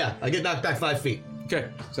 Okay. Yeah, I get knocked back 5 feet. Okay,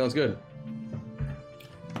 sounds good.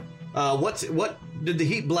 What did the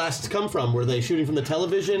heat blasts come from? Were they shooting from the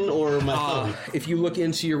television or my phone? If you look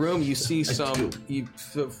into your room, you see some.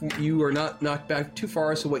 You are not knocked back too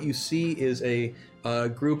far, so what you see is a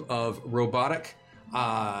group of robotic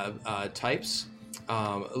types.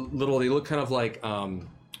 They look kind of like what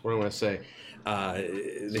do I want to say?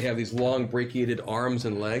 They have these long brachiated arms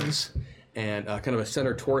and legs, and kind of a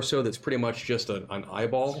center torso that's pretty much just an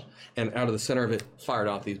eyeball, and out of the center of it fired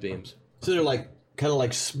off these beams. So they're like kind of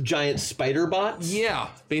like giant spider bots? Yeah,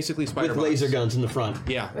 basically spider with bots. laser guns in the front.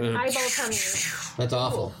 Yeah. Eyeball tummies. That's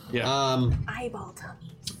awful. Yeah. Eyeball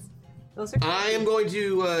tummies. Those are I am going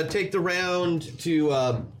to take the round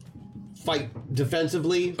to fight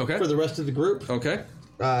defensively for the rest of the group. Okay.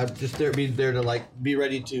 Just be there to be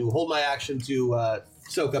ready to hold my action to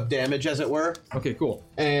soak up damage, as it were. Okay, cool.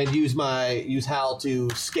 And use HAL to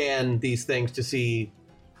scan these things to see,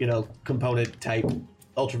 component type,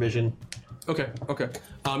 ultravision. Okay. They're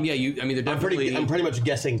definitely. I'm pretty much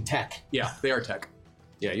guessing tech. Yeah, they are tech.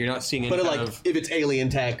 Yeah, you're not seeing any But kind of. if it's alien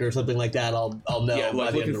tech or something like that, I'll know. Yeah,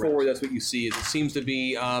 by the end looking of the forward, round. that's what you see. It seems to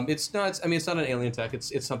be. It's not. I mean, it's not an alien tech.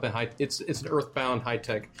 It's something high. It's an earthbound high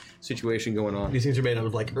tech situation going on. These things are made out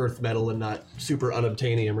of earth metal and not super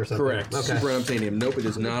unobtainium or something. Correct. Okay. Super unobtainium. Nope, it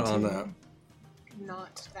is not on that.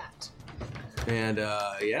 Not that. And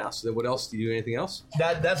so then what else? Do you do anything else?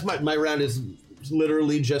 That's my round is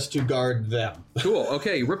literally just to guard them. Cool.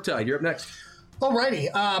 Okay, Riptide, you're up next. Alrighty,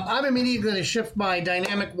 I'm immediately going to shift my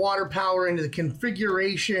dynamic water power into the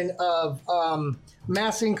configuration of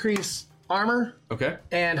mass increase armor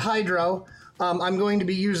and hydro. I'm going to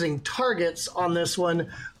be using targets on this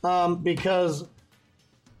one because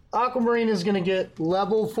Aquamarine is going to get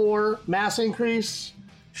level 4 mass increase.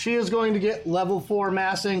 She is going to get level 4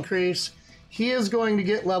 mass increase. He is going to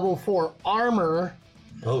get level 4 armor.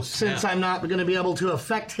 Oh, since I'm not going to be able to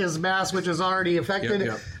affect his mass, which is already affected.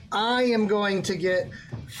 Yep. I am going to get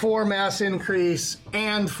 4 mass increase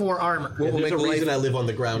and 4 armor. What will There's make a reason I live on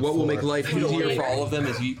the ground What will floor. make life easier for all of them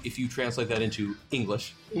is if you translate that into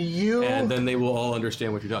English, You and then they will all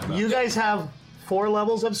understand what you're talking about. you guys have 4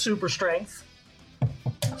 levels of super strength.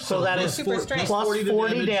 So that is Super strength. plus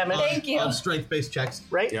 40 damage. Thank you. On strength-based checks.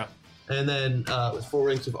 Right? Yeah. And then it was 4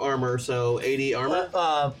 ranks of armor, so 80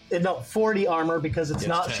 armor. No, 40 armor because it's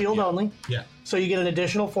not 10, shield yeah. only. Yeah. So you get an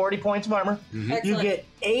additional 40 points of armor. Mm-hmm. You Excellent. get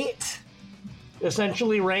 8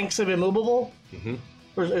 essentially ranks of immovable. Mm-hmm.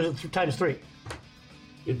 Or is it times 3?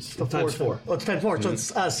 It's times 4. Oh, it's times 4. Mm-hmm.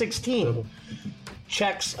 So it's 16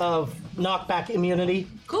 checks of knockback immunity.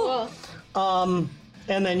 Cool. And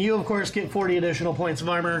then you, of course, get 40 additional points of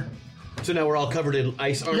armor. So now we're all covered in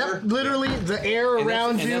ice armor? Yep, literally the air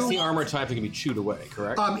around and you. that's the armor type that can be chewed away,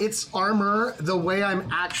 correct? It's armor the way I'm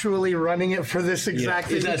actually running it for this exact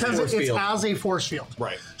thing it's as because force it's field. as a force field.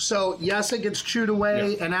 Right. So yes, it gets chewed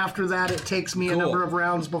away, and after that, it takes me a Cool. number of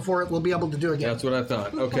rounds before it will be able to do again. That's what I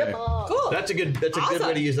thought. Okay. Cool. That's a good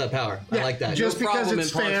way to use that power. I like that. Just No because problem,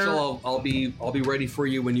 it's Impartial. fair. I'll be ready for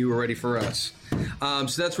you when you are ready for us.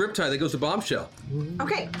 So that's Riptide. That goes to Bombshell.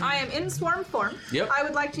 Okay, I am in swarm form. Yep. I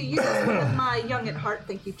would like to use my young at heart,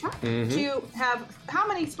 thank you, Chuck, to have, how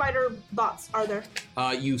many spider bots are there?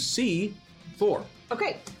 You see 4.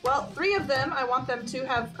 Okay, well, 3 of them, I want them to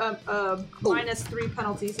have a -3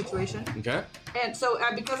 penalty situation. Okay. And so,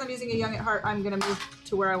 because I'm using a young at heart, I'm going to move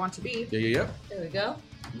to where I want to be. Yeah. There we go.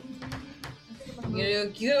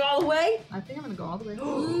 You go all the way? I think I'm going to go all the way.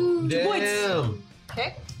 Damn.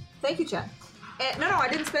 Okay, thank you, Chad. No, I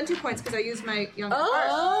didn't spend 2 points because I used my young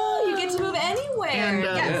Oh, you get to move anywhere. And,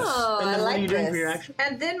 Yes. Oh, and then I what are like you doing this. for your action?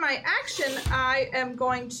 And then my action, I am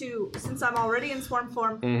going to, since I'm already in swarm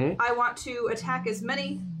form, I want to attack as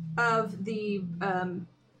many of the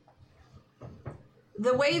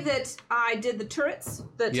way that I did the turrets.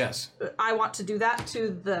 That Yes. I want to do that to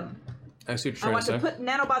them. I see what you're I trying want to to say. put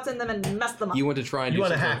nanobots in them and mess them up. You want to try and You do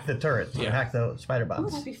want to something. hack the turrets, or hack the spider Oh,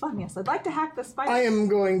 bots. that'd be fun. Yes, I'd like to hack the spider. I am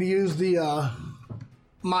going to use the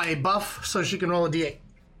my buff so she can roll a d8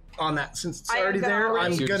 on that. Since it's I am already gonna there, already-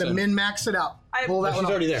 I'm See what going to you're saying. min-max it out. I- Pull that She's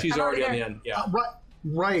one already off. there. She's I'm already on already the end. Yeah.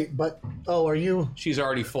 Right, but... Oh, are you... She's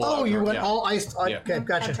already full. Oh, out you there, went yeah. all iced... Yeah. Okay,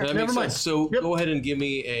 gotcha. That Never makes mind. sense. So Yep. go ahead and give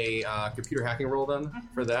me a computer hacking roll then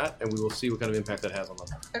for that, and we will see what kind of impact that has on them.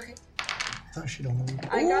 Okay. Oh, she don't believe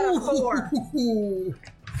I got a 4.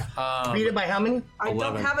 Beat it by how many? I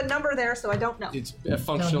 11. don't have a number there, so I don't know. It's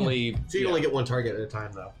functionally. So you only get one target at a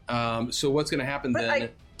time, though. So what's going to happen But then?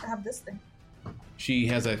 I have this thing. She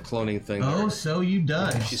has a cloning thing. Oh, there. so you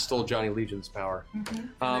does. She stole Johnny Legion's power.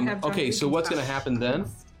 I have Johnny Okay, so Legion's what's going power. to happen then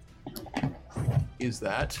is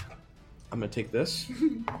that I'm going to take this.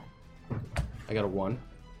 I got a 1.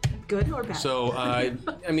 Good or bad? So, I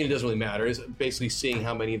mean, it doesn't really matter. It's basically seeing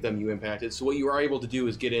how many of them you impacted. So what you are able to do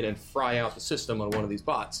is get in and fry out the system on one of these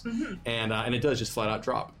bots. And it does just flat out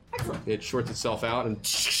drop. Excellent. It shorts itself out and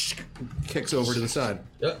kicks over to the side.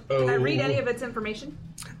 Can I read any of its information?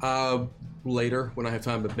 Later, when I have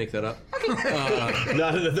time to make that up.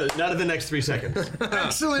 Not in the next 3 seconds.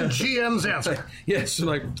 Excellent GM's answer. Yes,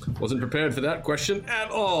 like, wasn't prepared for that question at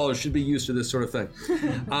all. Should be used to this sort of thing.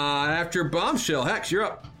 After Bombshell, Hex, you're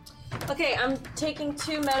up. Okay, I'm taking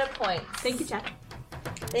 2 meta points. Thank you, chat.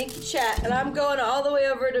 Thank you, chat. And I'm going all the way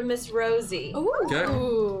over to Miss Rosie. Okay.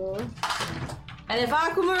 Ooh. And if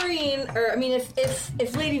Aquamarine, or I mean,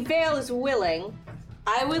 if Lady Vale is willing,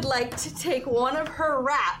 I would like to take one of her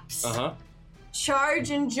wraps,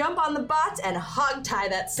 charge and jump on the bot, and hog tie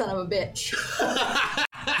that son of a bitch.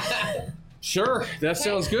 Sure, that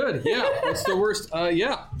sounds good. Yeah, what's the worst?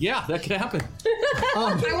 Yeah, that could happen.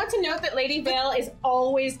 I want to note that Lady Vale is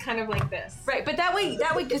always kind of like this. Right, but that way,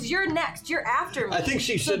 because you're next, you're after me. I think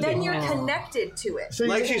she So should then be. you're connected to it. So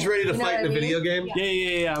Like you're, she's ready to You know fight in what a I video mean?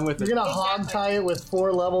 game. Yeah, I'm with it. you're going to hog tie it with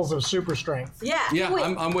 4 levels of super strength. Yeah. Yeah, Wait.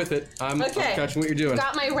 I'm with it. I'm Okay. catching what you're doing.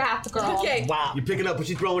 Got my wrap, girl. Okay. Wow. You picking up what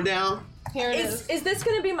she's throwing down? Here it is. Is this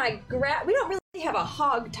going to be my We don't really have a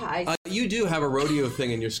hog tie. You do have a rodeo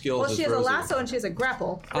thing in your skills. Well, as she has a Rosie. lasso and she has a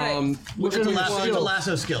grapple. Which Look one at you the It's a want?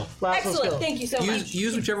 lasso skill. Lasso Excellent. skill. Thank you so much.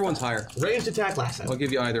 Use whichever one's higher. Ranged attack lasso. I'll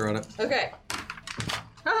give you either on it. Okay.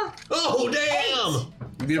 Oh, damn!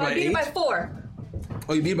 You beat it So by I beat 8? it by 4.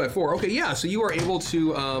 Oh, you beat it by 4. Okay, yeah. So you are able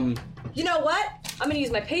to. You know what? I'm going to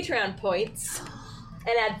use my Patreon points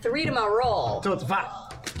and add 3 to my roll. So it's a 5.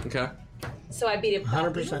 Okay. So I beat it by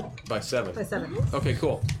 100%. By 7. By 7. Okay,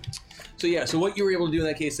 cool. So yeah, so what you were able to do in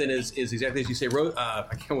that case then is exactly as you say. I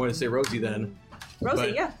can't want to say Rosie then. Rosie,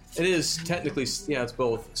 But yeah. It is technically, yeah, it's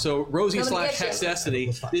both. So Rosie I'm gonna slash get you.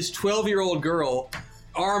 Hexacity, this 12-year-old girl,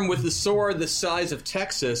 armed with the sword the size of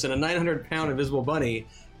Texas and a 900-pound invisible bunny,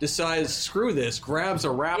 decides, screw this, grabs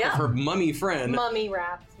a wrap Yeah. of her mummy friend, Mummy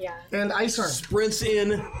wrap, yeah. And ice arm. sprints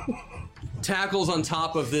in, tackles on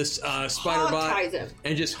top of this spider Hog bot, ties him.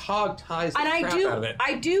 and just hog ties the And crap out of it.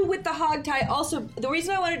 I do with the hog tie also. The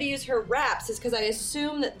reason I wanted to use her wraps is because I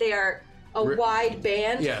assume that they are a wide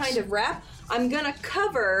band Yes. kind of wrap. I'm gonna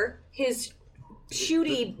cover his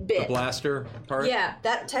shooty bit. The blaster part? Yeah,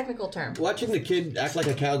 that technical term. Watching the kid act like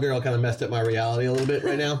a cowgirl kind of messed up my reality a little bit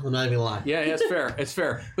right now. I'm not even gonna lie. Yeah, it's fair. It's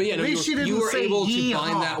fair. But yeah, no, At least she you didn't were say able to yeehaw.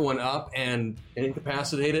 bind that one up and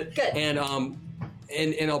incapacitate it. Good. And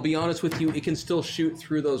I'll be honest with you, it can still shoot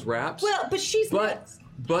through those wraps. Well, but she's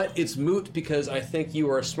But it's moot because I think you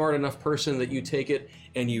are a smart enough person that you take it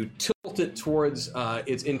and you tilt it towards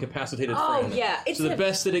its incapacitated Oh, friend. yeah. So the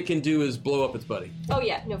best that it can do is blow up its buddy. Oh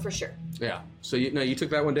yeah, no, for sure. Yeah. So you took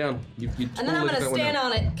that one down. You And then I'm totally gonna took that one stand down.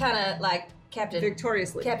 on it, kind of like Captain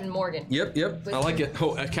Victoriously. Captain Morgan. Yep. I like it.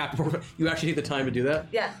 Oh, Captain Morgan. You actually take the time to do that?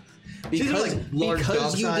 Yeah. Because, like large dog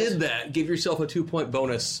because you size? did that, give yourself a 2-point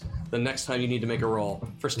bonus the next time you need to make a roll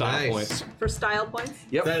for style Nice. points. For style points?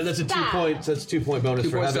 Yep. That's a 2 Stop. points. That's 2 point bonus 2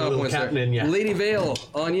 for point having a style little points captain there. in you. Lady Vale,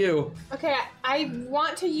 on you. Okay, I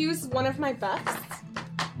want to use one of my buffs,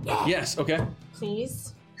 Yes, okay.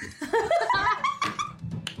 please.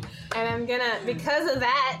 And I'm gonna, because of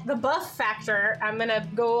that, the buff factor, I'm gonna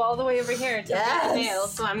go all the way over here to Yes. the nail.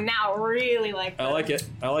 So I'm now really like I like it.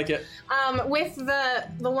 I like it. with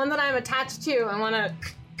the one that I'm attached to, I wanna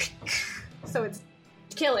so it's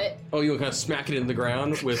kill it. Oh, you'll kind of smack it in the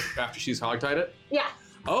ground with after she's hogtied it? Yeah.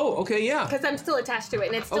 Oh, okay, yeah. Because I'm still attached to it,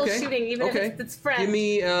 and it's still shooting, even if it's friends. Give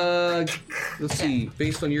me, let's see,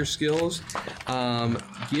 based on your skills,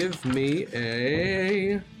 give me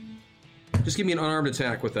just give me an unarmed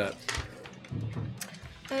attack with that.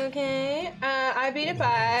 Okay, I beat it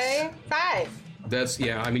by 5. That's,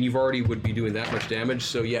 yeah, I mean, you've already would be doing that much damage,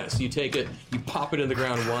 so yes, you take it, you pop it in the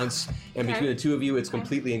ground once, and between the two of you, it's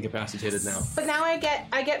completely incapacitated now. But now I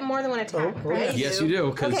get more than one attack, right? Yes, you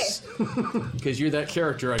do, because you're that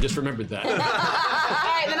character, I just remembered that.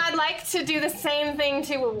 Alright, then I'd like to do the same thing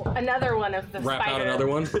to another one of the Wrap out another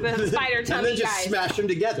one? The spider tummy and then just guys. smash them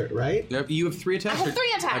together, right? Yep, you have 3 attacks? I have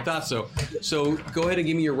 3 attacks. I thought so. So go ahead and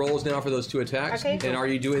give me your rolls now for those 2 attacks. Okay. And are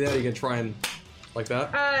you doing that? Are you going to try and like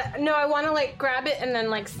that? No, I want to like grab it and then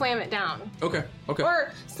like slam it down. Okay.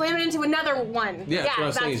 Or slam it into another one. Yeah, that's what I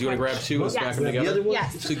was saying. Is you want to grab 2 and smack them together?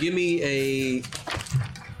 Yes. So give me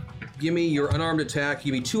your unarmed attack.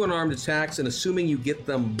 Give me 2 unarmed attacks, and assuming you get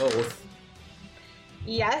them both.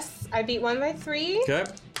 Yes, I beat 1 by 3. Okay.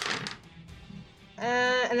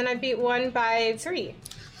 And then I beat 1 by 3.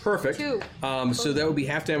 Perfect. 2. So that would be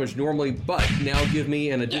half damage normally, but now give me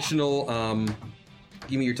an additional.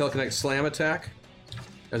 Give me your telekinetic slam attack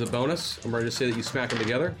as a bonus. I'm ready to say that you smack them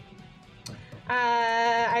together.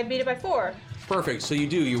 I beat it by 4. Perfect. So you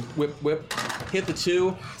do. You whip, hit the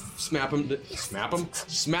 2, smack them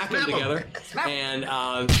together, and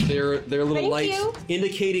their little Thank light you.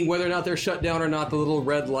 indicating whether or not they're shut down or not. The little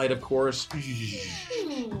red light, of course.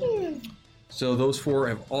 So those 4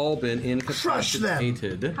 have all been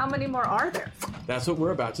incapacitated. How many more are there? That's what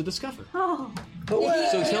we're about to discover. Oh.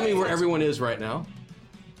 So tell me where everyone is right now.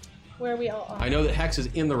 Where we all are. I know that Hex is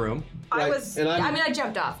in the room. I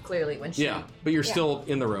jumped off clearly when she. Yeah, but you're still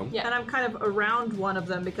in the room. Yeah, and I'm kind of around one of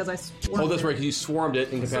them because I swarmed Oh, that's it. right, because you swarmed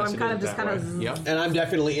it, incapacitated. So I'm kind of just that kind way. of. Yep. And I'm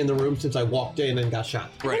definitely in the room since I walked in and got shot.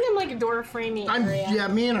 I think I'm like a door framing area. Yeah,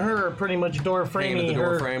 me and her are pretty much door Hanging framing. at the door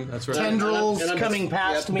her frame. That's right. Tendrils And I'm coming just-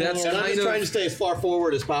 past me. that's And I'm kind just of- trying to stay as far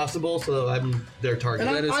forward as possible, so I'm their target.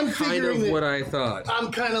 And That is I'm kind figuring of that- what I thought.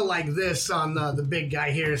 I'm kind of like this on the big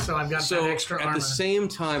guy here, so I've got So that extra at armor. the same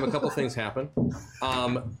time, a couple things happen.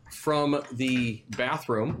 From the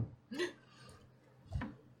bathroom.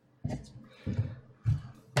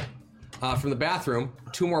 From the bathroom,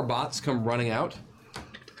 2 more bots come running out.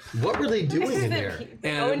 What were they doing in there?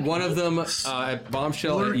 And one of them at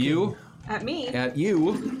Bombshell at you. At me. At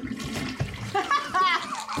you.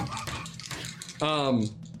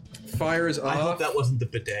 Fires off. I hope that wasn't the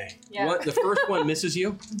bidet. Yeah. What? The first one misses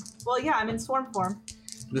you. Well, yeah, I'm in swarm form.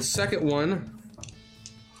 The second one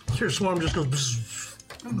Your swarm just goes.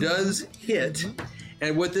 does hit.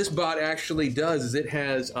 And what this bot actually does is it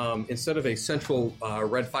has, instead of a central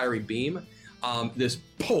red fiery beam, this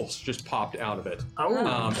pulse just popped out of it.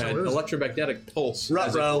 An electromagnetic pulse,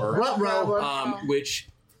 as it were, which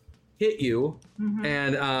hit you,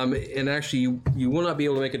 and actually you will not be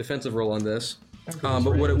able to make a defensive roll on this.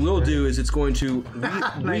 But what it will do is it's going to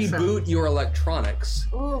reboot your electronics,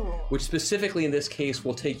 which specifically in this case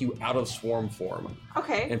will take you out of swarm form.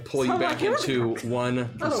 Okay. And pull you back into one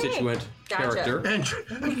constituent character. And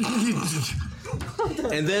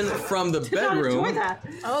then from the bedroom. Enjoy that.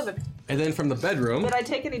 And then from the bedroom. Did I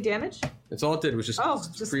take any damage? That's all it did was just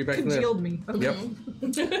free you back in there. Congealed me. Okay.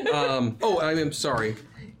 Yep. I'm sorry.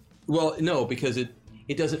 Well, no, because it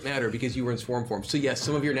doesn't matter because you were in swarm form. So yes,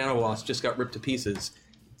 some of your nanowasps just got ripped to pieces.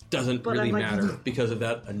 Doesn't really matter because of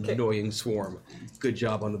that annoying swarm. Good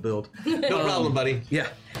job on the build. No problem, buddy. Yeah.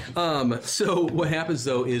 So what happens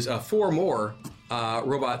though is 4 more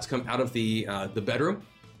robots come out of the bedroom.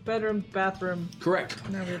 Bedroom, bathroom. Correct.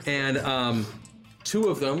 And 2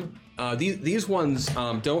 of them, these ones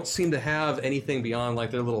don't seem to have anything beyond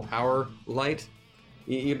like their little power light.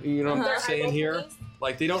 You know what I'm saying here?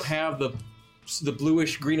 Like they don't have the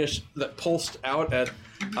bluish greenish that pulsed out at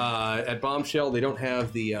Bombshell. They don't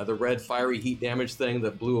have the red fiery heat damage thing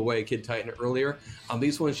that blew away Kid Titan earlier.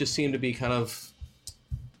 These ones just seem to be kind of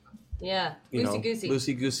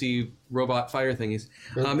loosey goosey robot fire thingies.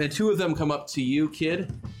 And 2 of them come up to you,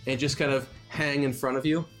 Kid, and just kind of hang in front of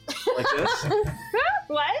you like this.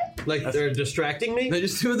 What? Like they're distracting me? They're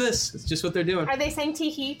just doing this. It's just what they're doing. Are they saying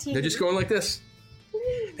tee-hee, tee-hee? They're just going like this.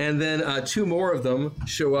 And then 2 more of them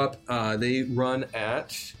show up. They run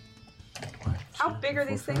at... How big are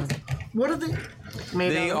these things? What are they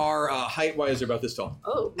made They out of? are height-wise, they're about this tall.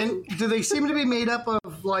 Oh. And do they seem to be made up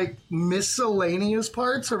of like miscellaneous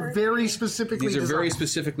parts or very specifically These are designed? very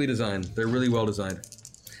specifically designed. They're really well designed.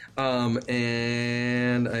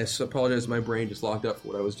 And I apologize, my brain just locked up for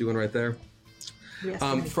what I was doing right there.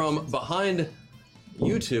 Yes, From behind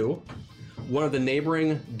you 2, one of the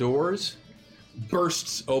neighboring doors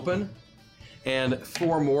bursts open, And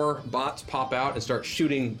 4 more bots pop out and start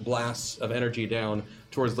shooting blasts of energy down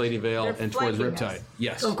towards Lady Vale and towards Riptide.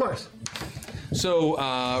 Yes. Of course. So,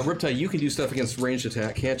 Riptide, you can do stuff against ranged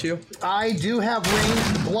attack, can't you? I do have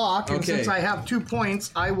ranged block, and since I have 2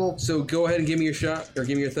 points, I will... So go ahead and give me your shot, or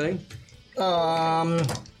give me your thing. I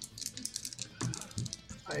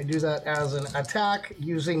do that as an attack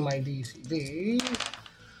using my DCD.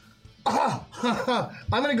 I'm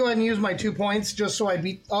going to go ahead and use my 2 points just so I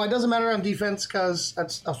beat... Oh, it doesn't matter on defense because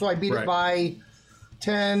that's... So I beat it by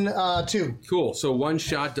 10-2. Cool. So 1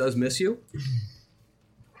 shot does miss you.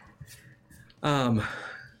 Out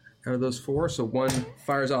of those 4, so 1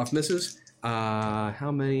 fires off, misses.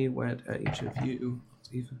 How many went at each of you?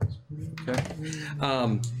 Defense. Okay.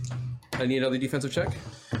 I need another defensive check.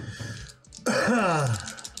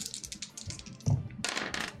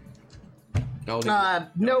 Nope,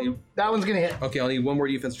 that one's gonna hit. Okay, I'll need 1 more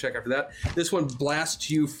defensive check after that. This one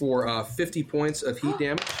blasts you for 50 points of heat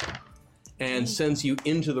damage and sends you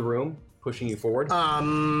into the room, pushing you forward.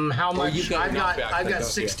 How much? I've got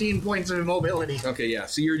 16 points of mobility. Okay, yeah.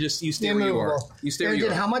 So you stay where you are. You stay where you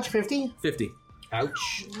are. How much? 50? 50.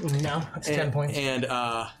 Ouch. No, it's 10 points. And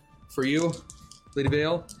for you, Lady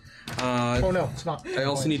Vale. Oh no, it's not. I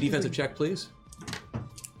also need a defensive check, please.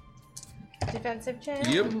 Defensive check?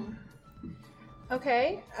 Yep.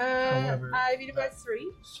 Okay. I beat it by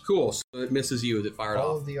 3. Cool. So it misses you as it fired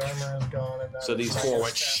All off. of the armor is gone. And So these 4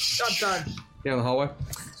 went down the hallway.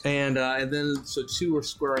 And then, so 2 are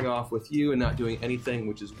squaring off with you and not doing anything,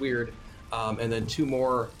 which is weird. And then 2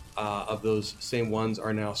 more of those same ones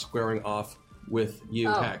are now squaring off with you,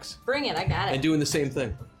 Hex. Bring it, I got it. And doing the same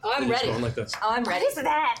thing. Oh, I'm ready. Going like this. Oh, I'm ready. What is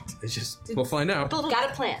that? It's just, we'll find out. Got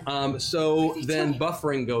a plan. So then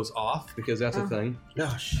buffering goes off because that's a thing.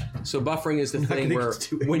 Gosh. So buffering is the thing where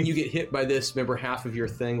when you get hit by this, remember half of your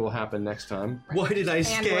thing will happen next time. Why did I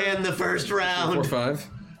scan the first round? 4, 5.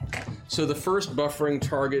 So the first buffering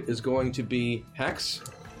target is going to be Hex.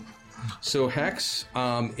 So Hex,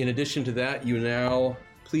 in addition to that, you now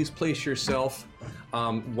please place yourself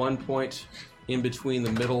 1 point in between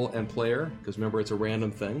the middle and player, because remember it's a random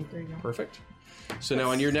thing. There you go. Perfect. So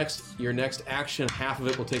now on your next action, half of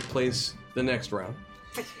it will take place the next round.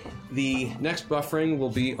 The next buffering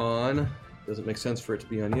will be on. Doesn't make sense for it to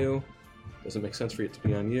be on you. Doesn't make sense for it to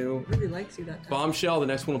be on you. Really likes you that time. Bombshell. The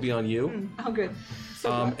next one will be on you. Oh, good.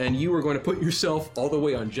 And you are going to put yourself all the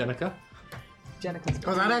way on Jenica.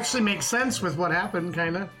 Oh, that actually makes sense with what happened,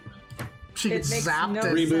 kind of. She gets zapped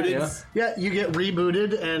and rebooted. Yeah, you get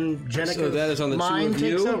rebooted, and Jenica's So that is on the 2 mind of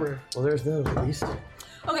takes you. over. Well, there's those at least.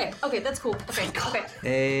 Okay, that's cool. Okay.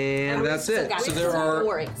 And that's it. So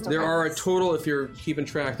there are a total, if you're keeping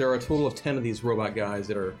track, there are a total of 10 of these robot guys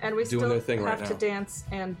that are And we doing still their thing have right to now. dance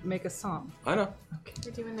and make a song. I know.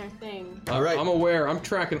 They're doing their thing. All right. I'm aware. I'm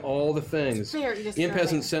tracking all the things. Very Imp disturbing.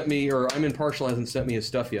 hasn't sent me, or I'm Impartial hasn't sent me his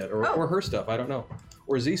stuff yet, or her stuff. I don't know,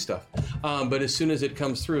 or Z stuff. But as soon as it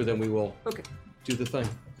comes through, then we will do the thing.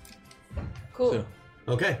 Cool. So,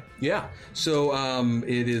 okay. Yeah. So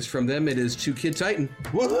it is from them. It is to Kid Titan.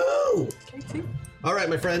 Woohoo! All right,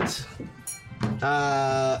 my friends.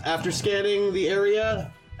 After scanning the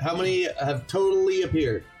area, how many have totally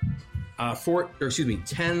appeared?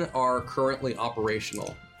 10 are currently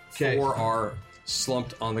operational. 4 are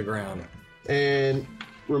slumped on the ground. And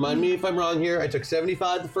remind me if I'm wrong here. I took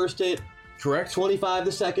 75 the first hit. Correct. 25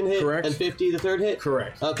 the second hit. Correct. And 50 the third hit.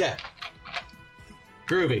 Correct. Okay.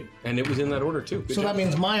 Groovy. And it was in that order too. Good So job. that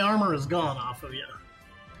means my armor is gone off of you.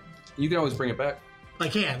 You can always bring it back. I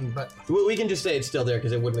can, but We can just say it's still there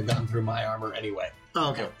because it wouldn't have gotten through my armor anyway.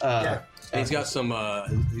 oh, okay. And he's got some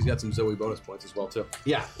Zoe bonus points as well too.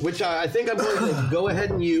 Yeah, which I think I'm going to go ahead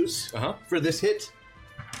and use for this hit.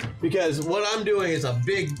 Because what I'm doing is a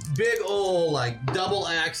big old, like, double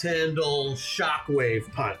axe handle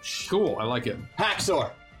shockwave punch. Cool, I like it. Hacksaw.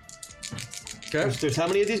 Okay. There's how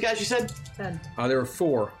many of these guys you said? 10. There are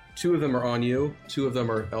 4. 2 of them are on you. 2 of them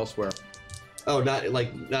are elsewhere. Oh, not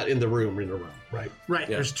in the room, right? Right,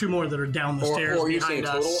 Yeah. there's 2 more that are down the stairs Or you're saying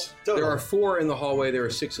behind total? us. There are 4 in the hallway. There are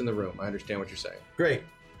 6 in the room. I understand what you're saying. Great.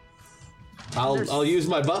 I'll use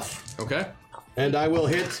my buff. Okay. And I will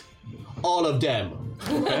hit all of them.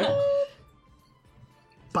 Okay.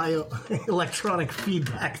 Electronic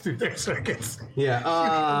feedback through their circuits. Yeah.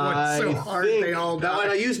 So hard they all now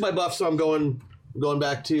die. I use my buff, so I'm going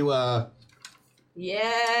back to.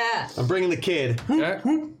 Yeah. I'm bringing the kid. Okay.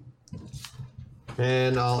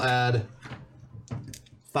 And I'll add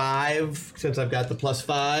 5 since I've got the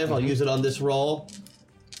 +5. I'll use it on this roll.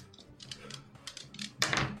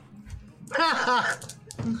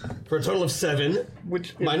 For a total of 7.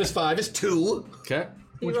 Which -5 is 2. Okay.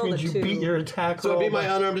 Which means you beat your attack roll. roll. So it'd be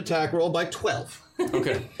my unarmed attack roll by 12.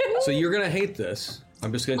 Okay. So you're going to hate this.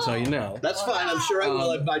 I'm just going to tell you now. That's fine. I'm sure I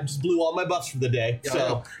will. I just blew all my buffs for the day.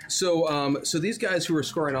 So these guys who are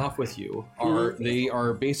scoring off with you they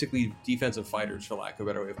are basically defensive fighters, for lack of a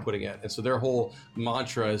better way of putting it. And so their whole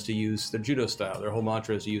mantra is to use their judo style. Their whole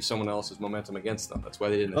mantra is to use someone else's momentum against them. That's why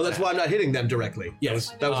they didn't. Oh, that's why I'm not hitting them directly.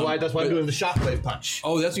 Yes, that's why I'm doing the shockwave punch.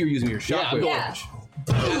 Oh, that's what you're using your shockwave punch.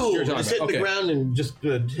 Boom! Just hit the ground and just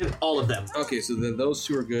hit all of them. Okay, so then those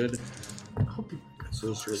two are good.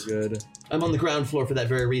 Those two are good. I'm on the ground floor for that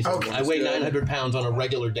very reason. Okay. I weigh 900 pounds on a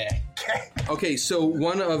regular day. Okay, so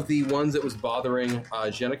one of the ones that was bothering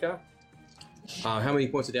Jenica, how many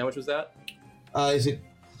points of damage was that? Is it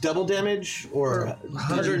double damage or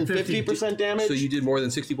 150% damage? So you did more than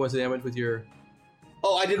 60 points of damage with your...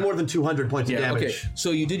 Oh, I did more than 200 points of damage. Okay, so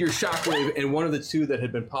you did your shockwave, and one of the two that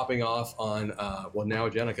had been popping off on, now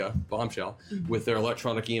Jenica, Bombshell, with their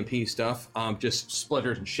electronic EMP stuff, just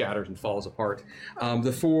splinters and shatters and falls apart.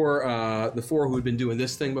 The four who had been doing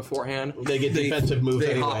this thing beforehand, they get defensive moves.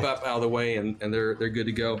 They anyway. hop up out of the way, and they're good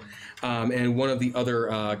to go. And one of the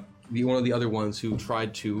other ones who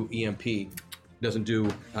tried to EMP doesn't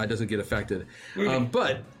get affected.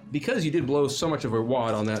 But because you did blow so much of a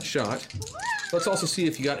wad on that shot. Let's also see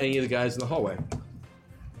if you got any of the guys in the hallway.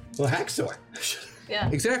 Well, hacksaw. Yeah.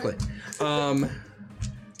 Exactly. And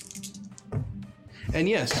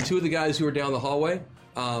yes, two of the guys who were down the hallway,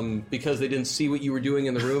 because they didn't see what you were doing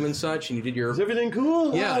in the room and such, and you did your... Is everything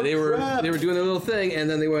cool? Yeah, oh, they were doing their little thing, and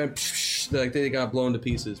then they went... like they got blown to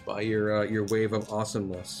pieces by your wave of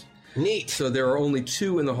awesomeness. Neat. So there are only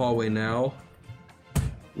two in the hallway now,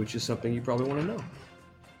 which is something you probably want to know.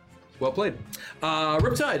 Well played.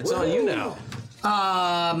 Riptide, it's on you now.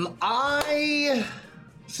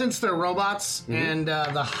 Since they're robots and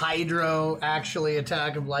the hydro actually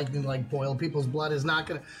attack of lightning, like boil people's blood, is not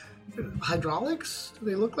going to... Hydraulics? Do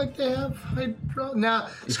they look like they have hydro? Nah,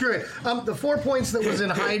 screw it. The 4 points that was in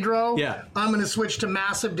hydro, I'm going to switch to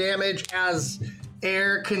massive damage as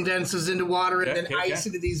air condenses into water and then ice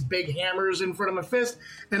into these big hammers in front of my fist,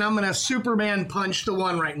 and I'm going to Superman punch the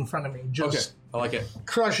one right in front of me. Just I like it.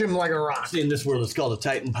 Crush him like a rock. See, in this world, it's called a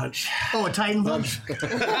Titan punch. Oh, a Titan punch? Because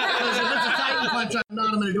if it's a Titan punch, I'm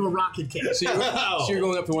going to do a rocket kick. So you're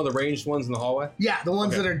going up to one of the ranged ones in the hallway? Yeah, the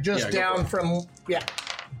ones that are just down from... Yeah.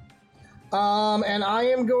 And I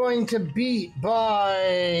am going to beat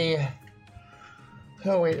by...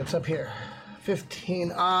 Oh, wait, it's up here.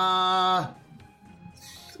 15. 3,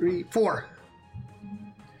 4.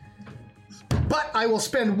 But I will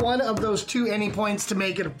spend one of those 2 any points to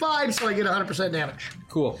make it a 5, so I get 100% damage.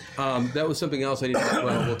 Cool. That was something else I need to...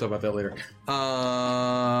 Well, we'll talk about that later.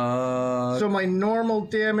 So my normal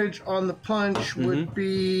damage on the punch would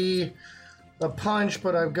be a punch,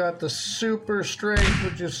 but I've got the super strength,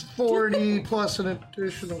 which is 40, plus an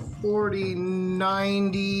additional 40,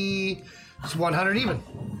 90. It's 100 even.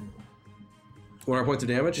 100 points of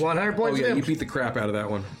damage? 100 points of damage. You beat the crap out of that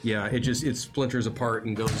one. Yeah, it splinters apart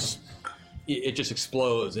and goes... It just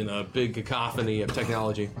explodes in a big cacophony of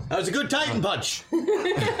technology. That was a good Titan punch.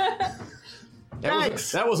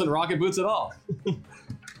 That wasn't rocket boots at all.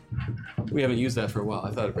 We haven't used that for a while. I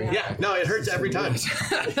thought it'd bring it back. No, it hurts every time.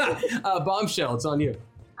 Bombshell, it's on you.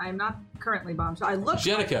 I'm not currently Bombshell. I look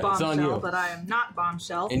Jenica, like Bombshell, it's on you. but I am not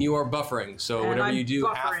Bombshell. And you are buffering, so And whatever I'm you do,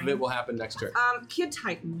 half buffering. of it will happen next turn. Kid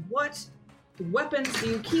Titan, what weapons do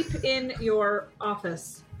you keep in your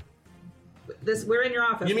office? We're in your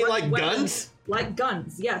office. You mean What like weapons? guns? Like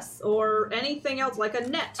guns, yes. Or anything else, like a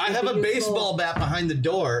net. I have a baseball bat behind the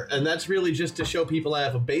door, and that's really just to show people I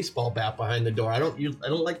have a baseball bat behind the door. I don't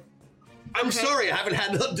like... I'm sorry, I haven't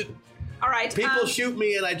had... All right. People shoot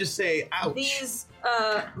me, and I just say, ouch. These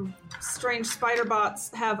strange spider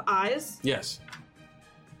bots have eyes. Yes.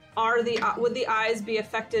 Would the eyes be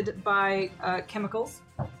affected by chemicals?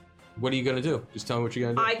 What are you going to do? Just tell me what you're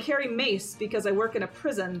going to do. I carry mace because I work in a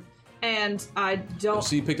prison, and I don't...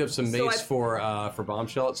 So you picked up some mace for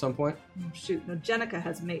Bombshell at some point? Shoot, no, Jenica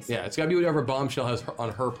has mace. Yeah, it's got to be whatever Bombshell has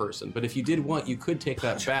on her person. But if you did want, you could take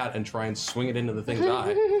that bat and try and swing it into the thing's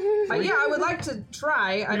eye. Yeah, I would like to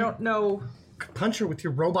try. I don't know... Punch her with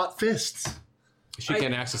your robot fists. She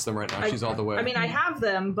can't access them right now. She's all the way. I mean, I have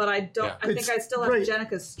them, but I don't... Yeah. I think I still have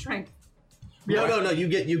Jenica's strength. No. You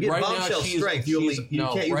get right bombshell strength. You can't use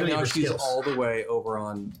right any now of her she's skills. all the way over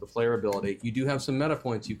on the player ability. You do have some meta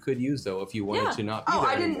points you could use though if you wanted to not be there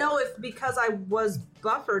I didn't anymore. know if because I was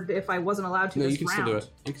buffered if I wasn't allowed to No, this you can round. still do it.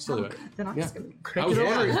 You can still do it. Then I'm just gonna I was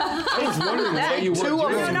wondering why you weren't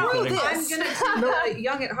doing I'm anything. gonna take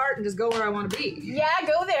young at heart and just go where I want to be. Yeah,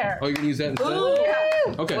 go there. Oh, you're gonna use that instead?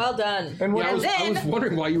 Yeah. Okay. Well done. I was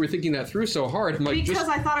wondering why you were thinking that through so hard. I'm like, Because just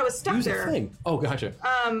I thought I was stuck use there. the thing. Oh, gotcha.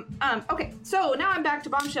 Okay, so now I'm back to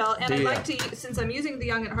bombshell, and I'd Yeah. like to, since I'm using the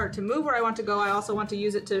young at heart to move where I want to go, I also want to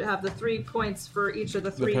use it to have the 3 points for each of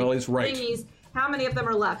the 3 penalties, right. thingies. How many of them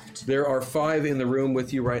are left? There are 5 in the room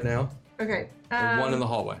with you right now, Okay. and 1 in the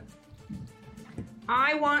hallway.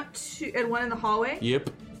 I want to, and 1 in the hallway. Yep.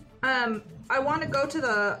 I want to go to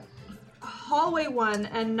the hallway one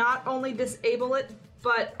and not only disable it,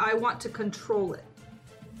 but I want to control it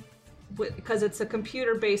because it's a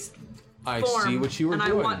computer-based I form, see what you were and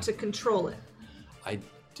doing. I want to control it. I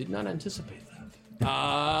did not anticipate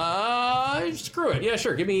that. Screw it. Yeah,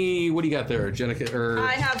 sure. Give me, what do you got there, Jenica?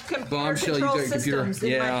 I have computer Bombshell, control you got computer. systems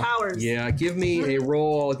in my powers. Yeah, give me a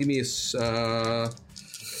roll. Give me a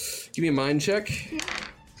mind check.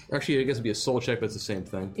 Actually, I guess it'd be a soul check, but it's the same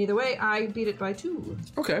thing. Either way, I beat it by 2.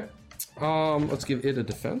 Okay. Let's give it a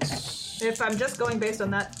defense. If I'm just going based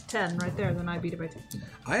on that 10 right there, then I beat it by 2.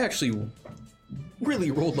 I actually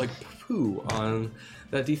really rolled like poo on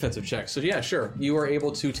that defensive check. So yeah, sure. You are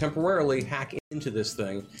able to temporarily hack into this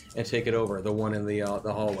thing and take it over, the one in the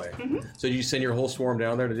hallway. So did you send your whole swarm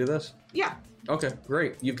down there to do this? Yeah. Okay,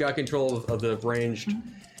 great. You've got control of the ranged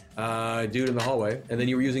dude in the hallway, and then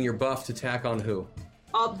you were using your buff to tack on who?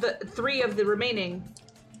 All the 3 of the remaining.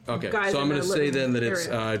 Okay, guys so I'm in going to the say living then that it's,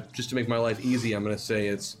 area. just to make my life easy, I'm going to say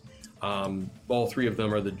it's, all 3 of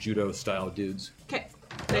them are the judo-style dudes. Okay.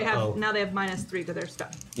 They have now they have -3 to their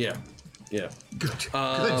stuff. Yeah, yeah. Good.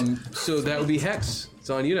 So that would be Hex. It's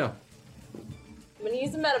on you now. I'm gonna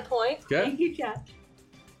use a meta point. Okay. Thank you, Chat.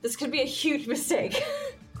 This could be a huge mistake.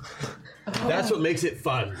 That's what makes it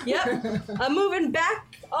fun. Yep. I'm moving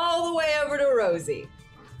back all the way over to Rosie.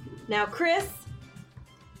 Now, Chris,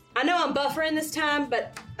 I know I'm buffering this time,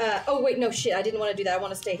 but oh wait, no shit, I didn't want to do that. I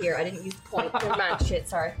want to stay here. I didn't use the point. Never mind. Shit,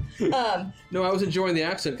 sorry. No, I was enjoying the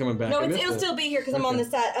accent coming back. No, I missed it'll it. still be here because I'm on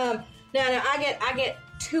this side. Now I get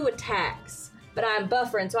 2 attacks, but I'm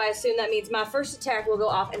buffering, so I assume that means my first attack will go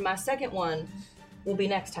off, and my second one will be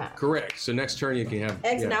next time. Correct. So next turn you can have.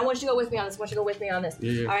 Excellent. Yeah. I want you to go with me on this. I want you to go with me on this.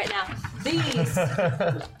 Yeah. All right, now these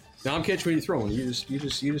Now I'm catching when you're throwing. You just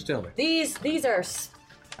tell me. these are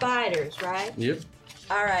spiders, right? Yep.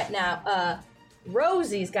 All right, now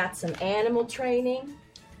Rosie's got some animal training,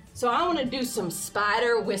 so I want to do some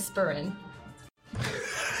spider whispering.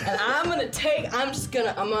 And I'm gonna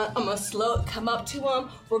slow come up to them.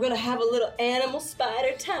 We're gonna have a little animal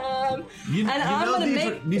spider time.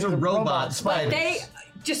 These are robot spiders. But they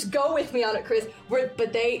just go with me on it, Chris. But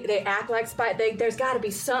they act like spiders. There's got to be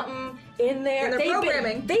something in there. And they're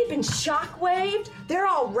programming. They've been shockwaved. They're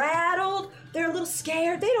all rattled. They're a little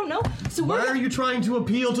scared. They don't know. So Why are you trying to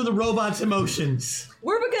appeal to the robot's emotions?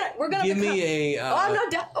 we're gonna Give become, me a. oh, I'm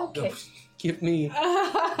not done. Okay. Give me.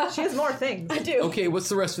 She has more things. I do. Okay, what's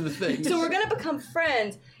the rest of the thing? So we're gonna become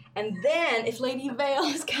friends, and then if Lady Vale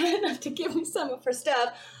is kind enough to give me some of her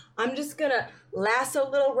stuff, I'm just gonna lasso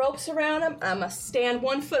little ropes around them. I'm gonna stand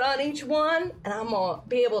 1 foot on each one, and I'm gonna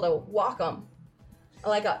be able to walk them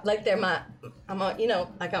like they're my.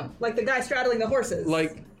 Like the guy straddling the horses.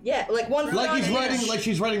 Like. Yeah, like 1 foot on each. Like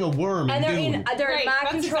she's riding a worm. And they're in Right, my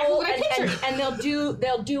that's control, exactly what I and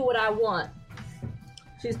they'll do what I want.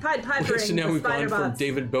 She's Pied Pipering So now the we've spider gone from bots.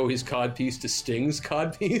 David Bowie's codpiece to Sting's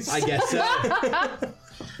codpiece. I guess so.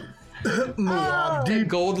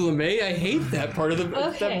 Gold LeMay. I hate that part of the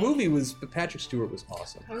Okay. that movie. Was Patrick Stewart was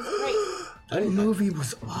awesome. That was great. That movie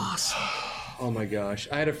was awesome. Oh my gosh!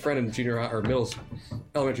 I had a friend in junior high or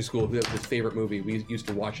elementary school who had his favorite movie. We used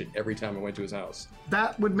to watch it every time I went to his house.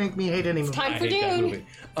 That would make me hate any movie. Time I for hate that Dune. movie.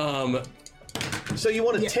 So you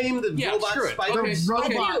want to tame the robot screw it. spider? Okay.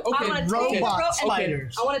 Robot, I wanna tame robot them.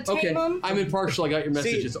 spiders. I want to Okay, tame them. I'm impartial. I got your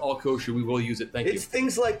message. See- It's all kosher. We will use it. Thank It's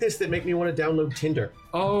things like this that make me want to download Tinder. you.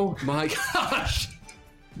 Oh my gosh.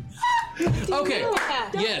 Okay.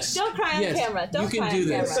 Yes. Don't cry on yes. camera. Don't you can cry do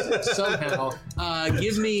on this somehow.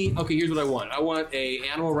 Give me. Okay. Here's what I want. I want a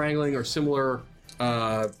animal wrangling or similar.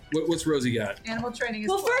 What's Rosie got? Animal training is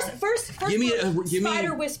Well, first, Give me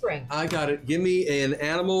spider whispering. I got it. Give me an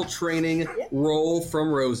animal training roll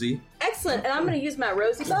from Rosie. Excellent, and I'm going to use my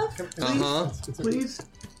Rosie buff. Please.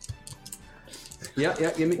 Yeah.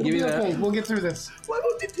 Give me Okay, that. we'll get through this. Why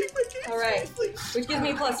won't they take my game? All right, which gives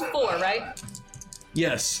me +4, right?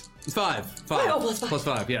 Yes. It's 5. Oh, plus 5. Plus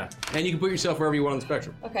 5, yeah. And you can put yourself wherever you want on the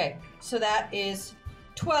spectrum. Okay, so that is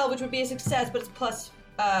 12, which would be a success, but it's plus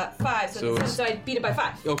 5, so I beat it by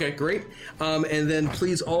 5. Okay, great. And then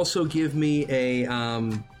please also give me a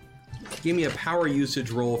power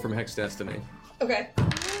usage roll from Hex Destiny. Okay.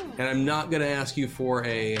 And I'm not going to ask you for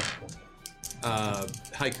a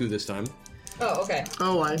haiku this time. Oh, okay.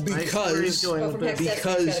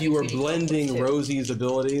 Because you are blending Rosie's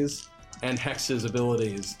abilities and Hex's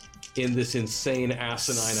abilities in this insane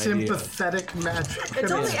asinine idea. Sympathetic magic.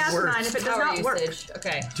 It's only asinine if it does not work.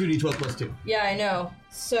 Okay. 2d12 plus 2. Yeah, I know.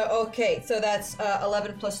 So, okay, so that's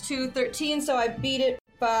 11 plus 2, 13, so I beat it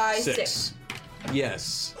by 6.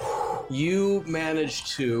 Yes. You managed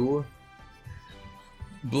to...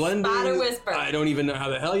 Blending. Spider whisper. I don't even know how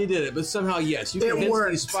the hell you did it, but somehow, yes, you convinced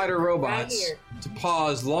these spider robots to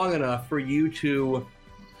pause long enough for you to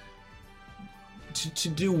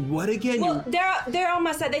do what again? Well, they're on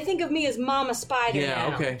my side. They think of me as Mama Spider. Yeah.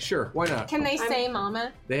 now. Okay. Sure. Why not? Can they say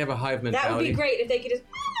Mama? They have a hive mentality. That would be great if they could just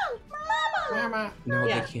Mama. No,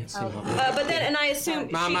 Yeah. they can't say Mama. but then, and I assume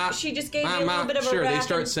she just gave me a little bit of a Sure, rap they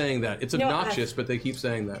start and- saying that. It's obnoxious, but they keep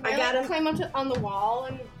saying that. I got him. Climb up on the wall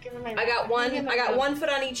and give him my. I got one foot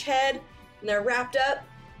on each head, and they're wrapped up.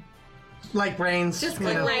 Like brains. Just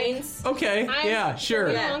like reins. Okay. Yeah. Sure.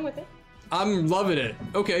 Along with it. I'm loving it.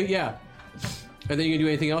 Okay. Yeah. And then you can do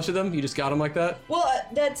anything else with them? You just got them like that? Well,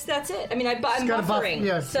 that's it. I mean, I'm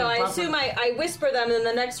buffering. So I assume I whisper them, and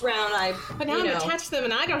the next round But now I'm attached to them,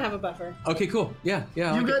 and I don't have a buffer. Okay, cool. Yeah.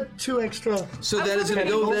 You got 2 extra. So that is going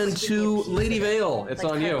to go then to Lady Vale. It's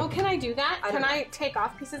on you. Oh, can I do that? Can I take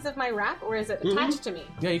off pieces of my wrap, or is it attached to me?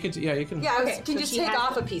 Yeah, you can. Yeah, can just take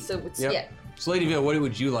off a piece. So it's Yep. So Lady Vale, what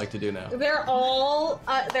would you like to do now? They're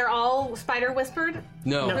all spider whispered.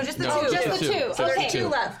 No, just the two. Just the two. So Okay. there's 2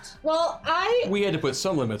 left. Well, We had to put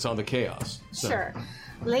some limits on the chaos. So. Sure.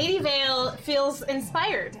 Lady Vale feels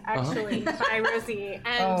inspired, actually, by Rosie,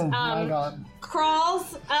 and my God.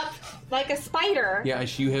 crawls up like a spider Yeah,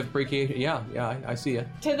 you have brachiation. Yeah, I see you.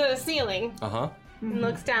 to the ceiling Uh-huh. and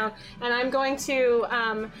looks down. And I'm going to,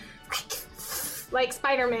 like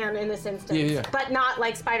Spider-Man in this instance, Yeah. but not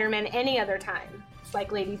like Spider-Man any other time.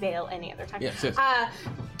 Like Lady Vale any other time. Yes.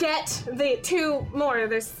 Get the 2 more.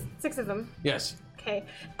 There's 6 of them. Yes. Okay.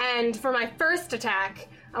 And for my first attack,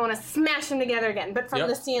 I want to smash them together again, but from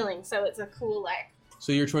the ceiling, so it's a cool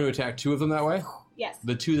So you're trying to attack 2 of them that way? Yes.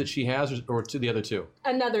 The 2 that she has, or to the other 2?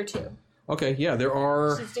 Another 2. Okay, yeah, there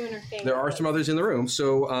are. She's doing her thing. There are some others in the room,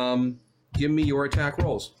 so give me your attack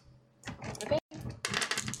rolls. Okay.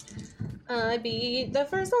 I beat the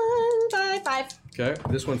first one by 5. Okay,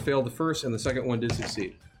 this one failed the first, and the second one did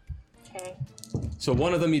succeed. Okay. So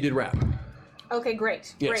one of them you did wrap. Okay,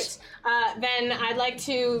 great. Yes. Great. Then I'd like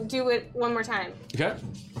to do it one more time. Okay,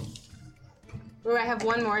 Or I have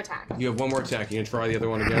one more attack. you have one more attack. You can try the other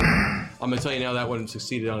one again. I'm gonna tell you now that one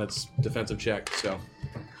succeeded on its defensive check. So.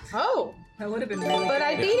 Oh. That would have been really But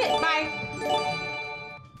I good. beat it by...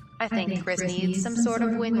 I think Chris needs some sort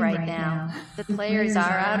of win right now. The players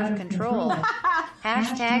are out of control.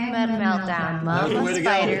 Hashtag Meta Meltdown. That's the Mama way to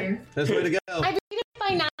Spider. go. That's the way to go. I beat it by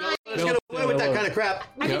 9. Let's get away with that kind of crap.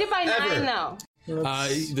 I beat it by 9, though.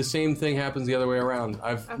 The same thing happens the other way around.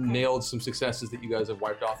 I've nailed some successes that you guys have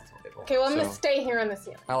wiped off the table. Okay, well, I'm going to stay here on the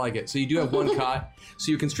ceiling. I like it. So you do have one cot.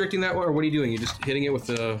 So you're constricting that one, or what are you doing? You're just hitting it with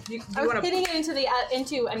the... I was hitting it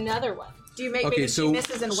into another one. Do you make Okay, maybe so, she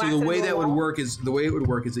misses and so whacks the it way into a that would wall? work is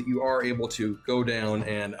that you are able to go down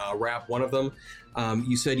and wrap one of them.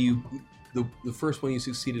 You said the first one you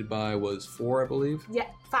succeeded by was 4, I believe. Yeah,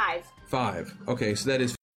 5. 5. Okay, so that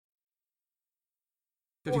is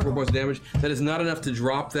 54 points of damage. That is not enough to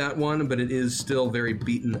drop that one, but it is still very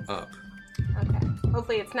beaten up. Okay.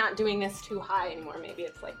 Hopefully it's not doing this too high anymore. Maybe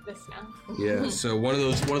it's like this now. Yeah. So one of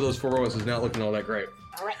those 4 robots is not looking all that great.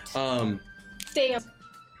 All right. Staying up.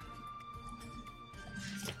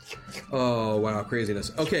 Oh wow,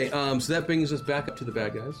 craziness. Okay, so that brings us back up to the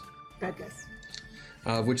bad guys. Bad guys.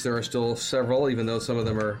 Of which there are still several, even though some of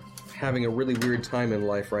them are having a really weird time in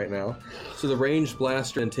life right now. So the ranged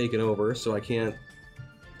blaster and taken over, so I can't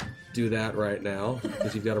do that right now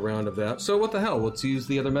because you've got a round of that. So what the hell? Let's use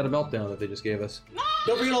the other Meta Meltdown that they just gave us.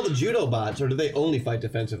 Don't forget all the judo bots, or do they only fight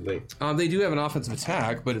defensively? They do have an offensive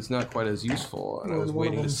attack, but it's not quite as useful. And I was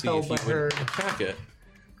waiting to see if you would attack it.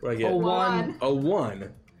 What do I get? A 1. A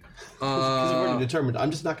 1. Because I've already determined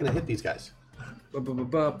I'm just not going to hit these guys.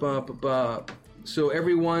 So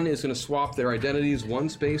everyone is going to swap their identities 1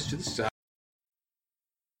 space to the side.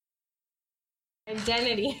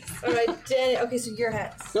 Identity. All right, okay, so you're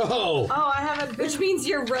Hex. Oh! Oh, I have a Which means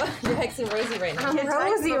you're Hex and Rosie right now. I'm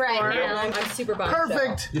Rosie right now. I'm super bummed.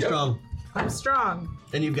 Perfect. You're strong. I'm strong.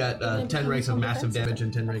 And you've got 10 ranks of massive damage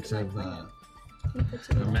and 10 ranks of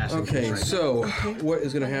massive. Okay, so what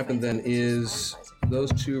is going to happen then is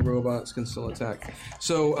those 2 robots can still attack.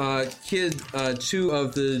 So, Kid, 2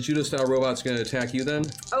 of the judo-style robots are going to attack you then.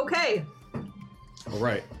 Okay. All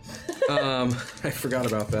right. I forgot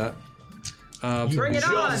about that. Bring it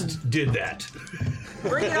on. Just did that.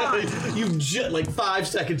 Bring it on. You've just like 5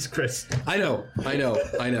 seconds, Chris. I know.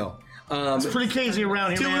 It's pretty crazy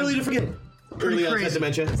around here, Too man. early to forget. Early onset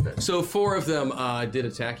dementia. So 4 of them did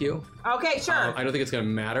attack you. Okay, sure. I don't think it's going to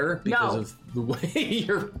matter because of the way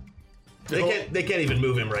you're... They can't even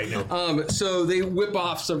move him right now. So they whip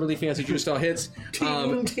off some really fancy judo-style hits.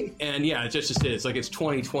 And yeah, it just is. Like it's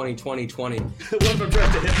 20, 20, 20, 20. One of them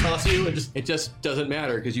tries to hit toss you and It just doesn't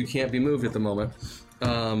matter because you can't be moved at the moment.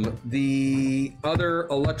 The other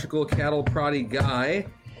electrical cattle proddy guy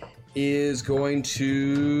is going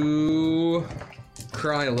to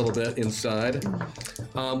cry a little bit inside.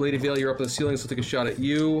 Lady Vale, you're up on the ceiling, so take a shot at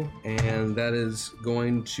you, and that is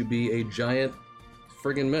going to be a giant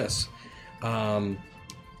friggin' miss.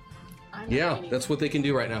 Yeah, that's what they can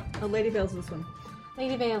do right now. Oh, Lady Vale's this one.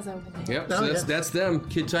 Lady Vale's over there. Yep, so that's them.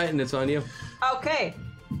 Kid Titan, it's on you. Okay.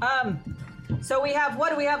 So what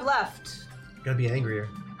do we have left? Gotta be angrier.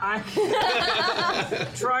 I'm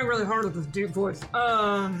trying really hard with this deep voice.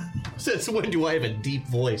 Since when do I have a deep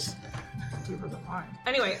voice? Deeper than mine.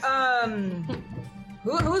 Anyway,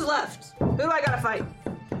 who's left? Who do I gotta fight?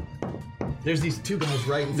 There's these 2 guys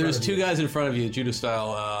right in front of you. There's 2 guys in front of you, judo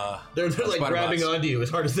style. They're like grabbing onto you as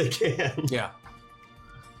hard as they can. Yeah.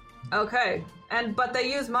 Okay, but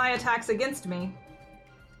they use my attacks against me.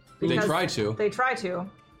 They try to. They try to.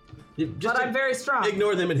 But I'm very strong.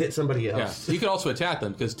 Ignore them and hit somebody else. Yeah. You could also attack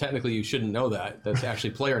them because technically you shouldn't know that. That's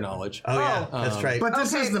actually player knowledge. Oh yeah, that's right. But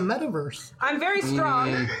this is the metaverse. I'm very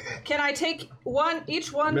strong. Can I take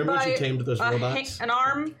each one Remember by when you tamed those robots? an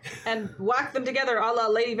arm and whack them together a la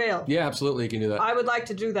Lady Vale? Yeah, absolutely, you can do that. I would like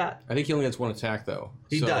to do that. I think he only gets 1 attack though.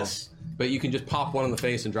 He does. But you can just pop 1 in the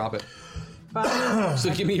face and drop it. So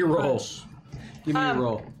give me your roll. Give me your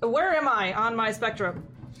roll. Where am I on my spectrum?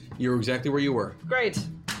 You're exactly where you were. Great.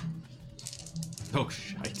 Oh,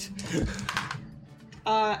 shite.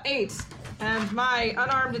 8. And my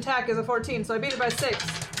unarmed attack is a 14, so I beat it by 6.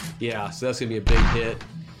 Yeah, so that's going to be a big hit.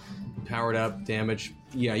 Powered up, damage.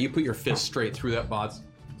 Yeah, you put your fist straight through that bot.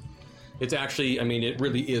 It's actually, it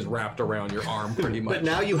really is wrapped around your arm pretty much. But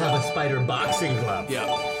now you have a spider boxing glove.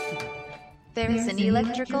 Yeah. There's an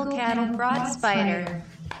electrical cattle prod spider.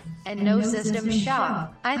 And no system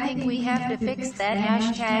shock. I think we have to fix that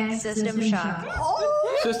hashtag system shock.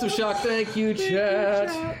 System shock, thank you,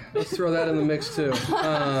 chat. Let's throw that in the mix too.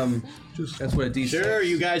 That's what a D6. Sure,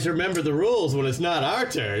 you guys remember the rules when it's not our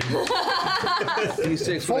turn.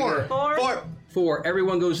 D6. 4. 4.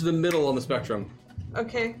 Everyone goes to the middle on the spectrum.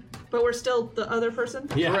 Okay, but we're still the other person?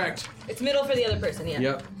 Yeah. Correct. It's middle for the other person, yeah.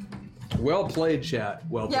 Yep. Well played, chat.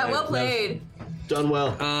 Well played. Yeah, well played. Done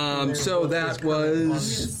well. So that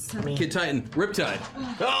was Kid Titan. Riptide.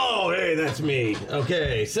 Oh, hey, that's me.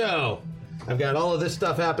 Okay, so I've got all of this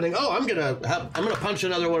stuff happening. Oh, I'm gonna punch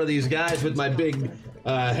another one of these guys with my big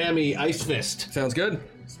hammy ice fist. Sounds good.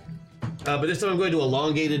 But this time I'm going to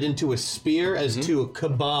elongate it into a spear as to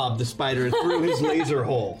kebab the spider through his laser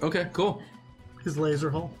hole. Okay, cool. His laser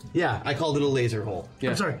hole? Yeah, I called it a laser hole. Yeah.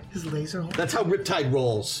 I'm sorry, his laser hole? That's how Riptide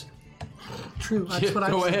rolls. True, that's what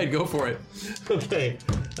I Go ahead, go for it. Okay,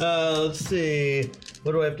 let's see.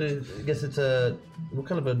 What do I have to? I guess it's a. What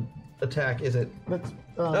kind of an attack is it?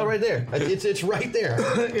 Oh, right there. It's right there.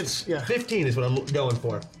 It's 15 is what I'm going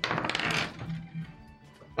for.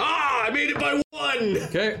 Ah! I made it by 1.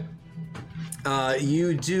 Okay.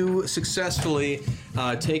 You do successfully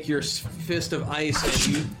take your fist of ice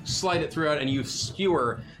and you slide it throughout and you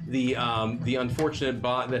skewer the unfortunate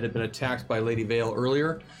bot that had been attacked by Lady Vale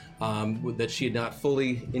earlier. That she had not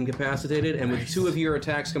fully incapacitated, and with 2 of your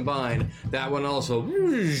attacks combined, that one also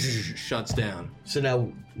shuts down. So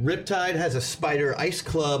now Riptide has a spider ice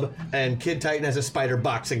club, and Kid Titan has a spider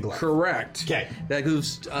boxing glove. Correct. Okay. That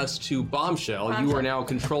moves us to Bombshell. You are now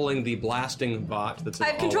controlling the blasting bot that's in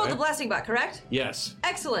I've the controlled hallway. the blasting bot, correct? Yes.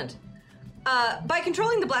 Excellent. By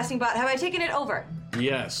controlling the blasting bot, have I taken it over?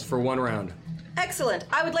 Yes, for 1 round. Excellent.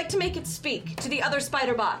 I would like to make it speak to the other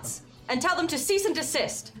spider bots and tell them to cease and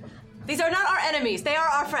desist. These are not our enemies, they are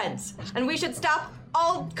our friends, and we should stop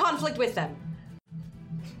all conflict with them.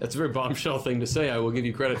 That's a very Bombshell thing to say, I will give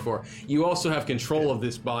you credit for. You also have control of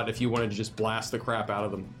this bot if you wanted to just blast the crap out of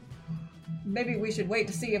them. Maybe we should wait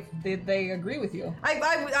to see if they agree with you.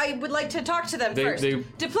 I would like to talk to them first.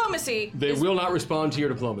 Diplomacy. They will not respond to your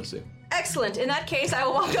diplomacy. Excellent. In that case, I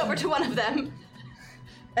will walk over to one of them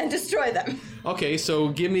and destroy them. Okay, so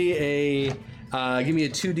give me a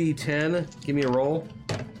 2d10. Give me a roll.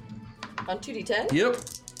 On 2d10? Yep.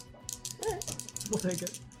 We'll take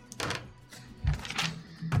it.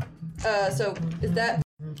 So is that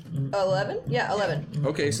 11? Yeah, 11.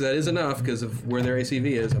 Okay, so that is enough because of where their ACV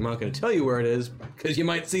is. I'm not going to tell you where it is because you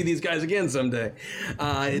might see these guys again someday.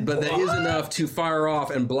 But that is enough to fire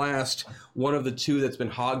off and blast one of the two that's been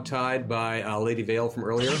hogtied by Lady Vale from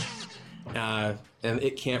earlier. And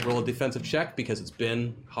it can't roll a defensive check because it's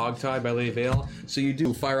been hogtied by Lady Vale. So you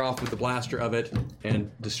do fire off with the blaster of it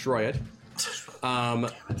and destroy it.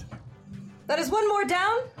 That is one more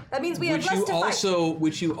down. That means we have less to fight.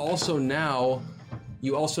 Which you also now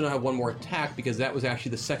have one more attack because that was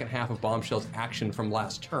actually the second half of Bombshell's action from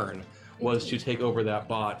last turn was to take over that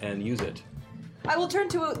bot and use it. I will turn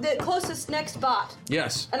to the closest next bot.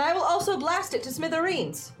 Yes. And I will also blast it to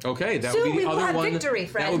smithereens. Okay, that Soon would be the we will other have one. victory,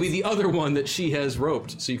 friends. That would be the other one that she has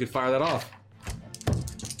roped, so you could fire that off.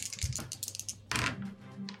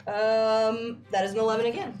 That is an 11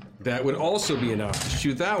 again. That would also be enough to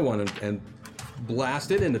shoot that one and blast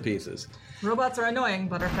it into pieces. Robots are annoying,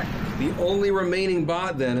 but are effective. The only remaining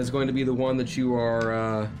bot then is going to be the one that you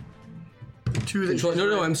are.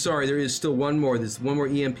 No, I'm sorry. There is still one more. There's one more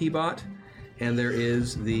EMP bot, and there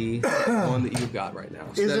is the one that you've got right now.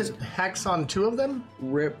 So is it Hex on two of them?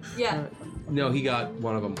 Rip. Yeah. No, he got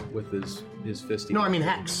one of them with his fisty. No, I mean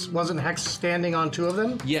Hex. Wasn't Hex standing on two of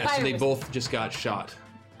them? Yes, and they both just got shot.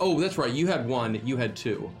 Oh, that's right. You had one. You had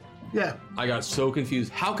two. Yeah. I got so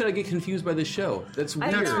confused. How could I get confused by this show? That's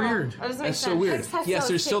weird. That's weird. That's so weird. Yes,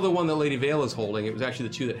 there's still the one that Lady Vale is holding. It was actually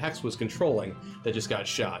the two that Hex was controlling that just got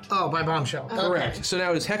shot. Oh, by Bombshell. Correct. Okay. So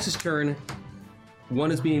now it's Hex's turn.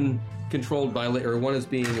 One is being controlled by, or one is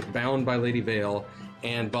being bound by Lady Vale,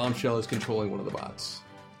 and Bombshell is controlling one of the bots.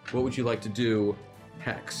 What would you like to do,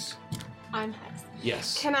 Hex? I'm Hex.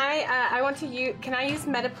 Yes. Can I want to use? Can I use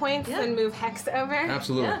meta points and move Hex over?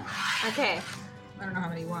 Absolutely. Yeah. Okay. I don't know how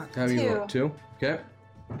many you want. How do you want? Two? Okay.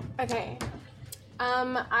 Okay.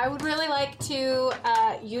 I would really like to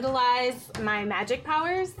utilize my magic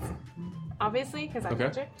powers, obviously, because I'm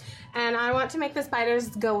magic. And I want to make the spiders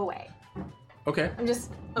go away. Okay. I'm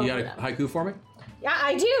just You got a them. haiku for me? Yeah,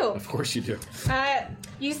 I do. Of course you do.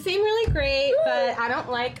 You seem really great, but I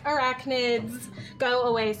don't like arachnids. Go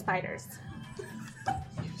away, spiders.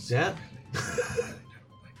 Yeah.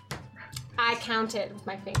 I counted with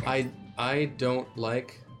my finger. I don't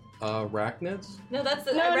like arachnids. No, that's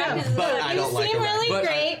the No, arachnids. no. But I don't like You seem arachnids. really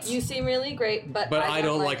great. You seem really great, but I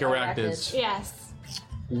don't like arachnids. Yes.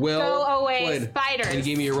 Well Go away, played. spiders. And you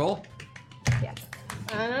gave me a roll? Yes.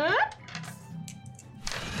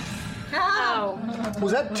 Oh.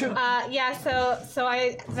 Was that two? Yeah, so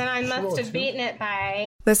I must have beaten it by...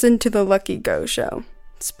 Listen to the Lucky Go Show.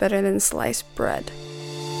 It's better than sliced bread.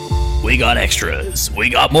 We got extras. We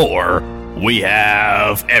got more. We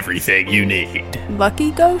have everything you need.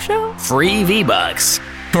 Lucky Go Show? Free V-Bucks.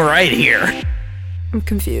 Right here. I'm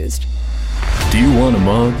confused. Do you want a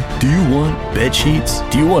mug? Do you want bed sheets?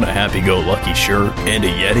 Do you want a happy-go-lucky shirt and a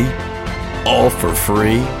Yeti? All for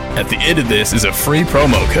free? At the end of this is a free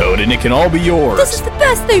promo code and it can all be yours. This is the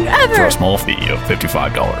best thing ever! For a small fee of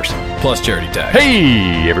 $55. Plus charity tax.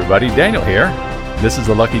 Hey everybody, Daniel here. This is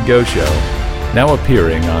the Lucky Go Show. Now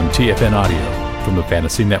appearing on TFN Audio from the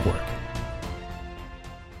Fantasy Network.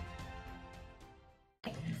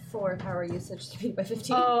 4 power usage to beat by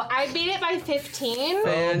 15. Oh, I beat it by 15.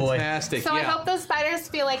 Fantastic. So I yeah. hope those spiders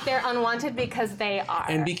feel like they're unwanted because they are.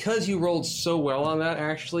 And because you rolled so well on that,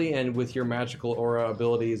 actually, and with your magical aura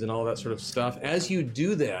abilities and all that sort of stuff, as you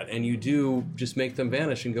do that and you do just make them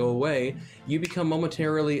vanish and go away, you become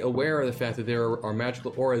momentarily aware of the fact that there are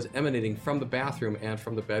magical auras emanating from the bathroom and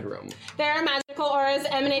from the bedroom. There are magical auras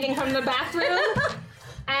emanating from the bathroom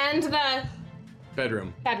and the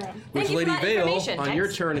Bedroom. bedroom. Which, Thank you for Lady that Vale, information. on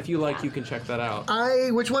your turn, if you like, you can check that out.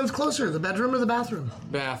 Which one's closer, the bedroom or the bathroom?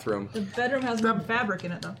 Bathroom. The bedroom has more fabric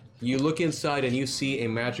in it, though. You look inside and you see a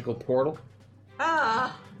magical portal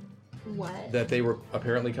Ah. What? that they were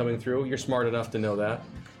apparently coming through. You're smart enough to know that.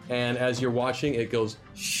 And as you're watching, it goes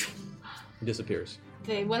and disappears.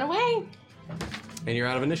 They went away. And you're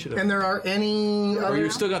out of initiative. And there aren't any Or other...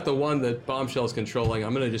 you've still got the one that Bombshell's controlling.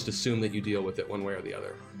 I'm going to just assume that you deal with it one way or the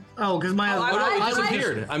other. Oh, because my... Oh, no, it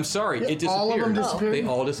disappeared. I'm sorry. It disappeared. All of them disappeared? They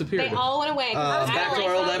all disappeared. They all went away. Back to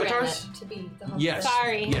our old avatars? Yes.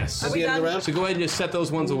 Sorry. Yes. Are we done? So go ahead and just set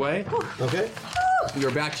those ones away. Okay.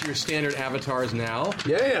 You're back to your standard avatars now.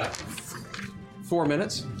 Yeah. 4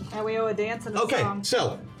 minutes. And we owe a dance and a Okay, song.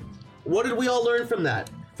 so what did we all learn from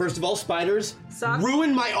that? First of all, spiders Socks.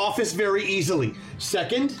 ruin my office very easily.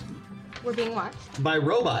 Second, We're being watched. By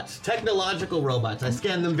robots, technological robots. I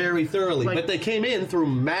scanned them very thoroughly, but they came in through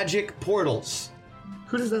magic portals.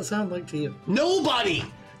 Who does that sound like to you? Nobody!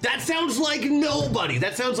 That sounds like nobody.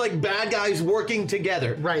 That sounds like bad guys working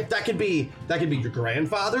together. Right. That could be your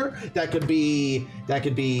grandfather. That could be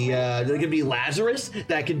Lazarus.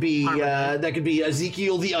 That could be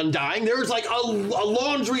Ezekiel the Undying. There's like a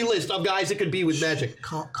laundry list of guys that could be with magic.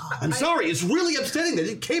 I'm sorry, it's really upsetting that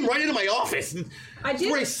it came right into my office.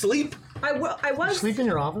 Where I sleep. I was sleep in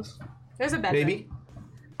your office. There's a bed. Maybe.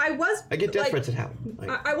 I get death threats at home.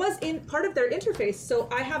 I was in part of their interface, so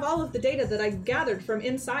I have all of the data that I gathered from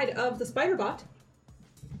inside of the spider bot.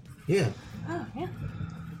 Yeah. Oh, yeah.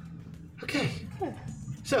 Okay.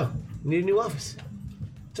 So, need a new office.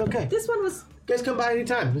 It's okay. This one was... You guys come by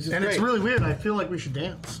anytime. This is and great. it's really weird. I feel like we should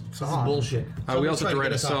dance. It's odd. bullshit. We also have to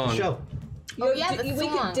write a song. Oh, yeah, the we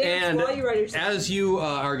song. can dance And while you write your song. as you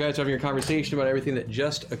are guys having your conversation about everything that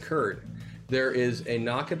just occurred, there is a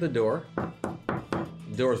knock at the door.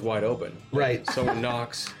 The door is wide open. Right. Someone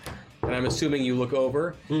knocks, and I'm assuming you look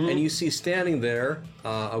over, and you see standing there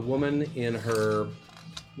a woman in her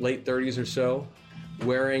late 30s or so,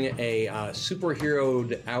 wearing a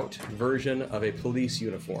superheroed out version of a police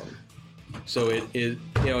uniform. So it is,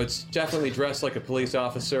 it's definitely dressed like a police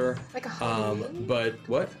officer. Like a Halloween? But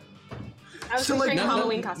what? I was picturing a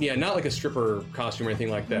Halloween costume. Yeah, not like a stripper costume or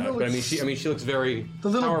anything like that. No, but she looks very the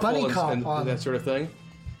little powerful bunny cop and on that sort of thing.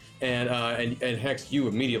 And Hex, you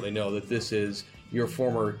immediately know that this is your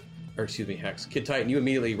former, Hex, Kid Titan. You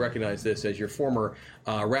immediately recognize this as your former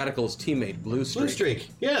Radicals teammate, Blue Streak. Blue Streak,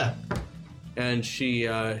 yeah. And she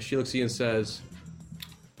looks at you and says,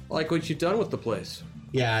 "I like what you've done with the place."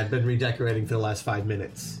 Yeah, I've been redecorating for the last 5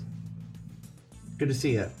 minutes. Good to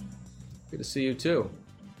see you. Good to see you too.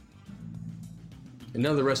 And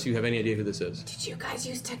none of the rest of you have any idea who this is. Did you guys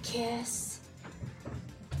used to kiss?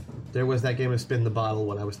 There was that game of Spin the Bottle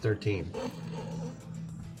when I was 13.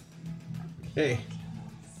 Hey,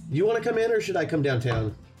 you want to come in or should I come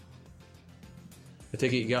downtown? I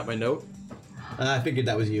take it you got my note? I figured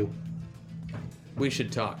that was you. We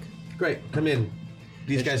should talk. Great, come in.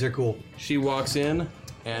 These guys are cool. She walks in,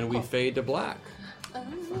 and we fade to black.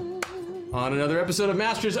 On another episode of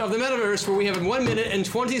Masters of the Metaverse, where we have 1 minute and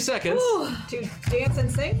 20 seconds. To dance and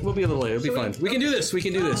sing? We'll be a little late. It'll be fun. We can do this. We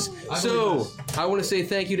can do this. So, I want to say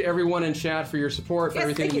thank you to everyone in chat for your support, for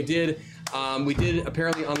everything that you did. We did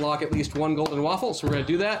apparently unlock at least 1 golden waffle, so we're going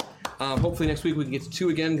to do that. Hopefully next week we can get to 2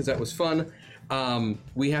 again, because that was fun.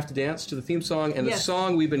 We have to dance to the theme song, and the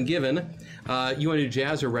song we've been given, you want to do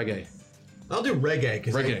jazz or reggae? I'll do reggae,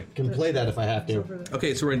 because I can play that if I have to.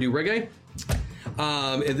 Okay, so we're going to do reggae.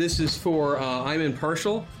 And this is for I'm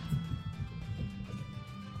Impartial.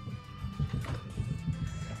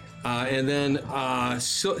 And then I'm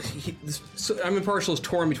Impartial is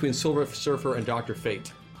torn between Silver Surfer and Dr.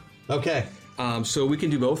 Fate. Okay. So we can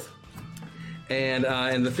do both. And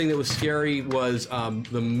the thing that was scary was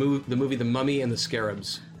the movie The Mummy and the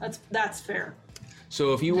Scarabs. That's fair.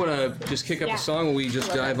 So if you want to just kick up the song and we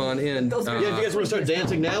just dive on in. If you guys want to start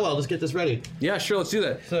dancing now, I'll just get this ready. Yeah, sure, let's do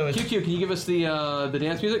that. So QQ, can you give us the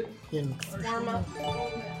dance music? Warm up.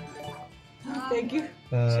 Thank you.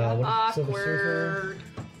 Awkward.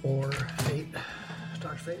 Or Fate.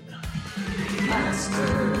 Dr. Fate.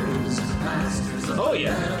 Masters oh,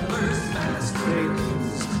 yeah.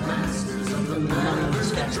 Masters of the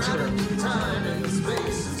Metaverse. Traveling time and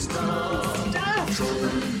space and stuff. Control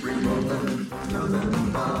them, remote them, know them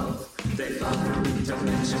above. They fly through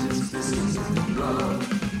dimensions, this is love.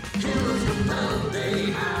 Heroes compelled,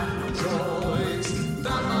 they have no choice.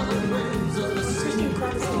 Not on the winds of the singing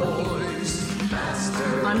voice.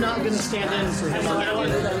 Masters. I'm not going to stand in for him on that one.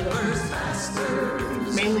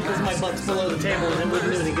 Mainly because my butt's below the table and it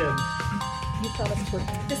wouldn't do any good.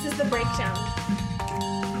 This is the breakdown.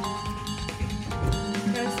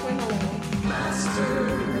 Gotta swing along.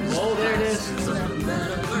 Masters. Oh, there it is.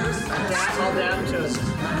 I'll down to it.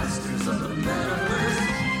 Masters of the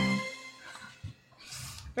Metaverse.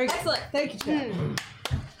 Very excellent. Thank you, Chad.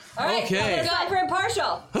 All right, Okay. let's go for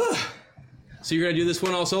Impartial. So you're going to do this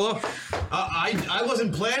one all solo? I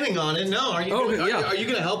wasn't planning on it. No, are you? Are you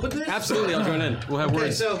going to help with this? Absolutely, I'll join in. We'll have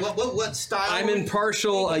words. So what style? I'm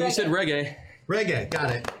Impartial. You said reggae. Reggae,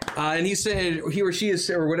 got it. And he said he or she is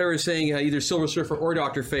or whatever is saying either Silver Surfer or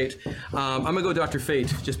Dr. Fate. I'm gonna go Dr.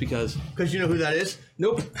 Fate just because. Because you know who that is?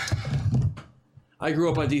 Nope. I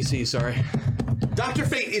grew up on DC. Sorry. Dr.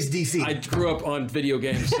 Fate is DC. I grew up on video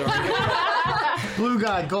games. Sorry. Blue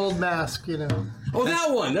guy, gold mask, you know. Oh,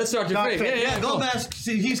 that one. That's Dr. Fate. Yeah, gold mask.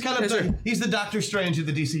 See, he's kind of he's the Doctor Strange of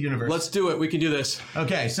the DC universe. Let's do it. We can do this.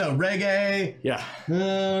 Okay, so reggae. Yeah.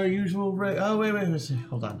 Usual reggae. Oh wait. Let's see.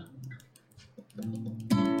 Hold on.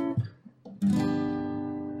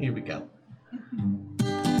 Here we go.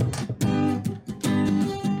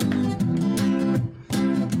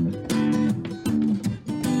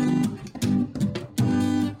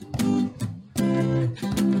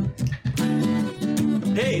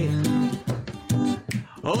 Hey,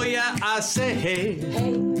 oh yeah, I say hey.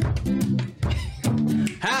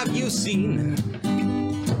 Have you seen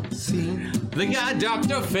the guy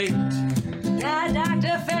Dr. Fate? Yeah,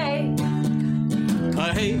 Dr. Fate.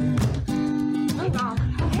 Hey.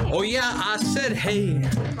 Oh yeah, I said hey.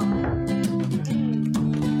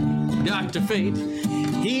 Dr. Fate,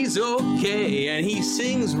 he's okay and he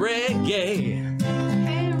sings reggae.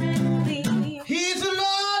 He's a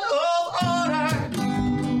Lord of order.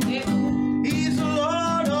 He's a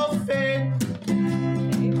Lord of faith.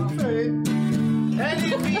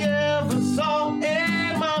 And if he ever saw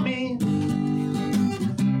a mommy,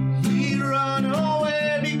 he'd run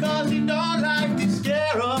away because he don't like to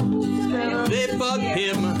scare up. They bug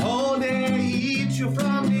him. Oh, they eat you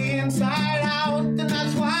from the inside out, and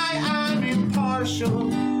that's why I'm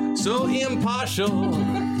impartial. So impartial.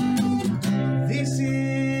 This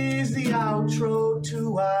is the outro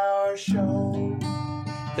to our show.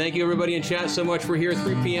 Thank you, everybody in chat, so much. We're here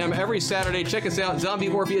 3 p.m. every Saturday. Check us out,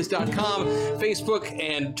 zombieorpheus.com, Facebook,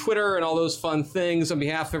 and Twitter, and all those fun things. On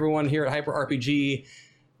behalf of everyone here at Hyper RPG,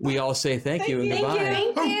 we all say thank you and goodbye.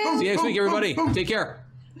 Thank you. See you next week, everybody. Take care.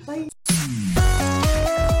 Bye.